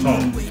guitar on this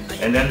song.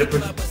 And then the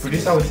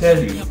producer will tell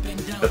you,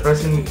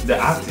 the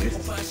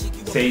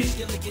artist says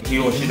he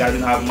or she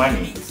doesn't have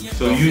money.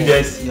 So you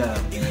just,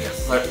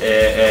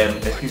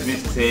 excuse me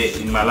to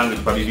say in my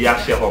language, but maybe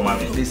I share how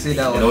money. They say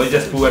that. You know, we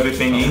just put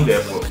everything in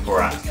there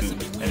for us to,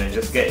 and then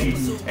just get it.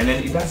 And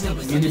then it doesn't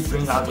really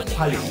bring out the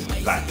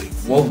quality, like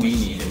what we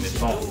need in the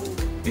song.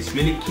 It's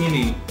really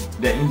killing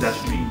the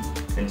industry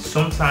and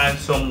sometimes,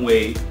 some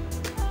way,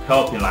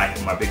 helping,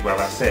 like my big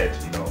brother said,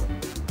 you know.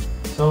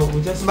 So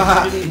we just.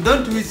 But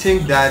don't we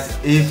think that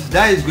if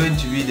that is going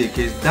to be the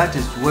case, that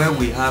is where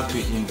we have to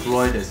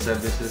employ the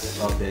services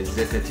of the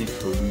executive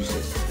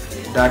producers,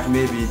 that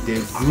maybe they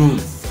groom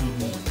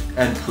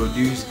and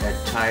produce a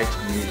tight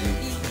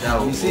music.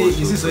 That You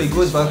see, so it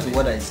goes back to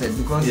what I said,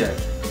 because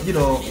you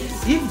know,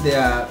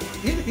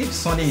 if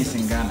Sonny is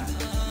in Ghana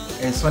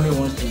and Sonny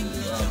wants to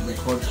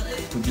record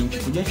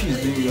Kujinchi is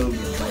doing well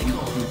with by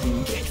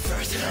incorporating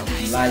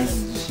live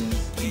musicians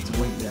into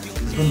what he does.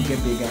 It's going to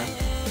get bigger.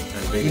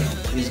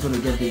 It's going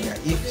to get bigger.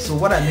 So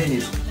what I mean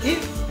is,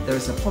 if there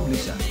is a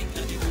publisher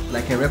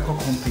like a record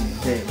company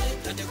there,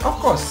 of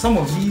course some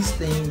of these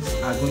things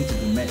are going to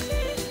be met.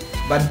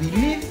 But we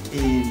live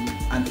in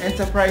an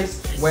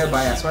enterprise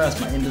whereby, as far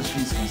as my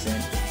industry is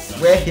concerned,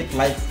 where Hip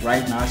Life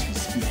right now as we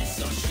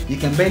speak, you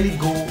can barely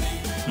go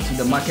to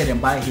the market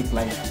and buy a Hip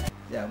Life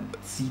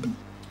CD.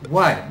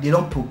 Why? They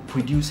don't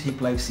produce Hip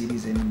Life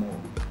CDs anymore.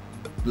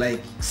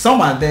 Like, some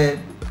are there,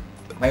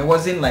 but it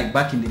wasn't like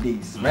back in the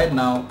days. Right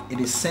now, it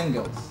is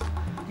singles.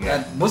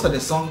 That most of the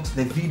songs,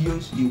 the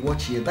videos you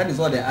watch here, that is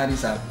what the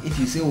artists have. If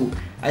you say, oh,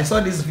 I saw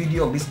this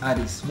video of this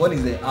artist, what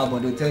is the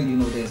album? They'll tell you,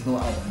 no, there's no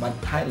album. But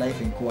High Life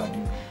and Co. are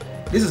doing.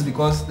 This is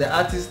because the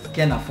artists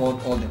can't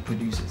afford all the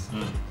producers.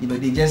 You know,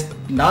 they just,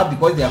 now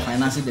because they are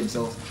financing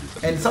themselves.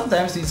 And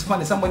sometimes it's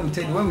funny, somebody will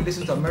tell you, when we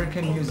listen to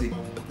American music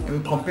and we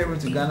compare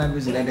it to Ghana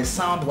music, like the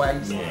sound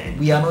wise,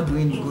 we are not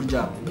doing a good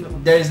job. You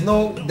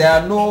know, there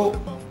are no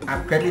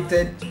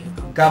accredited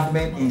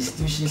government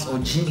institutions or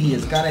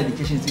GES, Ghana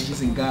education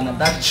institutions in Ghana,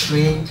 that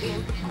train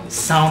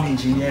sound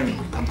engineering.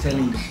 I'm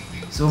telling you.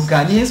 So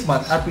Ghanaians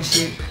must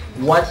appreciate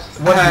what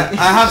I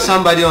have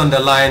somebody on the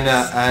line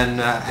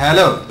and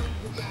hello.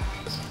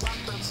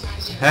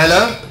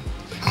 Hello?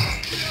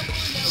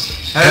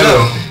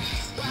 Hello.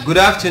 Good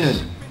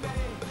afternoon.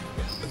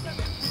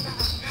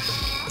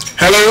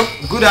 Hello.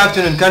 Good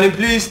afternoon. Can you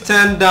please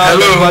turn down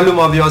the volume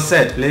of your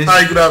set, please?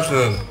 Hi, good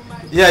afternoon.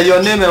 Yeah,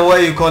 your name and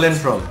where you calling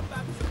from?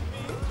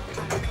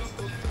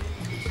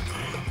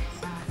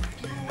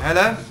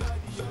 Hello?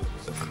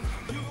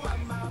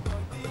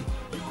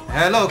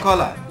 Hello,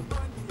 caller.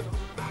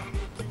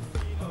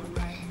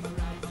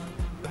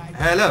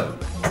 Hello.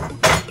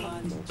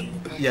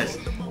 Yes.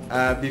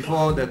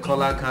 Before the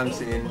caller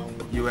comes in,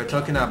 you were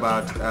talking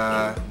about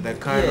the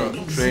kind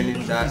of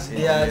training that.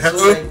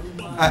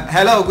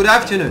 Hello, good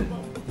afternoon.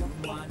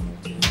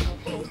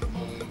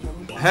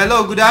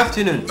 Hello, good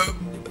afternoon.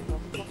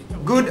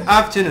 Good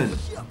afternoon.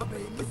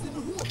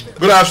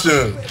 Good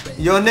afternoon.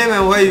 Your name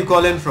and where you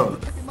calling from?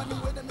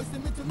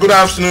 Good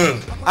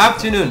afternoon.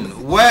 Afternoon.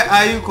 Where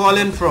are you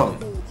calling from?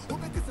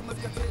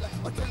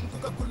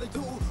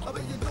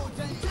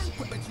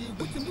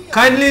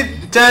 Kindly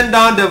turn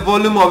down the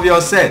volume of your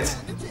set.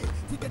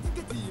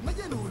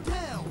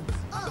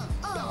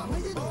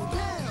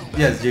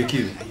 Yes,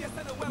 JQ.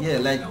 Yeah,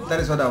 like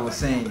that is what I was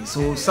saying.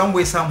 So some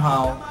way,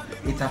 somehow,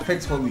 it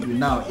affects what we do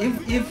now.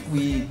 If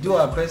we do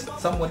our best,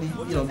 somebody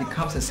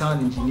becomes a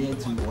sound engineer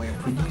or a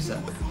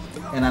producer,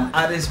 and an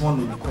artist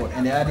want to record,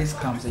 and the artist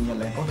comes and you're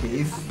like, okay,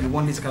 if you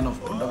want this kind of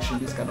production,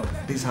 this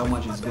is how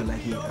much it's good. Like,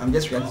 hey, I'm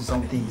just reacting to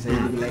some things, and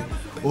you'll be like,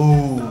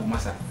 oh,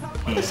 massa,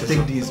 let's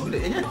take this.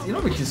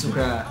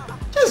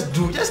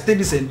 Just take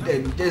this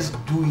and just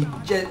do it.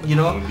 He's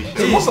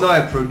not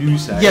a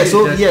producer.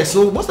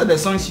 So most of the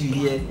songs you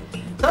hear,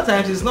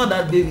 sometimes it's not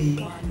that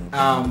maybe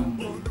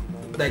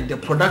like the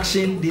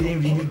production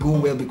didn't really go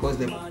well because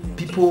the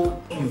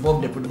people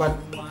involved but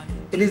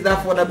it is the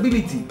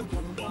affordability.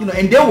 You know,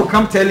 and they will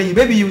come telling you,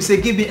 maybe you say,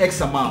 give me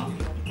X amount.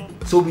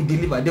 So we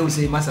deliver. They will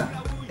say, Massa,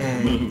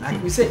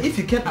 like we say, if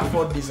you can't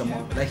afford this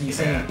amount, like he's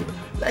saying,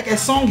 like a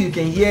song you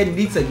can hear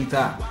needs a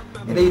guitar.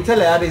 And then you tell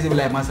the others,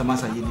 like,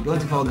 Massa, you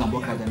don't follow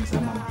Gamboka and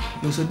some.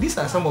 So these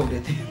are some of the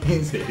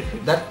things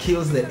that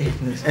kills the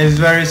industry. It's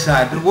very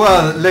sad.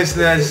 Well,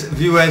 listeners,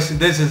 viewers,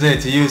 this is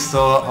it. You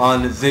saw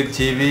on Zip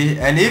TV.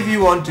 And if you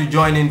want to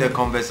join in the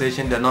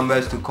conversation, the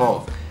numbers to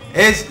call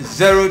is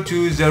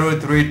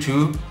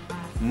 02032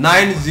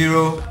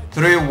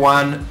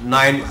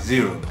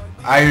 903190.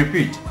 I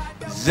repeat,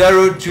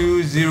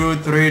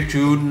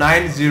 02032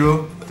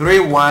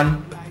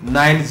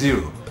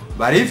 903190.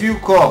 But if you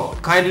call,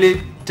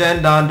 kindly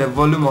turn down the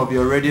volume of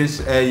your radio,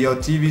 your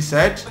TV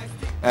set,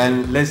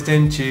 and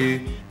listen to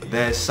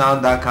the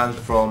sound that comes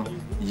from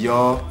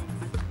your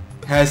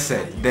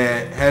headset,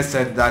 the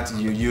headset that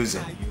you're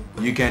using.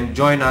 You can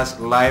join us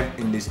live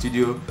in the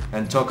studio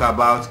and talk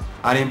about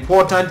an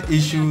important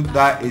issue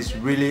that is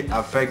really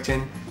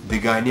affecting the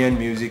Ghanaian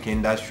music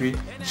industry.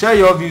 Share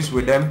your views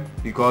with them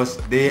because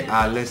they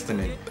are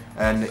listening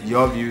and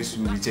your views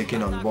will be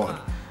taken on board.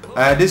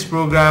 This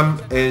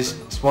program is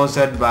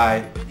sponsored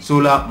by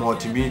Solar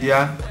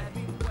Multimedia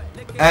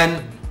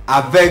and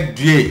Avec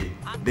Dieu.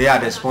 They are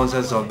the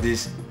sponsors of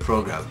this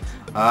program.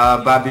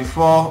 But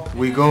before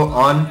we go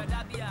on,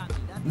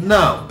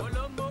 now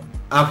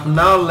I've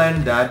now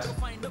learned that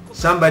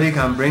somebody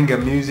can bring a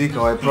music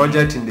or a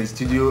project in the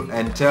studio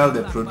and tell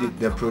the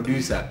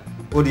producer,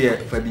 oh dear,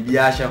 for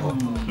Bibiasha.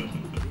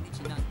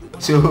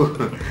 So,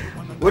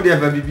 what dear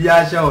for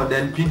Bibiasha, or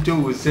then Pinto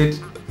will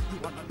sit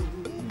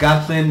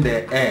gathering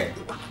the air.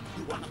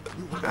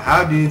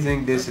 How do you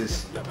think this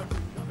is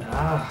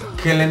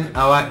killing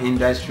our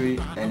industry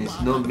and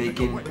it's not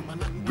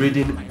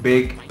breeding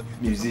big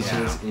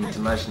musicians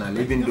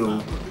internationally, even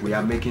though we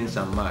are making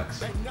some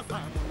marks?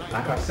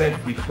 Like I said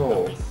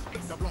before,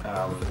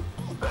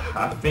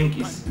 I think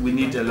we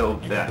need a little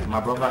bit. My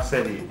brother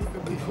said it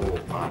before.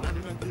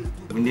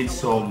 We need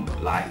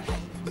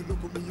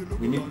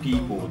we need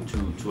people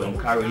to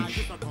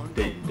encourage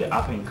the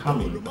up and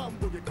coming.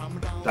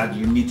 That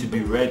you need to be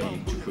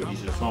ready to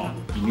produce a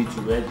song. You need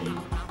to ready.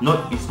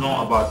 It's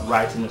not about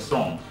writing a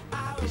song.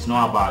 It's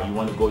not about you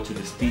want to go to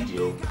the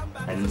studio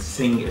and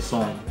sing a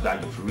song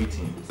that you've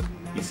written.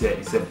 It's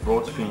a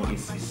broad thing.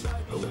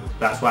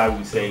 That's why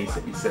we say it's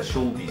a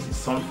showbiz. It's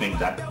something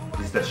that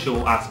is the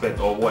show aspect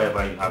or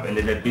whatever you have, and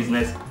then the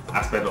business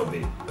aspect of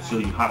it. So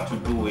you have to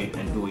do it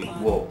and do it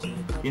well.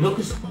 You know,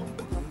 because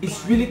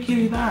it's really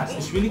killing us.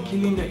 It's really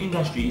killing the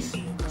industry.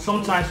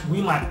 Sometimes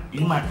you might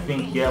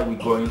think, yeah,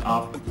 we're going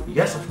up.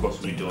 Yes, of course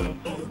we're doing,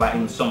 but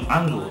in some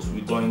angles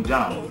we're going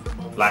down.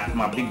 Like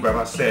my big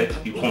brother said,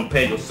 you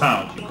compare your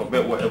sound, you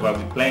compare whatever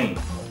we're playing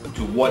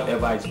to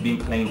whatever is being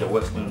played in the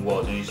Western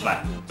world, and it's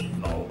like,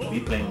 no,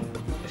 we're playing,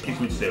 excuse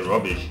me to say,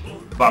 rubbish.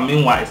 But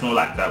meanwhile, it's not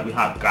like that. We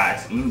have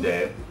guys in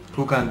there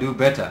who can do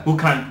better. Who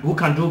can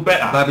do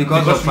better. But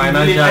because of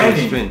financial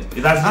restraint.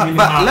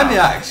 But let me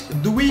ask,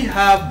 do we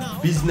have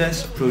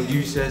business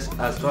producers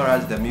as far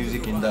as the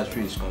music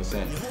industry is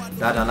concerned?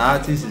 That an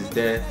artist is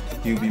there,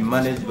 he'll be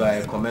managed by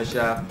a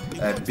commercial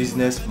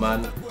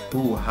businessman who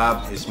will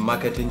have his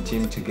marketing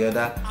team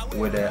together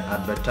with the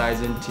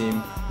advertising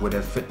team, with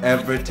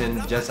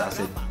everything just as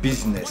a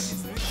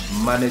business,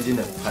 managing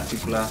a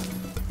particular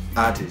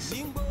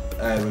artist,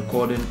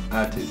 recording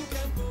artist,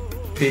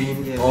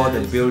 paying all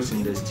the bills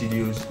in the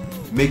studios,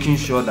 making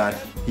sure that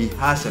he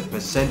has a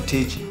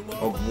percentage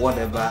of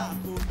whatever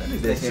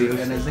the sales.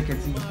 An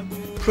executive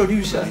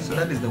producer. So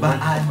that is the but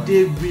are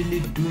they really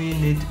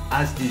doing it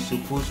as they're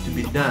supposed to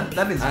be done?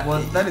 That is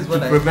what to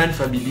prevent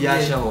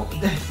Fabibiasha or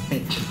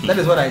that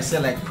is what I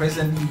said. Like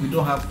presently, we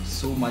don't have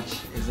so much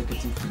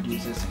executive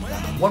producers in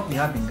Ghana. What we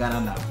have in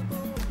Ghana now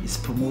is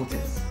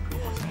promoters.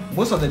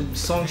 Most of the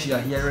songs you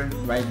are hearing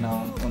right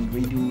now on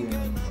radio and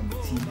on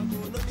TV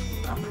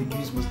are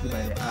produced mostly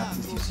by the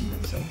artists you see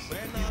themselves.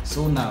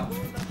 So now,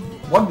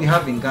 what we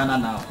have in Ghana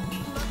now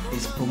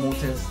is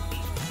promoters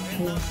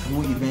who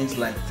through events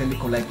like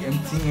telecom, like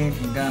MTN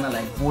in Ghana,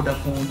 like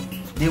Vodafone,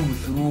 they will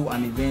throw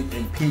an event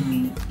and pay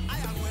you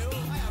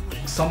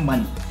some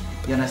money.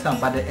 You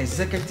understand? But the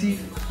executive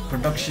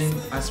production,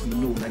 as we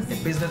know, like the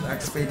business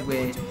aspect,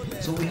 where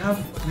so we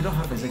don't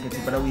have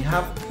executive, but we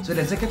have so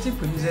the executive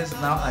producers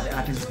now are the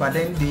artists, but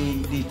then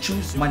they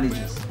choose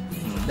managers.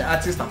 The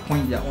artists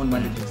appoint their own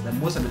managers. And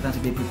most of the time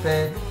they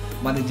prefer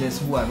managers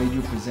who are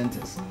radio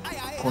presenters,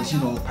 because you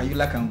know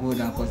Payula can go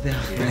down because they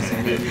have friends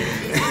and they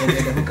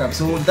hook up.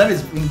 So that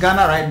is in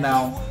Ghana right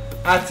now.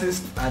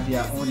 Artists are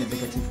their own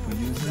executive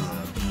producers.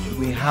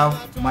 We have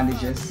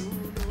managers.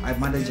 I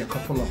manage a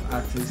couple of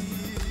artists,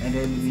 and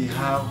then we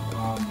have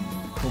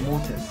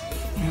promoters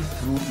who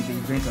through the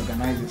event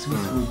organizers who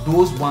through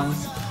those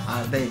ones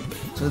are there.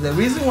 So the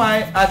reason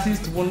why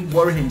artists won't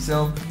worry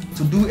himself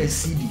to do a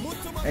CD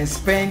and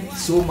spend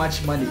so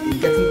much money in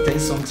getting 10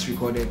 songs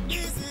recorded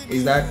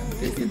is that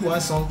they need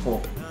one song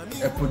for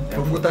a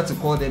promoter to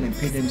call them and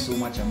pay them so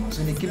much amount,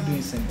 so they keep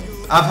doing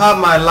singles. I've had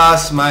my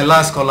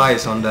last caller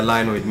is on the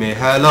line with me.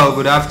 Hello,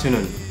 good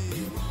afternoon.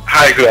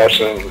 Hi, good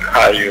afternoon.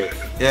 How are you?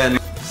 Yeah.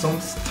 Some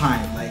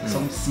time, like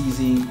some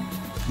season,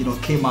 you know,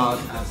 came out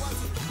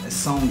as a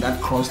song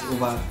that crossed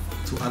over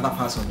to other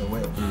parts of the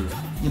world.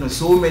 You know,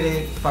 so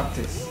many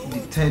factors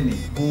determine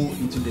go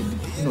into the,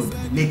 you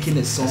know, making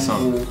a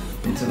song go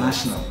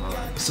international.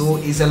 So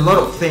it's a lot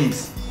of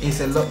things. It's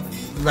a lot,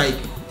 like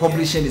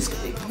publishing is.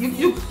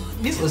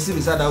 This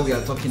Osibisa that we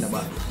are talking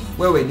about,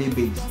 where were they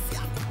based?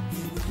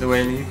 They were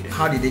in UK.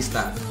 How did they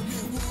start?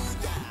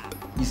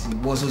 You see,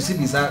 was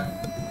Osibisa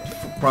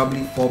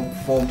probably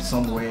formed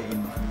somewhere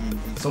in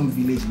some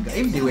village in Ghana?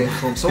 If they were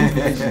from some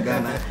village in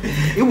Ghana,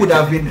 it would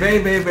have been very,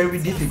 very, very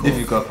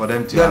difficult for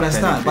them to. You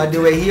understand? But they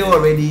were here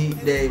already.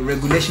 The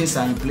regulations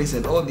are in place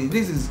and all this.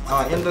 This is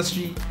our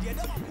industry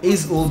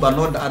is old, but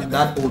not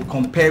that old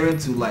comparing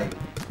to like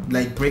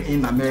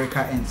Britain,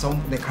 America, and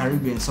the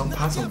Caribbean, some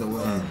parts of the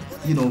world.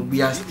 You know,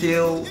 we are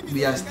still,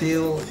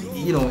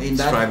 you know, in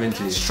that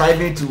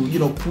striving to, you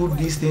know, put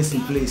these things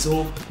in place.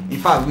 So, in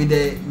fact, with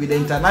the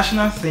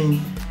international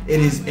thing, it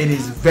is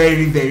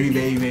very, very,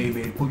 very, very,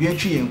 very.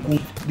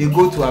 They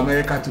go to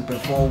America to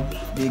perform.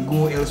 They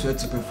go elsewhere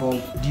to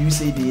perform. Do you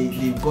say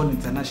they've gone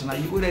international?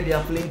 You already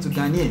are playing to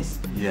Ghanaians.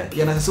 Yeah.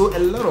 You know, so a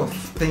lot of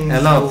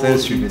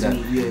things. Should be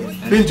done.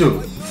 Yeah.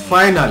 Pinto,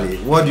 finally,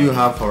 what do you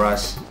have for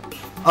us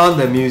on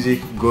the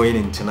music going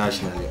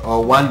internationally?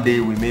 Or one day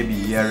we may be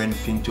hearing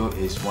Pinto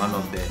is one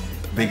of the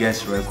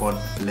biggest record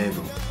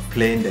label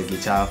playing the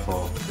guitar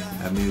for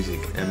a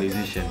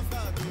musician.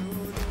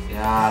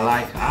 Yeah,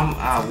 like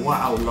what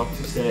I would love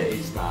to say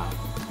is that,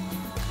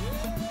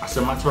 as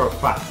a matter of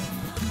fact,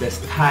 the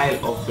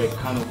style of the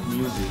kind of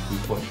music we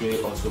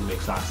portray also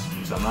makes us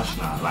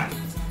international. Like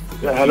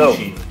Hello.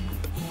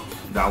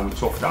 That we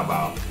talked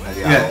about.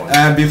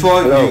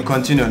 Before you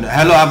continue,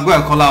 hello, I've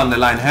got a caller on the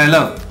line.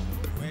 Hello.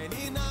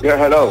 Yeah,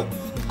 hello.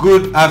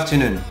 Good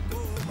afternoon.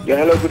 Yeah,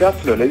 hello, good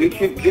afternoon. Is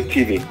it Zip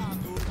TV?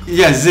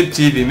 Yes, Zip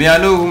TV. May I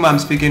know whom I'm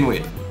speaking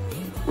with?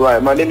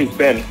 Right, my name is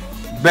Ben.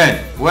 Ben,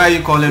 where are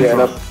you calling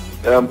from?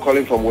 I'm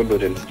calling from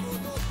Wimbledon.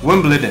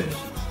 Wimbledon.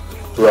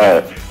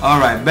 Right. All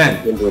right,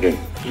 Ben. Wimbledon.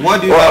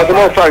 What do you have? As a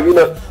matter of fact, you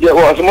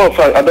know, as a matter of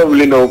fact, I don't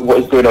really know what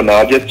is going on now.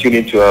 I just tuned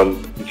into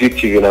Zip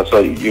TV and I saw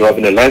you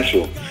having a live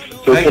show.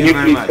 So can you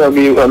please tell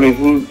me,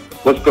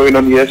 what's going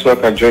on here so I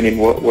can join in?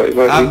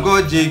 I've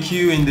got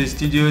JQ in the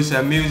studios,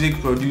 a music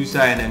producer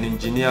and an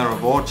engineer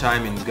of all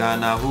time in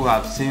Ghana who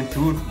have seen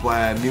through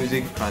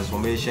music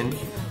transformation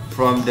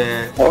from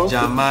the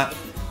Jama.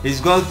 He's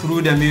gone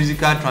through the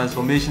musical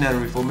transformation and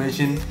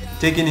reformation,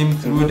 taking him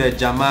through the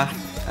Jama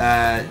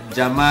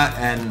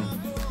and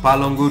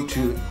Palongo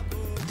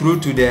through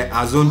to the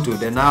Azonto,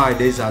 the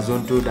nowadays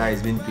Azonto that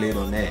is being played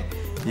on air.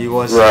 He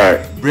was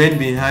brain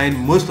behind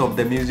most of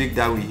the music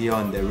that we hear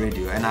on the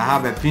radio. And I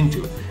have a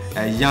Pinto,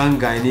 a young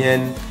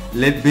Ghanaian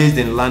based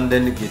in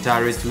London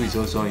guitarist who is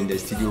also in the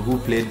studio, who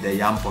played the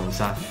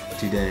Yamponsa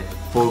to the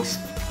folks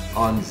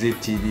on Zip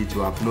TV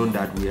to have known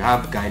that we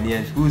have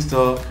Ghanaians who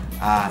still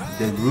are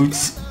the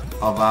roots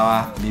of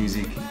our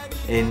music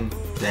in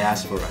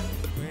diaspora.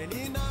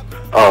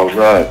 Oh,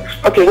 right.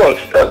 Okay, well,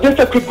 just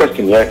a quick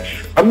question, yeah?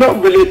 I'm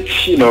not really,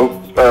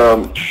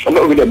 I'm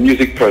not really a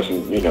music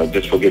person,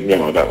 just forgive me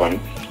about that one.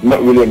 I'm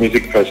not really a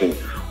music person.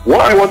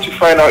 What I want to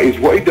find out is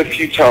what is the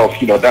future of,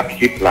 that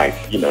hip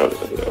life, in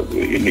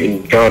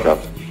Ghana?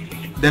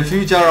 The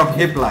future of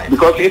hip life?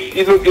 Because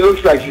it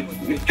looks like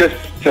it's just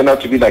turned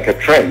out to be like a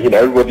trend,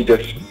 everybody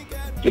just,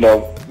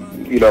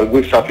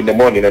 wakes up in the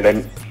morning and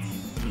then,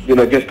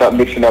 just start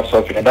mixing up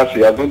something, and that's the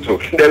Azonto.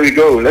 There we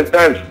go, let's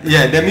dance.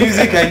 Yeah, the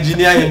music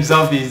engineer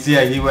himself is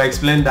here. He will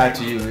explain that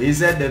to you. He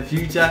said the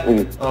future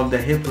of the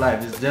hip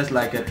life is just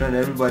like a trend.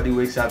 Everybody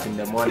wakes up in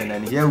the morning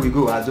and here we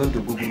go,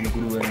 Azonto,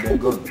 and then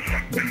go.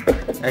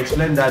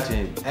 Explain that to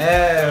him.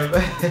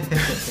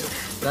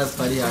 That's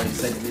funny how you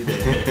said it.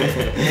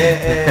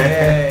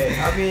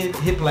 I mean,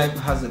 hip life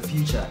has a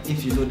future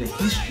if you know the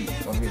history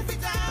of it.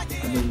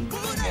 I mean,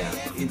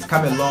 it's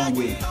come a long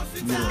way.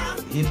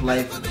 Hip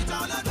life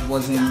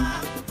wasn't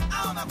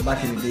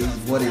back in the days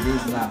what it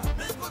is now.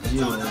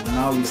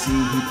 Now we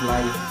see hip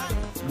life,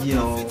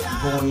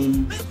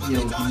 going,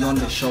 beyond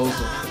the shores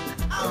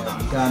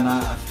of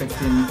Ghana,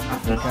 affecting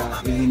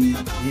Africa, even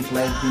hip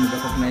life being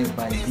recognized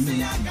by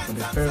BET for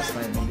the first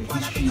time in the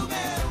history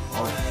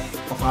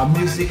of our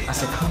music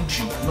as a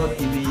country, not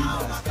even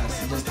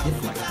as just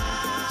hip life.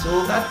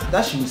 So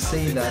that should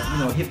say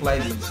that hip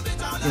life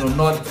is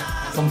not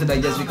something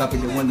that just wake up in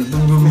the morning.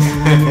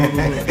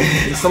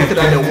 It's something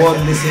that the world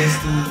listens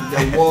to,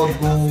 the world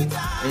go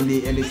and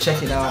they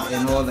check it out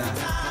and all that.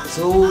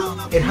 So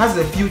it has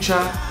a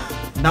future.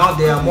 Now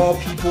there are more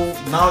people.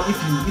 Now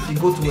if you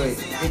go to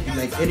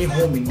like any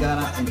home in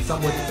Ghana and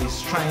somebody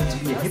is trying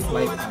to be a hip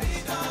life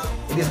artist,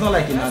 it is not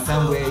like in our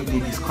time where they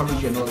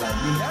discourage you and all that.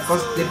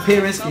 Because the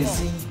parents can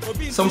see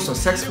some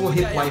successful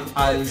hip life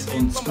artists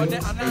on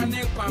screens and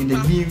in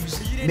the news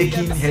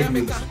making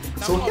headways.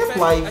 So hip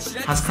life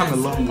has come a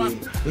long way.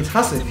 It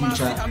has a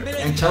future,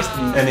 and trust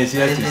me, And it's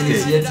here to and stay.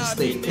 it's here to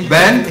stay.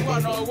 Ben,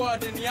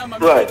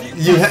 Right.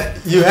 you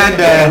had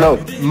the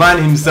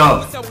man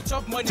himself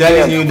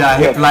telling you that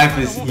hip life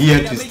is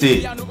here to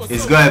stay.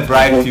 It's got a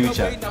bright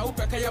future.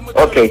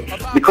 Okay,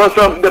 because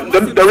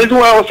the reason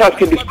why I was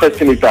asking this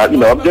question is that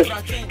I'm just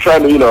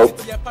trying to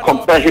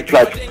compare hip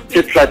life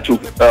to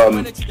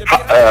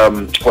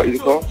what is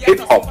it called, hip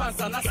hop,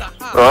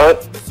 right?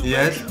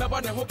 Yes.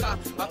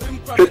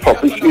 Hip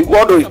hop is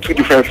one of those two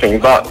different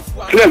things, but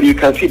clearly you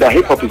can see that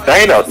hip hop is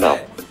dying out now,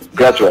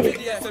 gradually.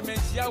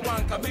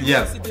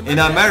 Yeah. In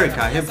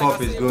America, hip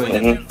hop is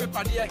going.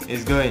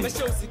 It's going.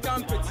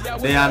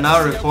 They are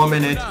now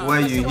reforming it,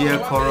 where you hear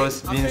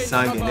chorus being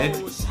sung in it,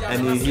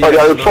 and you hear they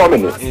are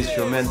reforming it.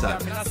 instrumental.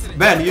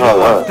 Ben, you know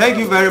what? Thank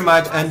you very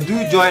much, and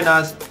do join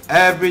us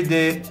every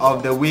day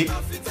of the week.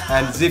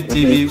 And Zip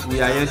TV,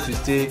 we are here to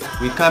stay.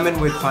 We come in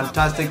with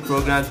fantastic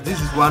programs. This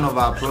is one of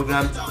our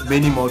programs.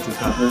 Many more to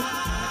come.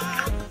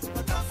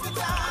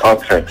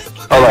 Okay.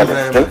 All right.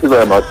 Thank you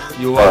very much.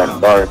 You're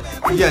welcome. Bye.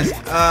 Yes,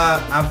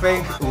 I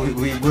think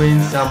we're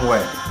going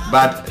somewhere,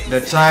 but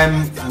the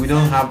time, we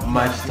don't have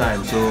much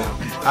time, so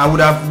I would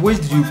have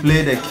wished you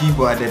play the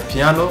keyboard, the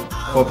piano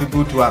for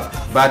people to have,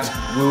 but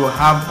we will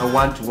have a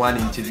one-to-one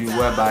interview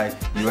whereby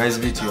you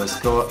exhibit your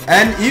skill.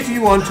 And if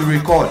you want to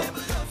record,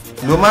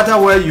 no matter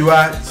where you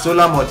are,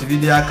 Solar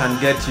Multimedia can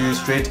get you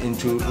straight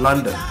into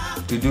London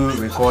to do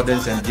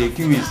recordings, and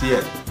JQ is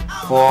here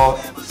for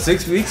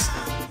 6 weeks.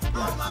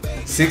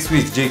 6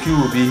 weeks. JQ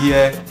will be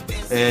here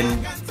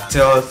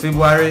until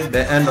February,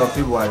 the end of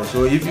February.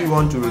 So if you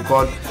want to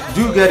record,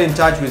 do get in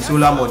touch with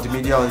Solar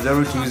Multimedia on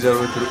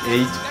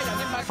 02038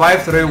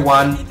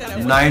 531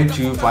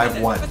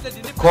 9251.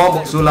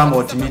 Call Solar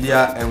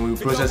Multimedia and we'll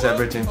process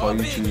everything for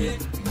you to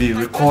be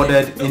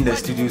recorded in the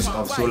studios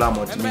of Solar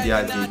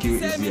Multimedia.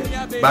 JQ is here.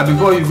 But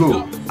before you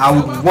go, I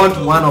would want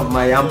one of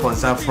my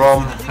yamponsa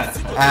from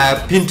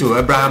Pinto,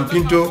 Abraham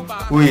Pinto,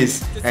 who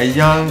is a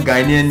young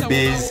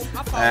Ghanaian-based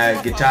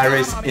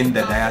guitarist in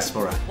the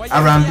diaspora.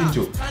 Abraham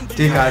Pinto,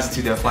 take us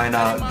to the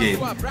final game.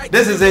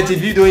 This is it.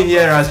 If you don't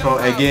hear us from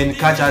again,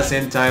 catch us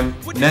same time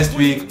next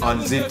week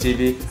on Zip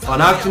TV,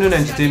 on Afternoon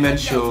Entertainment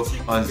Show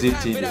on Zip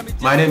TV.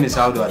 My name is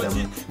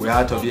Adamu. We are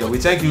out of here. We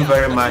thank you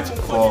very much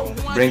for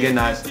bringing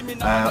us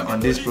on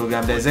this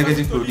program. The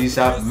executive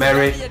producer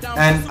Mary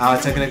and our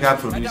technical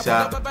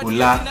producer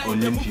Ola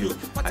Olympio.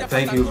 I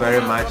thank you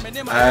very much.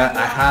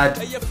 I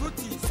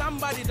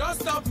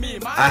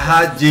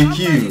had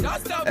JQ,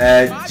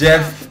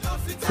 Jeff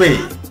Quay,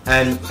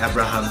 and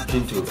Abraham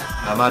Pinto.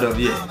 I'm out of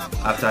here.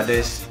 After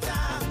this,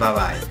 bye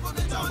bye.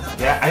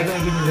 Yeah, are you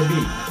gonna give me the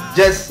beat?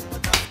 Just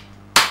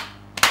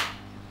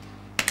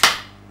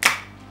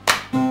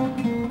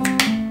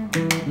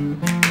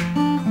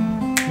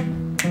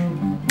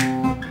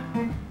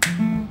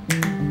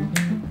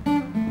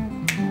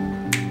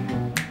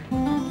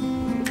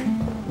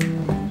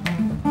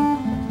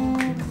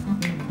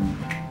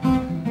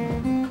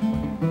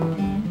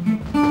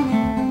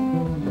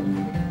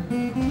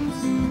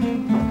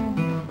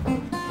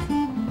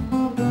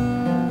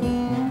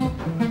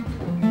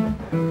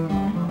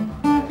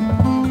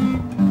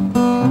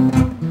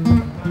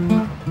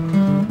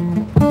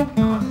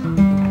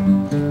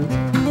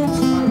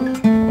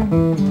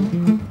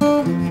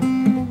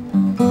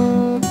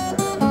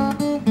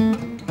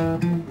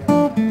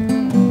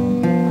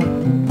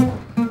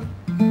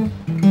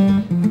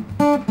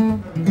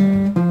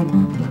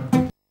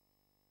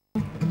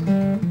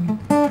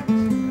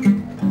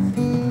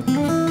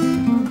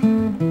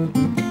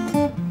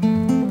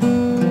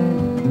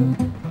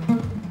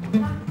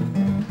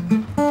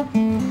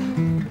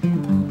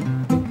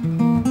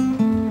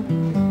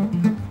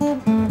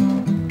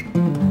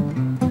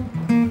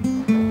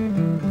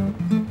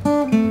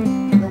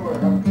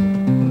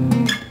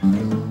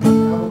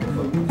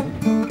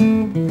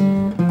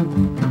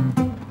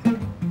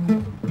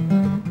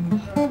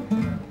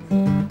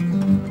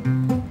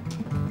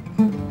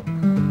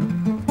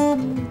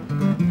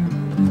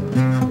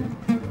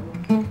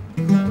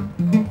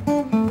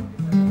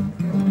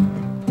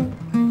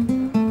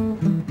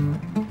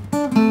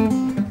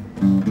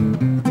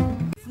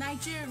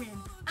Nigerian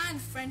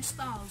and French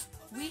styles.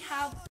 We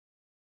have